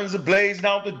nobody guns are blazing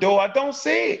out the door. I don't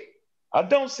see it. I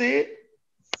don't see it.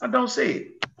 I don't see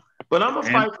it. But I'm gonna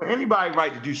fight for anybody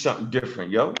right to do something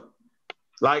different, yo.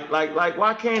 Like,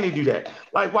 why can't he do that?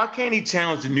 Like, why can't he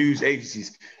challenge the news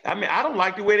agencies? I mean, I don't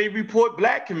like the way they report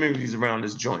black communities around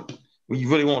this joint. When you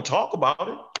really want to talk about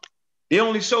it, they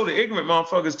only show the ignorant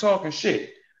motherfuckers talking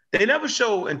shit. They never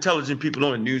show intelligent people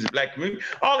on the news of black community.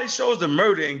 All they show is the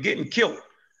murder and getting killed,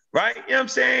 right? You know what I'm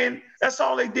saying? That's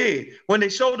all they did. When they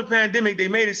showed the pandemic, they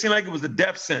made it seem like it was a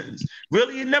death sentence.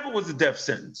 Really, it never was a death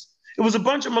sentence. It was a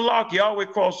bunch of malarkey all the way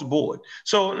across the board.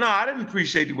 So, no, I didn't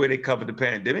appreciate the way they covered the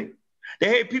pandemic.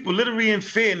 They had people literally in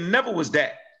fear, and never was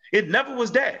that. It never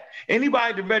was that.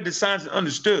 Anybody that read the signs and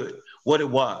understood what it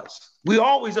was. We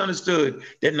always understood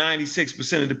that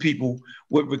 96% of the people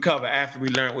would recover after we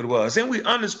learned what it was. And we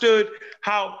understood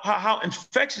how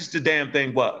infectious the damn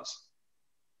thing was.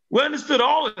 We understood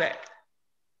all of that.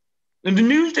 And the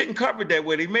news didn't cover it that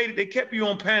way. They kept you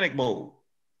on panic mode.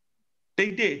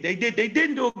 They did. They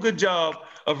didn't do a good job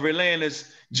of relaying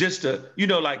us just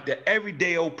like the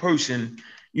everyday old person,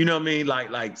 you know what I mean?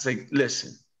 Like say,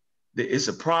 listen, it's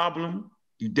a problem.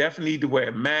 You definitely need to wear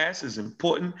a mask. It's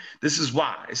important. This is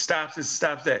why. It stops this, it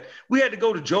stops that. We had to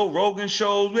go to Joe Rogan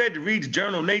shows. We had to read the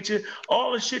Journal of Nature,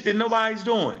 all the shit that nobody's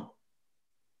doing. You know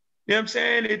what I'm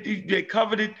saying? They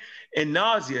covered it in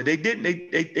nausea. They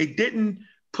didn't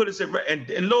put us at rest.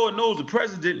 And Lord knows the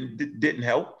president didn't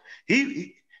help.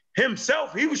 He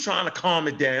himself, he was trying to calm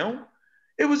it down.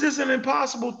 It was just an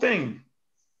impossible thing.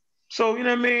 So, you know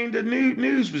what I mean? The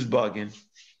news was bugging.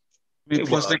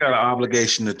 Plus, they got an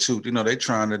obligation to toot. You know, they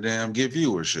trying to damn get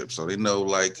viewership, so they know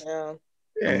like the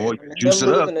more you juice it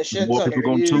up, the more people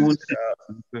gonna tune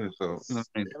in. So, you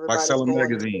know, like selling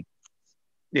magazines.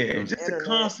 Yeah, just the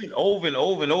constant over and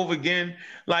over and over again.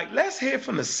 Like, let's hear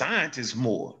from the scientists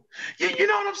more. You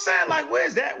know what I'm saying? Like,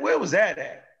 where's that? Where was that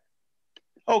at?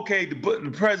 Okay,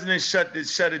 the president shut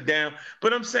it down,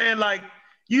 but I'm saying like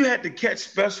you had to catch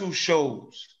special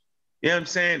shows. You know what I'm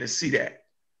saying? To see that.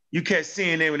 You catch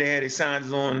CNN when they had their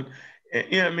signs on, and,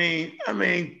 you know what I mean? I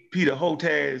mean, Peter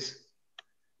Hotez,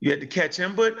 you had to catch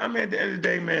him. But I mean, at the end of the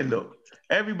day, man, look,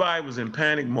 everybody was in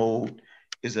panic mode.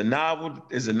 It's a novel.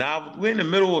 We're in the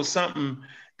middle of something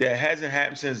that hasn't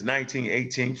happened since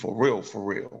 1918, for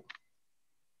real.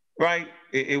 Right?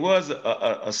 It was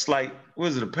a slight,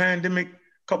 was it a pandemic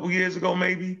a couple years ago,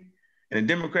 maybe? And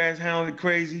the Democrats handled it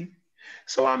crazy.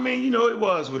 So, I mean, you know, it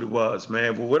was what it was,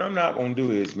 man. But what I'm not going to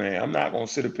do is, man, I'm not going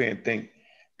to sit up here and think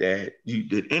that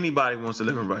anybody wants to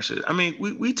live in Russia. I mean,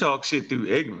 we talk shit through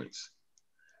ignorance.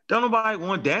 Don't nobody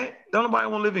want that? Don't nobody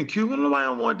want to live in Cuba? Nobody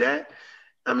don't want that?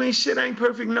 I mean, shit ain't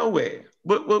perfect nowhere.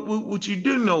 But what you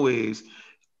do know is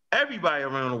everybody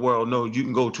around the world knows you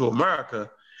can go to America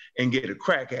and get a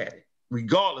crack at it,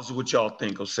 regardless of what y'all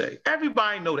think or say.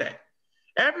 Everybody know that.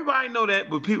 Everybody know that,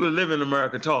 but people that live in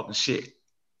America talking shit.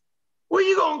 Where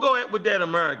you gonna go at with that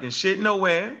American shit?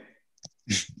 Nowhere.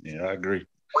 Yeah, I agree.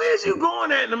 Where's you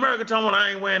going at in America talking about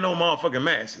I ain't wearing no motherfucking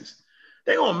masks?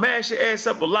 They gonna mash your ass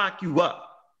up or lock you up.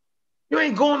 You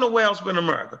ain't going nowhere else but in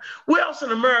America. Where else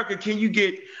in America can you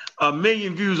get 1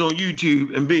 million views on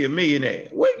YouTube and be a millionaire?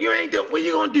 Where you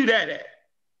gonna do that at?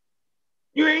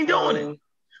 You ain't doing it.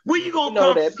 Where you gonna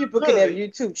know that people can have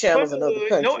YouTube channels in other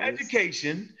countries? No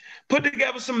education. Put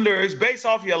together some nerds based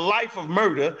off your life of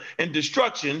murder and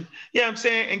destruction, you know what I'm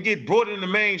saying, and get brought in the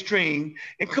mainstream.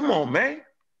 And come on, man.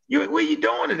 Where you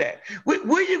doing it at?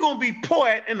 Where you going to be poor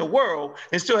at in the world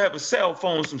and still have a cell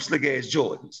phone and some slick-ass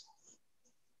Jordans?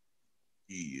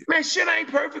 Yeah. Man, shit ain't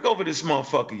perfect over this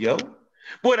motherfucker, yo.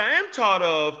 What I am taught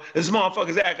of is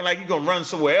motherfuckers acting like you're going to run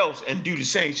somewhere else and do the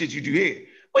same shit you do here.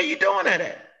 Where you doing that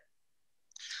at?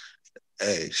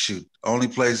 Hey, shoot. Only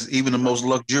place, even the most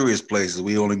luxurious places,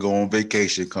 we only go on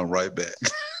vacation, come right back.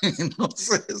 You know what I'm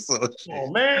saying? So,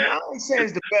 oh, man, I ain't saying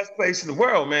it's the best place in the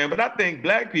world, man, but I think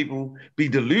black people be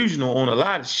delusional on a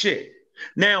lot of shit.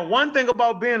 Now, one thing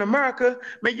about being America,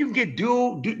 man, you can get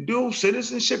dual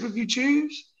citizenship if you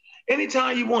choose.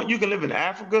 Anytime you want, you can live in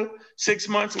Africa 6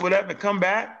 months or whatever and come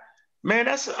back. Man,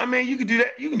 you can do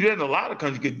that. You can do that in a lot of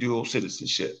countries, get dual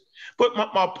citizenship. But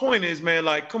my point is, man,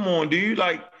 like, come on, dude,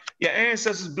 like, your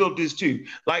ancestors built this too.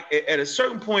 Like at a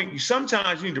certain point,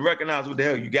 sometimes you need to recognize what the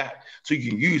hell you got so you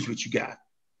can use what you got.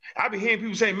 I be hearing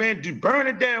people say, man, dude, burn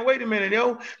it down. Wait a minute,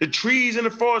 yo. The trees in the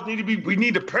forest we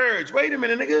need to purge. Wait a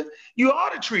minute, nigga. You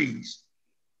are the trees.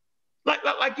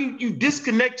 Like you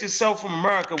disconnect yourself from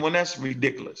America when that's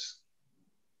ridiculous.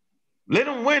 Let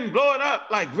them win, blow it up.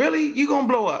 Like, really? You gonna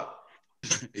blow up?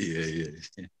 Yeah.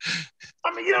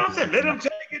 I mean, you know what I'm saying? Let them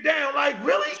take it down. Like,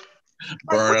 really?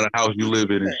 Burn out a house you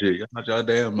live in and shit. Y'all not y'all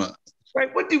damn mind.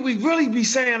 Like, what did we really be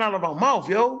saying out of our mouth,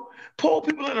 yo? Poor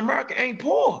people in America ain't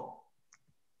poor.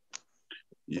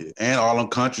 Yeah, and all them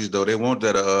countries though, they want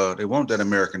that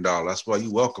American dollar. That's why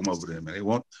you welcome over there, man. They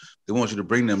want you to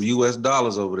bring them US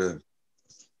dollars over there.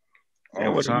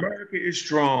 And when America is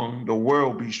strong, the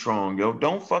world be strong, yo.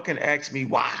 Don't fucking ask me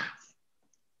why.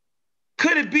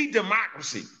 Could it be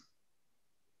democracy?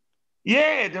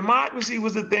 Yeah, democracy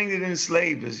was the thing that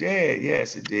enslaved us. Yeah,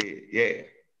 yes, it did. Yeah.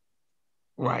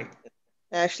 Right.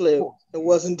 Actually, it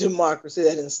wasn't democracy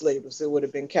that enslaved us. It would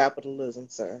have been capitalism,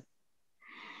 sir.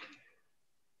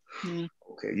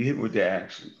 Okay, you hit with that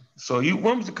actually. So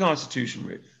when was the Constitution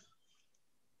written?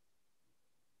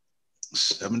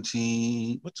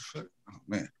 17. What the fuck? Oh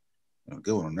man, I'm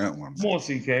good on that one. Come on,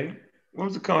 CK. When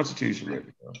was the Constitution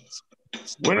written?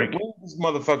 When did this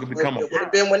motherfucker become a? It would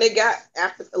have been when they got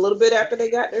a little bit after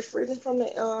they got their freedom from the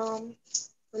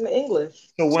English.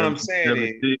 So what I'm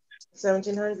saying is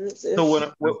 1700s. So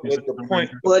what the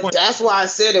point? But that's why I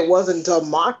said it wasn't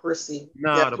democracy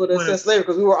that put us in slavery,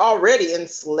 because we were already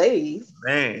enslaved.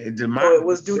 Man, so it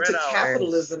was due to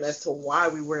capitalism as to why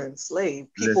we were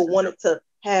enslaved. People wanted to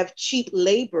have cheap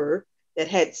labor that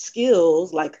had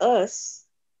skills like us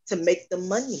to make the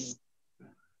money.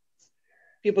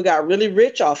 People got really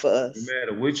rich off of us. No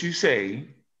matter what you say,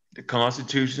 the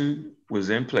Constitution was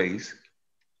in place.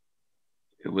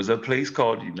 It was a place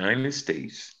called the United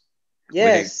States.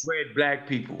 Yes. Where they bred black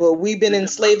people. But we've been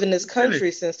enslaved in this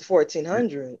country since the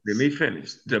 1400s. Let me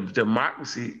finish. The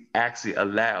democracy actually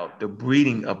allowed the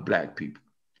breeding of black people.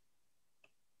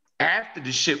 After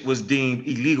the shit was deemed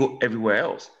illegal everywhere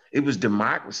else, it was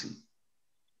democracy.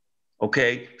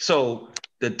 Okay, so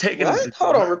the taking. What?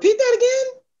 Hold on, repeat that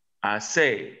again. I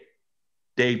said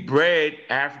they bred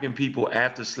African people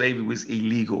after slavery was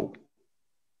illegal.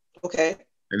 Okay.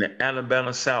 In the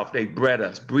Alabama South, they bred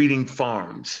us, breeding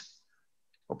farms.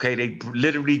 Okay, they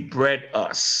literally bred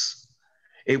us.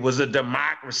 It was a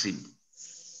democracy.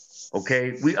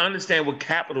 Okay, we understand what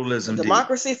capitalism did.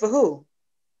 Democracy for who?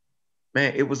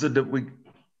 Man, it was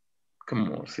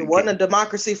come on. CK. It wasn't a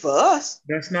democracy for us.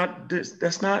 That's not.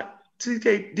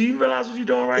 CK, do you realize what you're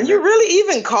doing right now? Can you really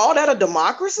even call that a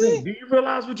democracy? Do you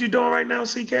realize what you're doing right now,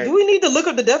 CK? Do we need to look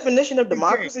up the definition of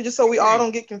democracy just so we all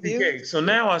don't get confused? CK, so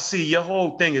now I see your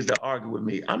whole thing is to argue with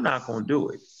me. I'm not going to do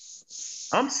it.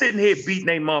 I'm sitting here beating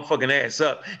their motherfucking ass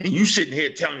up, and you sitting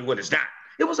here telling me what it's not.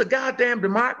 It was a goddamn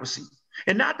democracy.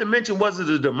 And not to mention, was it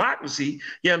a democracy?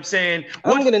 You know what I'm saying?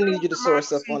 I'm going to need you to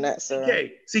source up on that,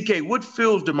 sir. CK, what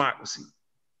fuels democracy?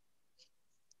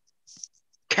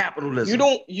 Capitalism.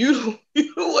 You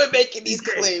were making these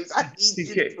claims. I need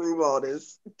you to prove all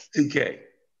this. CK.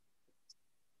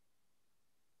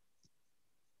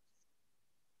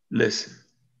 Listen.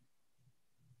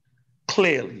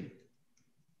 Clearly,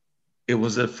 it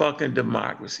was a fucking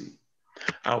democracy.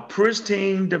 Our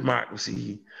pristine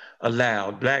democracy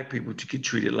allowed black people to get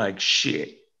treated like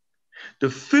shit.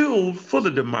 The fuel for the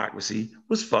democracy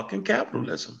was fucking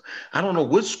capitalism. I don't know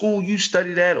what school you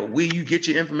studied at or where you get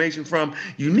your information from.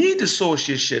 You need to source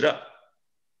your shit up,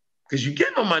 because you're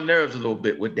getting on my nerves a little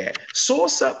bit with that.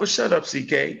 Source up or shut up,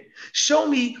 CK. Show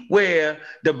me where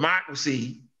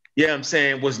democracy, you know what I'm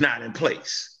saying, was not in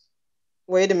place.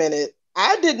 Wait a minute.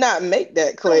 I did not make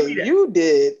that claim. You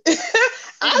did.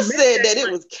 I said that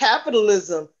it was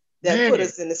capitalism that put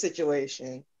us in the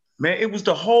situation. Man, it was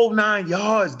the whole 9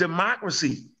 yards,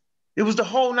 democracy. It was the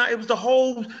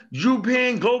whole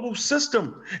European global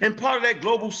system. And part of that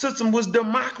global system was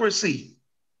democracy.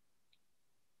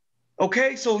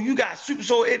 Okay, so you got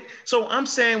so I'm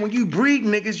saying when you breed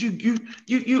niggas,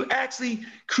 you actually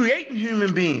creating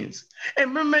human beings. And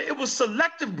remember, it was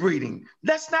selective breeding.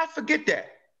 Let's not forget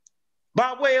that.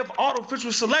 By way of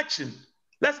artificial selection.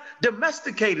 That's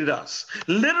domesticated us.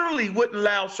 Literally wouldn't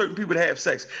allow certain people to have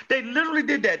sex. They literally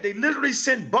did that. They literally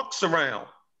sent bucks around.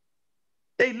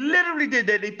 They literally did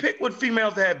that. They picked what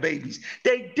females to have babies.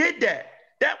 They did that.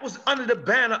 That was under the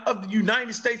banner of the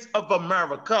United States of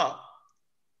America,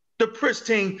 the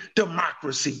pristine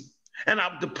democracy. And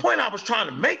the point I was trying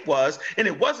to make was, and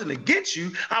it wasn't against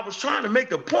you, I was trying to make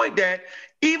the point that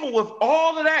even with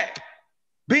all of that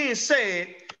being said,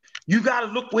 you got to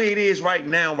look where it is right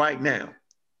now.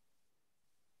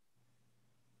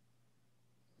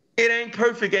 It ain't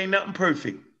perfect, ain't nothing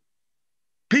perfect.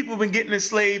 People have been getting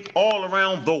enslaved all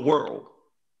around the world.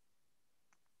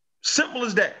 Simple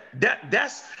as that.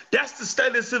 That's the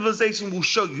study of civilization will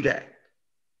show you that.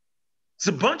 It's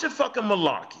a bunch of fucking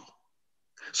malarkey.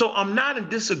 So I'm not in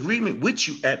disagreement with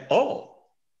you at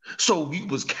all. So it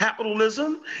was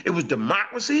capitalism, it was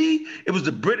democracy, it was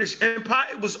the British Empire,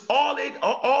 it was all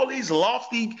these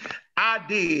lofty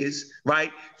ideas,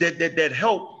 right, that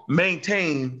help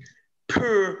maintain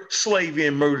pure slavery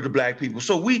and murder to black people.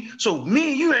 So me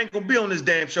and you ain't gonna be on this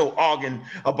damn show arguing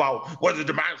about whether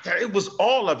democracy. It was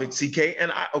all of it, CK,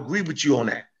 and I agree with you on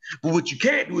that. But what you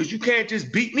can't do is you can't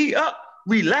just beat me up.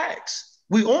 Relax.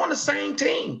 We on the same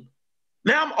team.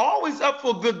 Now I'm always up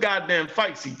for a good goddamn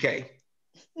fight, CK.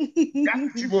 That's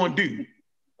what you gonna do.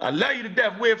 I love you to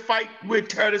death. We'll fight. We'll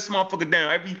tear this motherfucker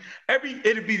down.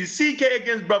 It'll be the CK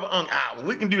against Brother Unk hour.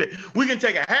 We can do that. We can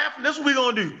take a half. This is what we're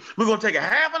gonna do. We're gonna take a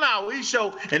half an hour each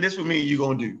show, and this is what me and you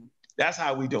gonna do. That's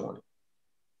how we doing it.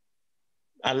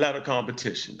 I love the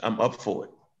competition. I'm up for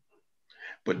it.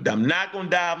 But I'm not gonna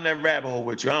dive in that rabbit hole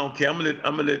with you. I don't care. I'm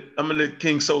gonna let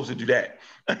King Sosa do that.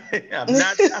 I'm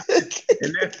not in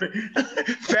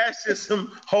that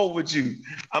fascism hole with you.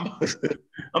 I'm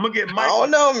gonna get Mike. I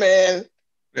don't know, man.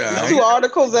 Yeah, These two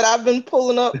articles that I've been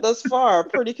pulling up thus far are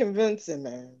pretty convincing,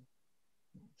 man.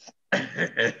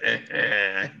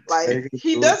 Like,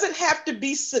 he doesn't have to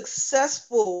be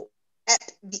successful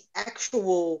at the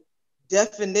actual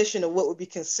definition of what would be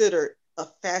considered a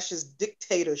fascist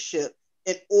dictatorship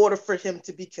in order for him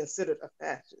to be considered a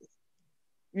fascist.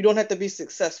 You don't have to be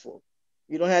successful.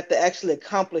 You don't have to actually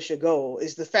accomplish a goal.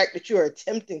 It's the fact that you are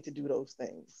attempting to do those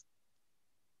things.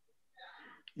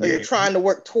 Or you're trying to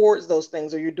work towards those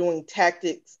things, or you're doing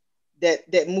tactics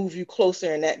that move you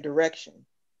closer in that direction.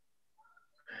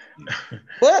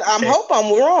 But I hope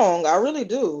I'm wrong. I really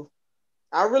do.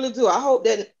 I hope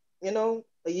that, a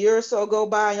year or so go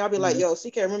by and y'all be like, yo,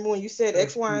 CK, remember when you said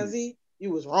X, Y, and Z?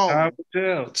 You was wrong. Time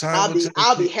will tell.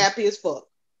 I'll be happy as fuck.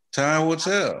 Time will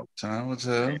tell. Time will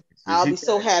tell. I'll be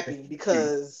so happy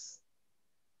because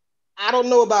I don't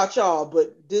know about y'all,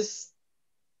 but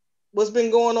what's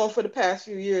been going on for the past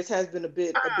few years has been a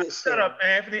bit shut up,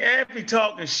 Anthony. Anthony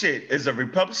talking shit is a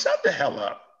Republican. Shut the hell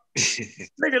up.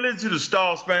 Nigga, listen to the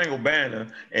Star Spangled Banner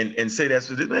and say that's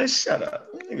what it is. Man, shut up.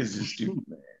 Niggas just stupid,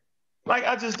 man. Like,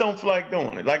 I just don't feel like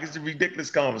doing it. Like, it's a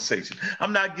ridiculous conversation.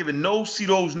 I'm not giving no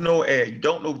pseudos, no air. You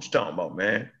don't know what you're talking about,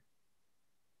 man.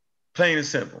 Plain and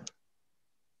simple.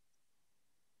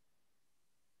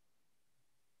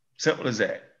 Simple as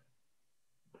that.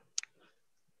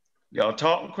 Y'all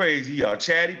talking crazy, y'all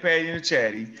chatty patty and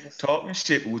chatty, talking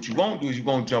shit, but what you won't do is you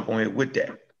won't jump on here with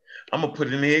that. I'm gonna put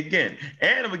it in there again.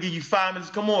 And I'm gonna give you 5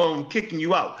 minutes. Come on, I'm kicking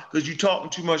you out because you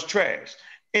talking too much trash.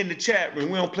 In the chat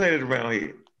room, we don't play that around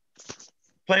here.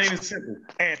 Plain and simple.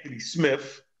 Anthony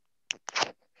Smith.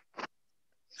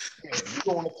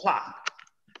 You on the clock.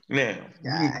 Now,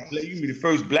 you be the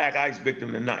first black ice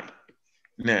victim tonight.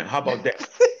 Now, how about that?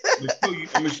 I'm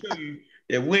gonna show you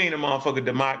that we ain't a motherfucking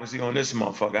democracy on this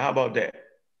motherfucker. How about that?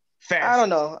 Fast. I don't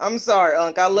know. I'm sorry,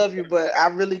 Unc. I love you, but I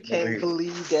really can't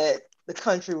believe that the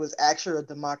country was actually a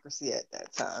democracy at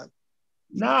that time.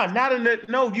 Nah, not in that.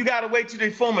 No, you gotta wait till they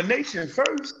form a nation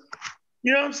first.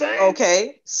 You know what I'm saying?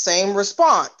 Okay, same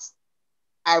response.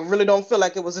 I really don't feel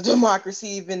like it was a democracy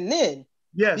even then.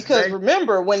 Yes. Because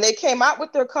remember, when they came out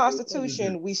with their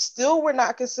constitution, we still were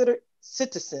not considered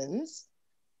citizens.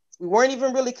 We weren't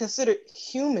even really considered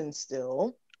human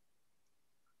still.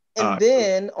 And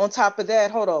then on top of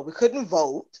that, we couldn't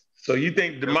vote. So you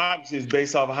think democracy is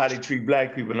based off of how they treat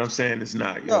black people? And I'm saying it's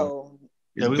not. No.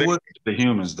 Yeah, we work to the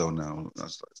humans though now.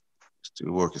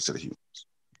 We're working to the humans.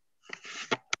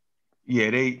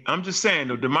 Yeah, I'm just saying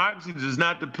though, democracy does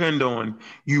not depend on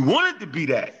you want it to be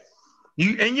that.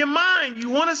 You in your mind, you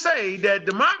want to say that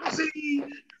democracy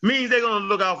means they're gonna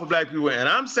look out for black people. And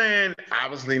I'm saying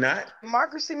obviously not.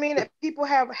 Democracy means that people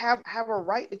have a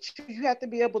right to choose. You have to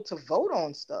be able to vote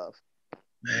on stuff.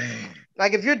 Man.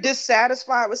 Like if you're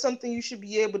dissatisfied with something, you should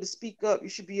be able to speak up. You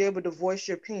should be able to voice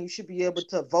your opinion. You should be able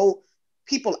to vote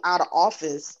people out of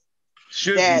office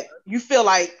you feel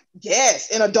like,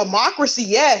 yes, in a democracy,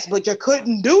 yes, but you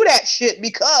couldn't do that shit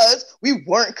because we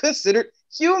weren't considered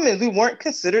humans. We weren't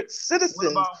considered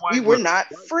citizens. We were not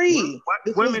free.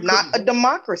 This was not a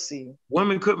democracy.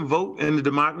 Women couldn't vote in the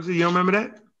democracy. You don't remember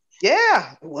that?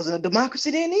 Yeah, it wasn't a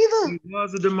democracy then either. It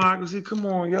was a democracy. Come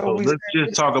on, yo. So let's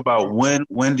just talk about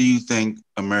when do you think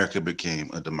America became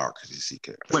a democracy,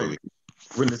 CK?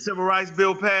 When the Civil Rights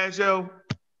Bill passed, yo?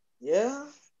 Yeah.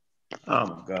 Oh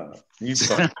my God. In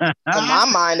my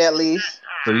mind, at least.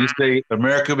 So you say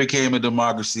America became a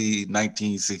democracy in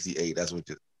 1968. That's what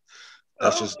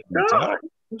that's just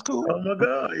That's cool. Oh my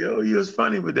God, yo, you was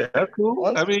funny with that. That's cool.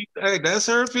 I mean, hey, that's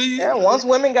her opinion. Yeah, once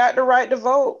women got the right to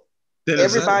vote,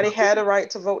 everybody had a right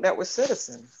to vote that was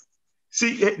citizens.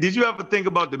 See, did you ever think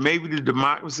about maybe the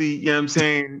democracy, you know what I'm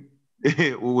saying,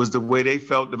 was the way they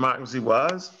felt democracy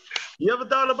was? You ever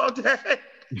thought about that?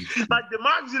 Like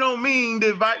democracy don't mean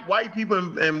to invite white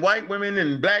people and white women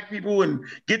and black people and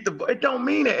get the. It don't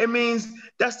mean it. It means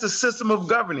that's the system of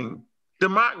governing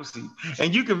democracy.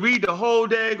 And you can read the whole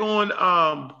daggone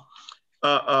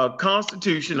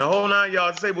constitution, the whole 9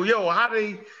 yards. Say, well, yo, how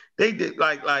they did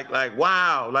like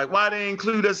wow, like why they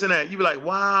include us in that? You be like,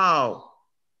 wow.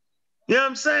 You know what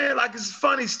I'm saying? Like it's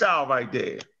funny style right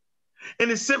there.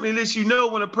 And it simply lets you know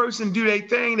when a person do their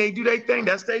thing, they do their thing.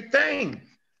 That's their thing.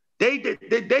 They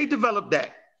developed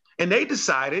that, and they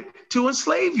decided to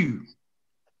enslave you.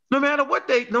 No matter what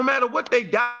they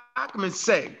documents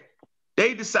say,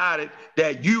 they decided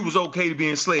that you was okay to be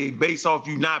enslaved based off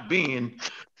you not being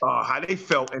how they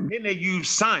felt, and then they used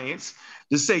science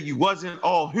to say you wasn't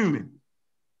all human,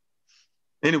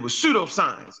 and it was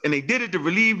pseudoscience, and they did it to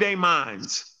relieve their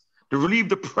minds, to relieve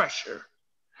the pressure,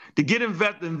 to get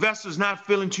investors not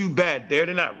feeling too bad. They're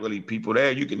not really people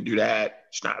there. You can do that.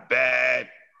 It's not bad.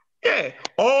 Yeah,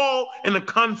 all in the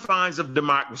confines of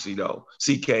democracy, though,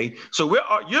 CK. So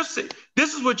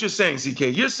this is what you're saying,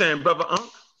 CK. You're saying, brother,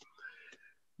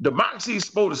 democracy is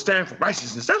supposed to stand for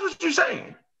righteousness. That's what you're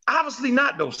saying. Obviously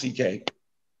not, though, CK.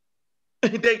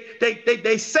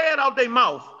 they say it out their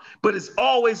mouth, but it's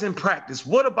always in practice.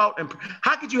 What about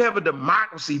how could you have a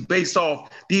democracy based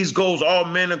off these goals? All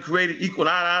men are created equal,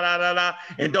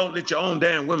 and don't let your own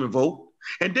damn women vote.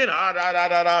 And then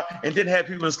and then have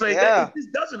people enslaved. Yeah. This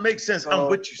doesn't make sense. So I'm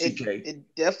with you, CK.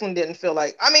 it definitely didn't feel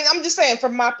like. I mean, I'm just saying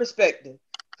from my perspective.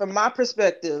 From my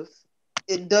perspective,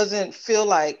 it doesn't feel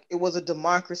like it was a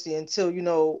democracy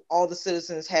until all the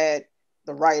citizens had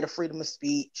the right of freedom of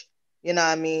speech. You know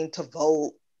what I mean, to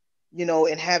vote.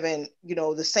 And having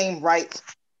the same rights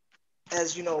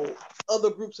as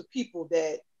other groups of people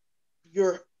that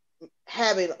you're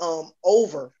having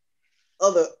over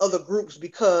other groups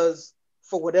because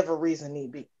for whatever reason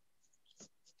need be.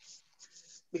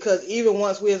 Because even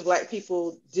once we as Black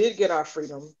people did get our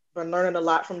freedom, been learning a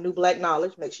lot from New Black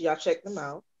Knowledge, make sure y'all check them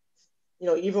out.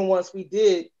 Even once we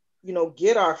did,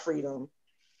 get our freedom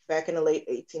back in the late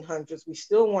 1800s, we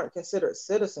still weren't considered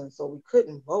citizens, so we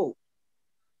couldn't vote.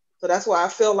 So that's why I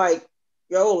feel like,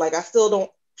 I still don't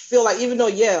feel like, even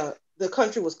though, the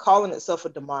country was calling itself a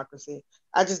democracy,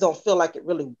 I just don't feel like it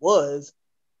really was,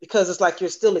 because it's like you're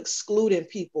still excluding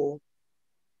people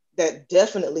that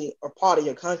definitely are part of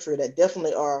your country, that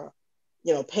definitely are,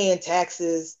 paying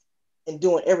taxes and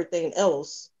doing everything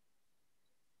else,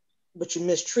 but you're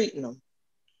mistreating them.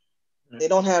 They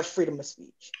don't have freedom of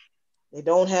speech. They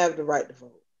don't have the right to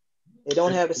vote. They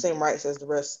don't have the same rights as the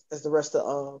rest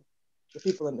of the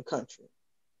people in the country.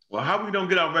 Well, how we don't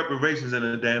get our reparations in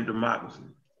a damn democracy?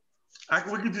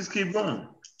 We could just keep going.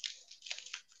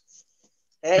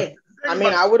 Hey, I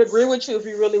mean, I would agree with you if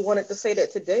you really wanted to say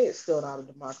that today it's still not a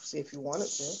democracy if you wanted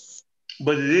to.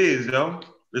 But it is, yo.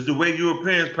 It's the way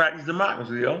Europeans practice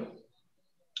democracy, yo.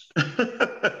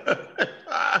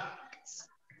 I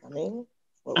mean,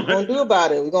 what we gonna do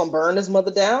about it? We gonna burn his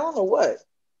mother down or what?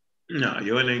 No,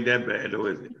 yo, it ain't that bad, though,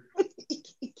 is it?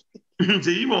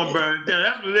 So you want to burn it down?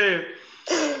 That's what it is.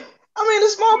 I mean, a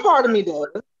small part of me does.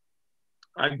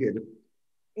 I get it.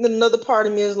 And then another part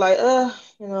of me is like, I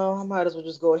might as well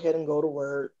just go ahead and go to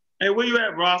work. Hey, where you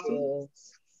at, Rossi?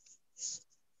 Yes.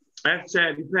 That's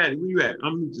Chatty Patty. Where you at?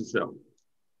 Unmute yourself.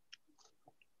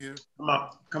 Here.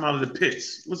 Come out of the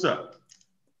pits. What's up?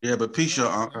 Yeah, but peace,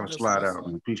 y'all. I'll slide out,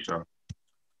 man. Peace, y'all.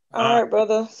 All right,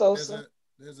 brother. Sosa.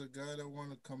 There's a guy that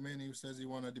want to come in. He says he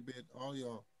want to debate all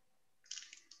y'all.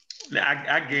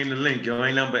 I gave him the link, yo.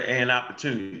 Ain't nothing but an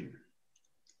opportunity.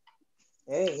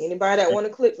 Hey, anybody that want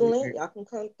to click the link, y'all can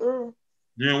come through.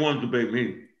 You don't want to debate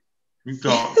me. You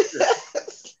talk.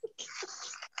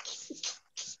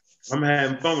 I'm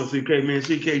having fun with CK. Me and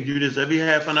CK do this every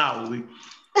half an hour.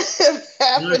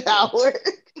 Half an hour.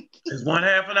 It's one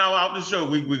half an hour out the show.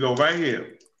 We go right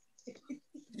here.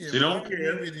 Yeah, you don't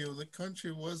care. With you, the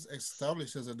country was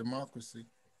established as a democracy.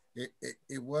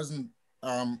 It wasn't.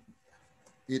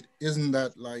 It isn't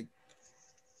that like.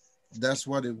 That's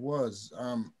what it was.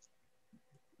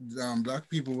 Black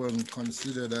people weren't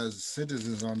considered as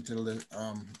citizens until the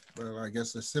I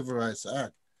guess the Civil Rights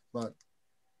Act, but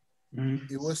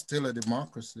it was still a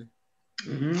democracy.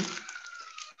 Mm-hmm.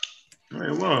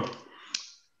 Right, well,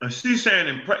 she's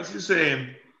saying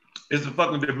it's a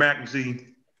fucking democracy.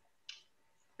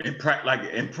 In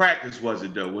practice, was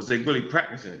it though? Was they really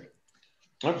practicing it?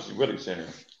 What was she really saying?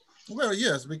 Well,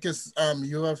 yes, because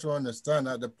you have to understand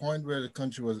at the point where the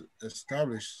country was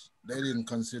established, they didn't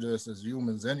consider us as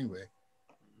humans anyway.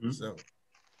 Mm-hmm. So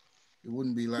it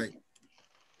wouldn't be like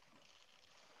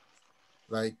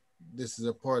this is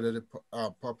a part of the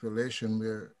population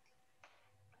where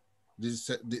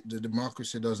the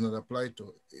democracy does not apply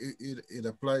to. It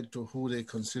applied to who they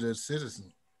considered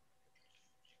citizens.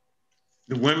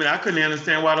 The women, I couldn't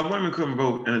understand why the women couldn't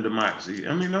vote in a democracy.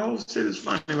 I mean, the whole shit is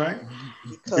funny, right?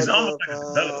 Because it's almost of like a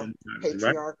development democracy,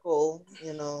 patriarchal,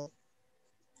 you know,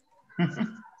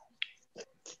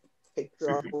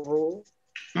 patriarchal rule.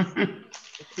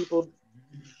 People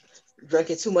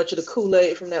drinking too much of the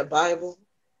Kool-Aid from that Bible.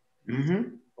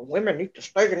 Mm-hmm. Women need to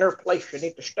stay in their place. You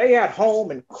need to stay at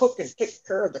home and cook and take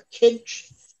care of the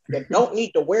kids. You don't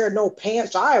need to wear no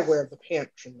pants. I wear the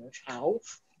pants in this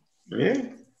house. Yeah,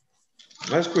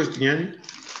 that's Christianity.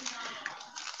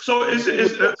 So it's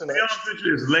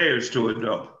layers to it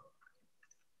though,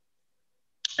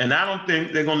 and I don't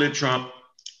think they're gonna let Trump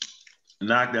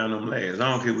knock down them layers. I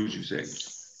don't care what you say.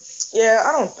 Yeah,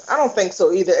 I don't think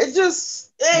so either.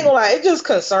 It ain't gonna lie, it just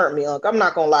concerned me, Unc. I'm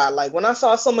not gonna lie. Like when I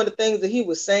saw some of the things that he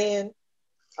was saying,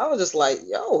 I was just like,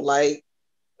 yo, like,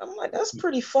 I'm like, that's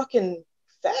pretty fucking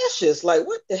fascist. Like,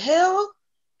 what the hell?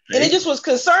 And it just was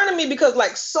concerning me because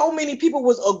like so many people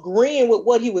was agreeing with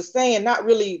what he was saying, not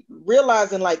really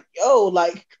realizing like, yo,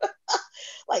 like,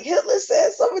 like Hitler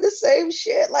said some of the same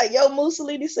shit. Like, yo,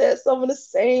 Mussolini said some of the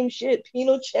same shit.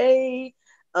 Pinochet,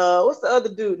 what's the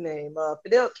other dude name?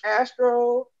 Fidel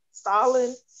Castro,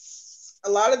 Stalin. A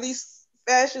lot of these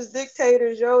fascist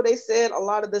dictators, yo, they said a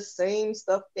lot of the same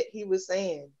stuff that he was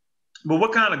saying. But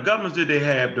what kind of governments did they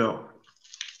have though?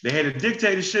 They had a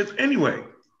dictatorship anyway.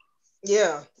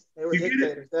 Yeah, they were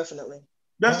dictators, definitely.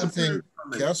 That's the thing.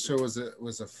 Castro was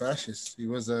a fascist. He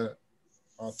was a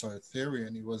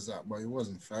authoritarian. He was but he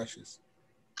wasn't fascist.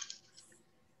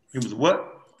 He was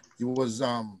what? He was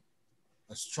a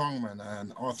strongman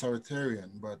and authoritarian,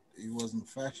 but he wasn't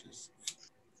fascist.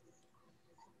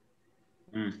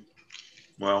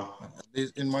 Well,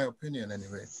 in my opinion,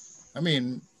 anyway. I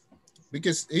mean,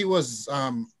 because he was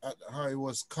how he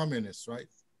was communist, right?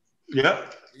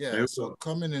 Yep. Yeah. So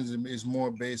communism is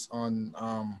more based on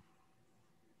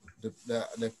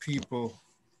the people.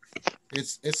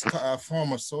 It's a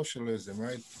form of socialism,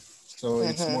 right? So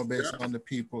it's more based on the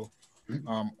people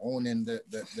owning the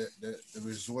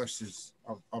resources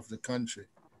of the country.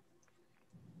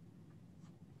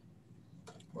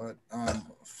 But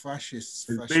fascists.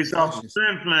 Based off of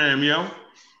Flim Flam, yo.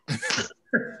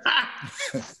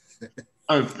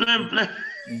 Flim Flam.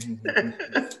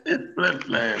 Flim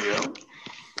Flam, yo.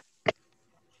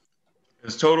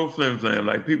 It's total Flim Flam.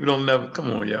 Like people don't never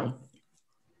come on, yo.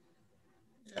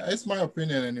 Yeah, it's my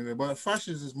opinion anyway. But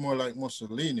fascist is more like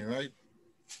Mussolini, right?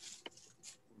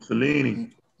 Mussolini.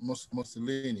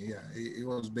 Mussolini, yeah. He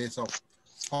was based off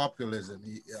populism.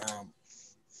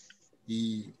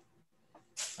 He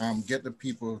get the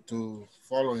people to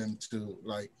follow him to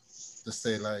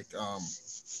say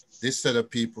this set of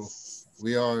people,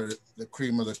 we are the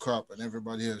cream of the crop and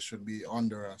everybody else should be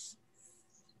under us.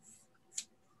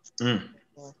 Yeah,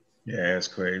 that's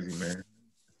crazy, man.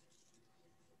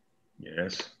 Yeah,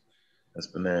 that's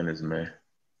bananas, man.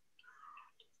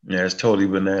 Yeah, it's totally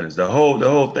bananas. The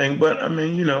whole thing, but I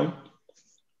mean, you know.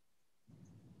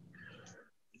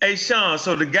 Hey Sean,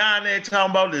 so the guy there talking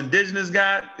about the indigenous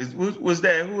guy, was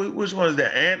that which one is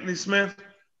that? Anthony Smith?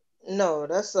 No,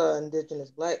 that's an indigenous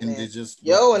black man.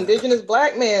 Indigenous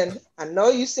black man. I know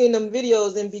you seen them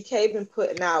videos MBK been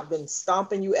putting out, been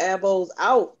stomping you abos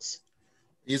out.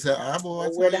 He's an abo. I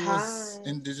thought he was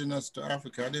indigenous to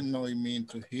Africa. I didn't know he mean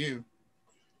to hear.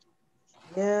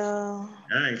 Yeah.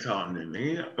 I ain't talking to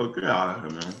me. Oh, get out of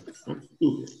here, man. I'm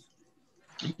stupid.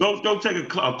 Go take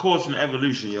a course in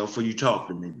evolution, yo, before you talk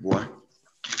to me, boy.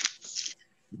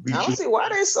 I don't see why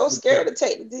they so scared to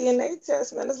take the DNA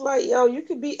test, man. It's like, yo, you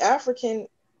could be African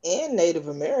and Native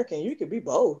American. You could be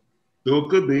both. So it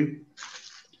could be.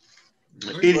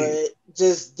 But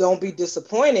just don't be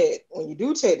disappointed when you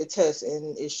do take the test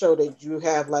and it show that you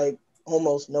have like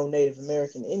almost no Native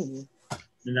American in you.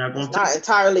 It's not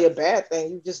entirely a bad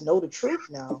thing. You just know the truth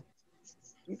now.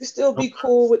 You can still be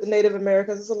cool with the Native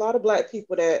Americans. There's a lot of black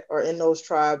people that are in those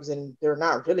tribes and they're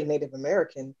not really Native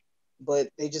American, but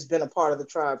they just been a part of the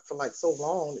tribe for like so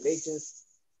long that they just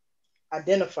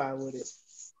identify with it.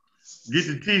 Get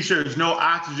the t-shirts, no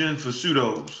oxygen for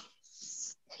pseudos.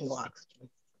 No oxygen.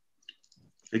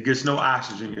 It gets no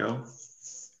oxygen, yo.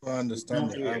 I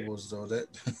understand the apples though. That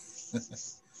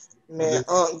man,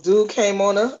 dude came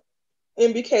on a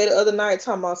MBK the other night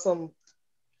talking about some.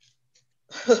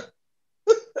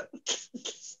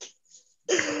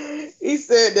 He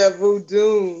said that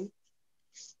voodoo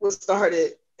was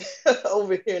started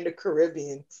over here in the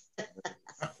Caribbean.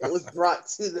 It was brought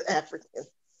to the Africans.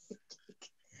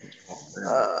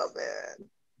 Oh man.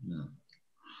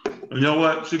 You know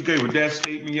what? CK, with that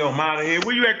statement, yo, I'm out of here.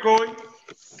 Where you at, Corey?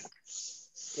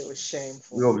 It was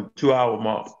shameful. We over 2 hour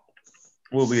mark.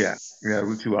 We'll be at. Yeah,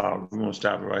 we're 2 hours. We're gonna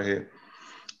stop it right here.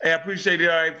 Hey, I appreciate it,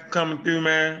 all right, for coming through,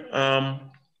 man.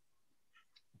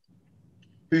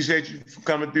 Appreciate you for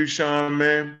coming through, Sean,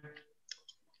 man.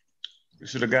 You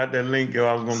should have got that link, yo.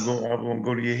 I was gonna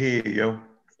go to your head, yo.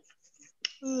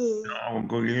 I'm gonna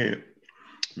go to your head.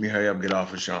 Let me hurry up, get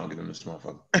off of Sean, get in this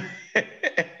motherfucker.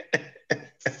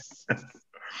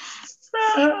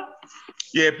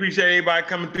 Yeah, appreciate everybody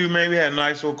coming through, man. We had a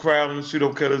nice old crowd on the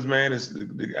Pseudo Killers, man. I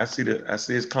see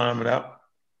it's climbing up.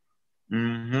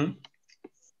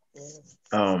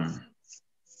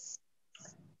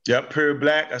 Yep, Pure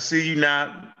Black. I see you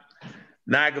now.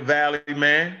 Niagara Valley,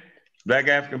 man. Black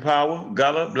African Power.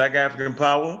 Gullah, Black African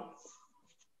Power.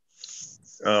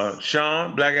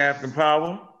 Sean, Black African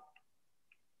Power.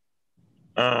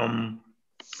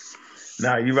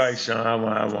 Nah, you're right, Sean.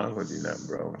 I want to do nothing,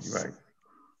 bro. You're right.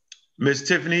 Miss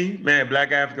Tiffany, man,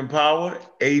 Black African Power.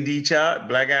 AD Child,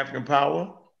 Black African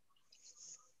Power.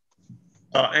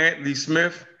 Anthony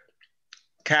Smith,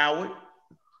 Coward.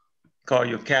 Call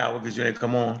you a coward because you ain't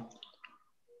come on.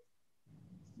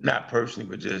 Not personally,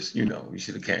 but just, you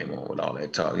should have came on with all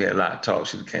that talk. Yeah, a lot of talk.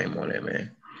 Should have came on there,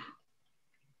 man.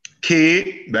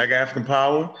 Kid, Black African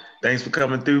Power. Thanks for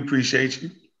coming through. Appreciate you.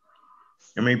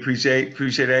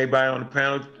 Appreciate everybody on the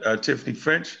panel. Tiffany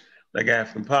French, Black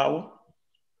African Power.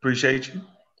 Appreciate you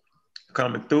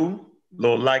coming through.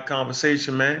 Little light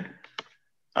conversation, man.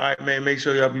 All right, man. Make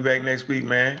sure y'all be back next week,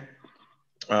 man.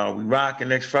 We rocking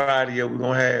next Friday. We're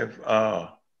gonna have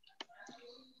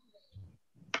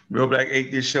Real Black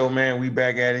 8 this show, man. We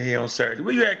back at it here on Saturday.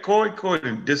 Where you at, Corey? Corey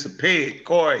done disappeared.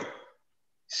 Corey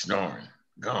snoring,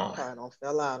 gone. I don't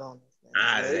fell out on this.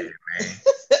 Out of there, man.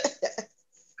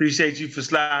 Appreciate you for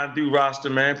sliding through, roster,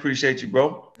 man. Appreciate you,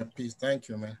 bro. Peace. Thank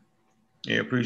you, man. Yeah, appreciate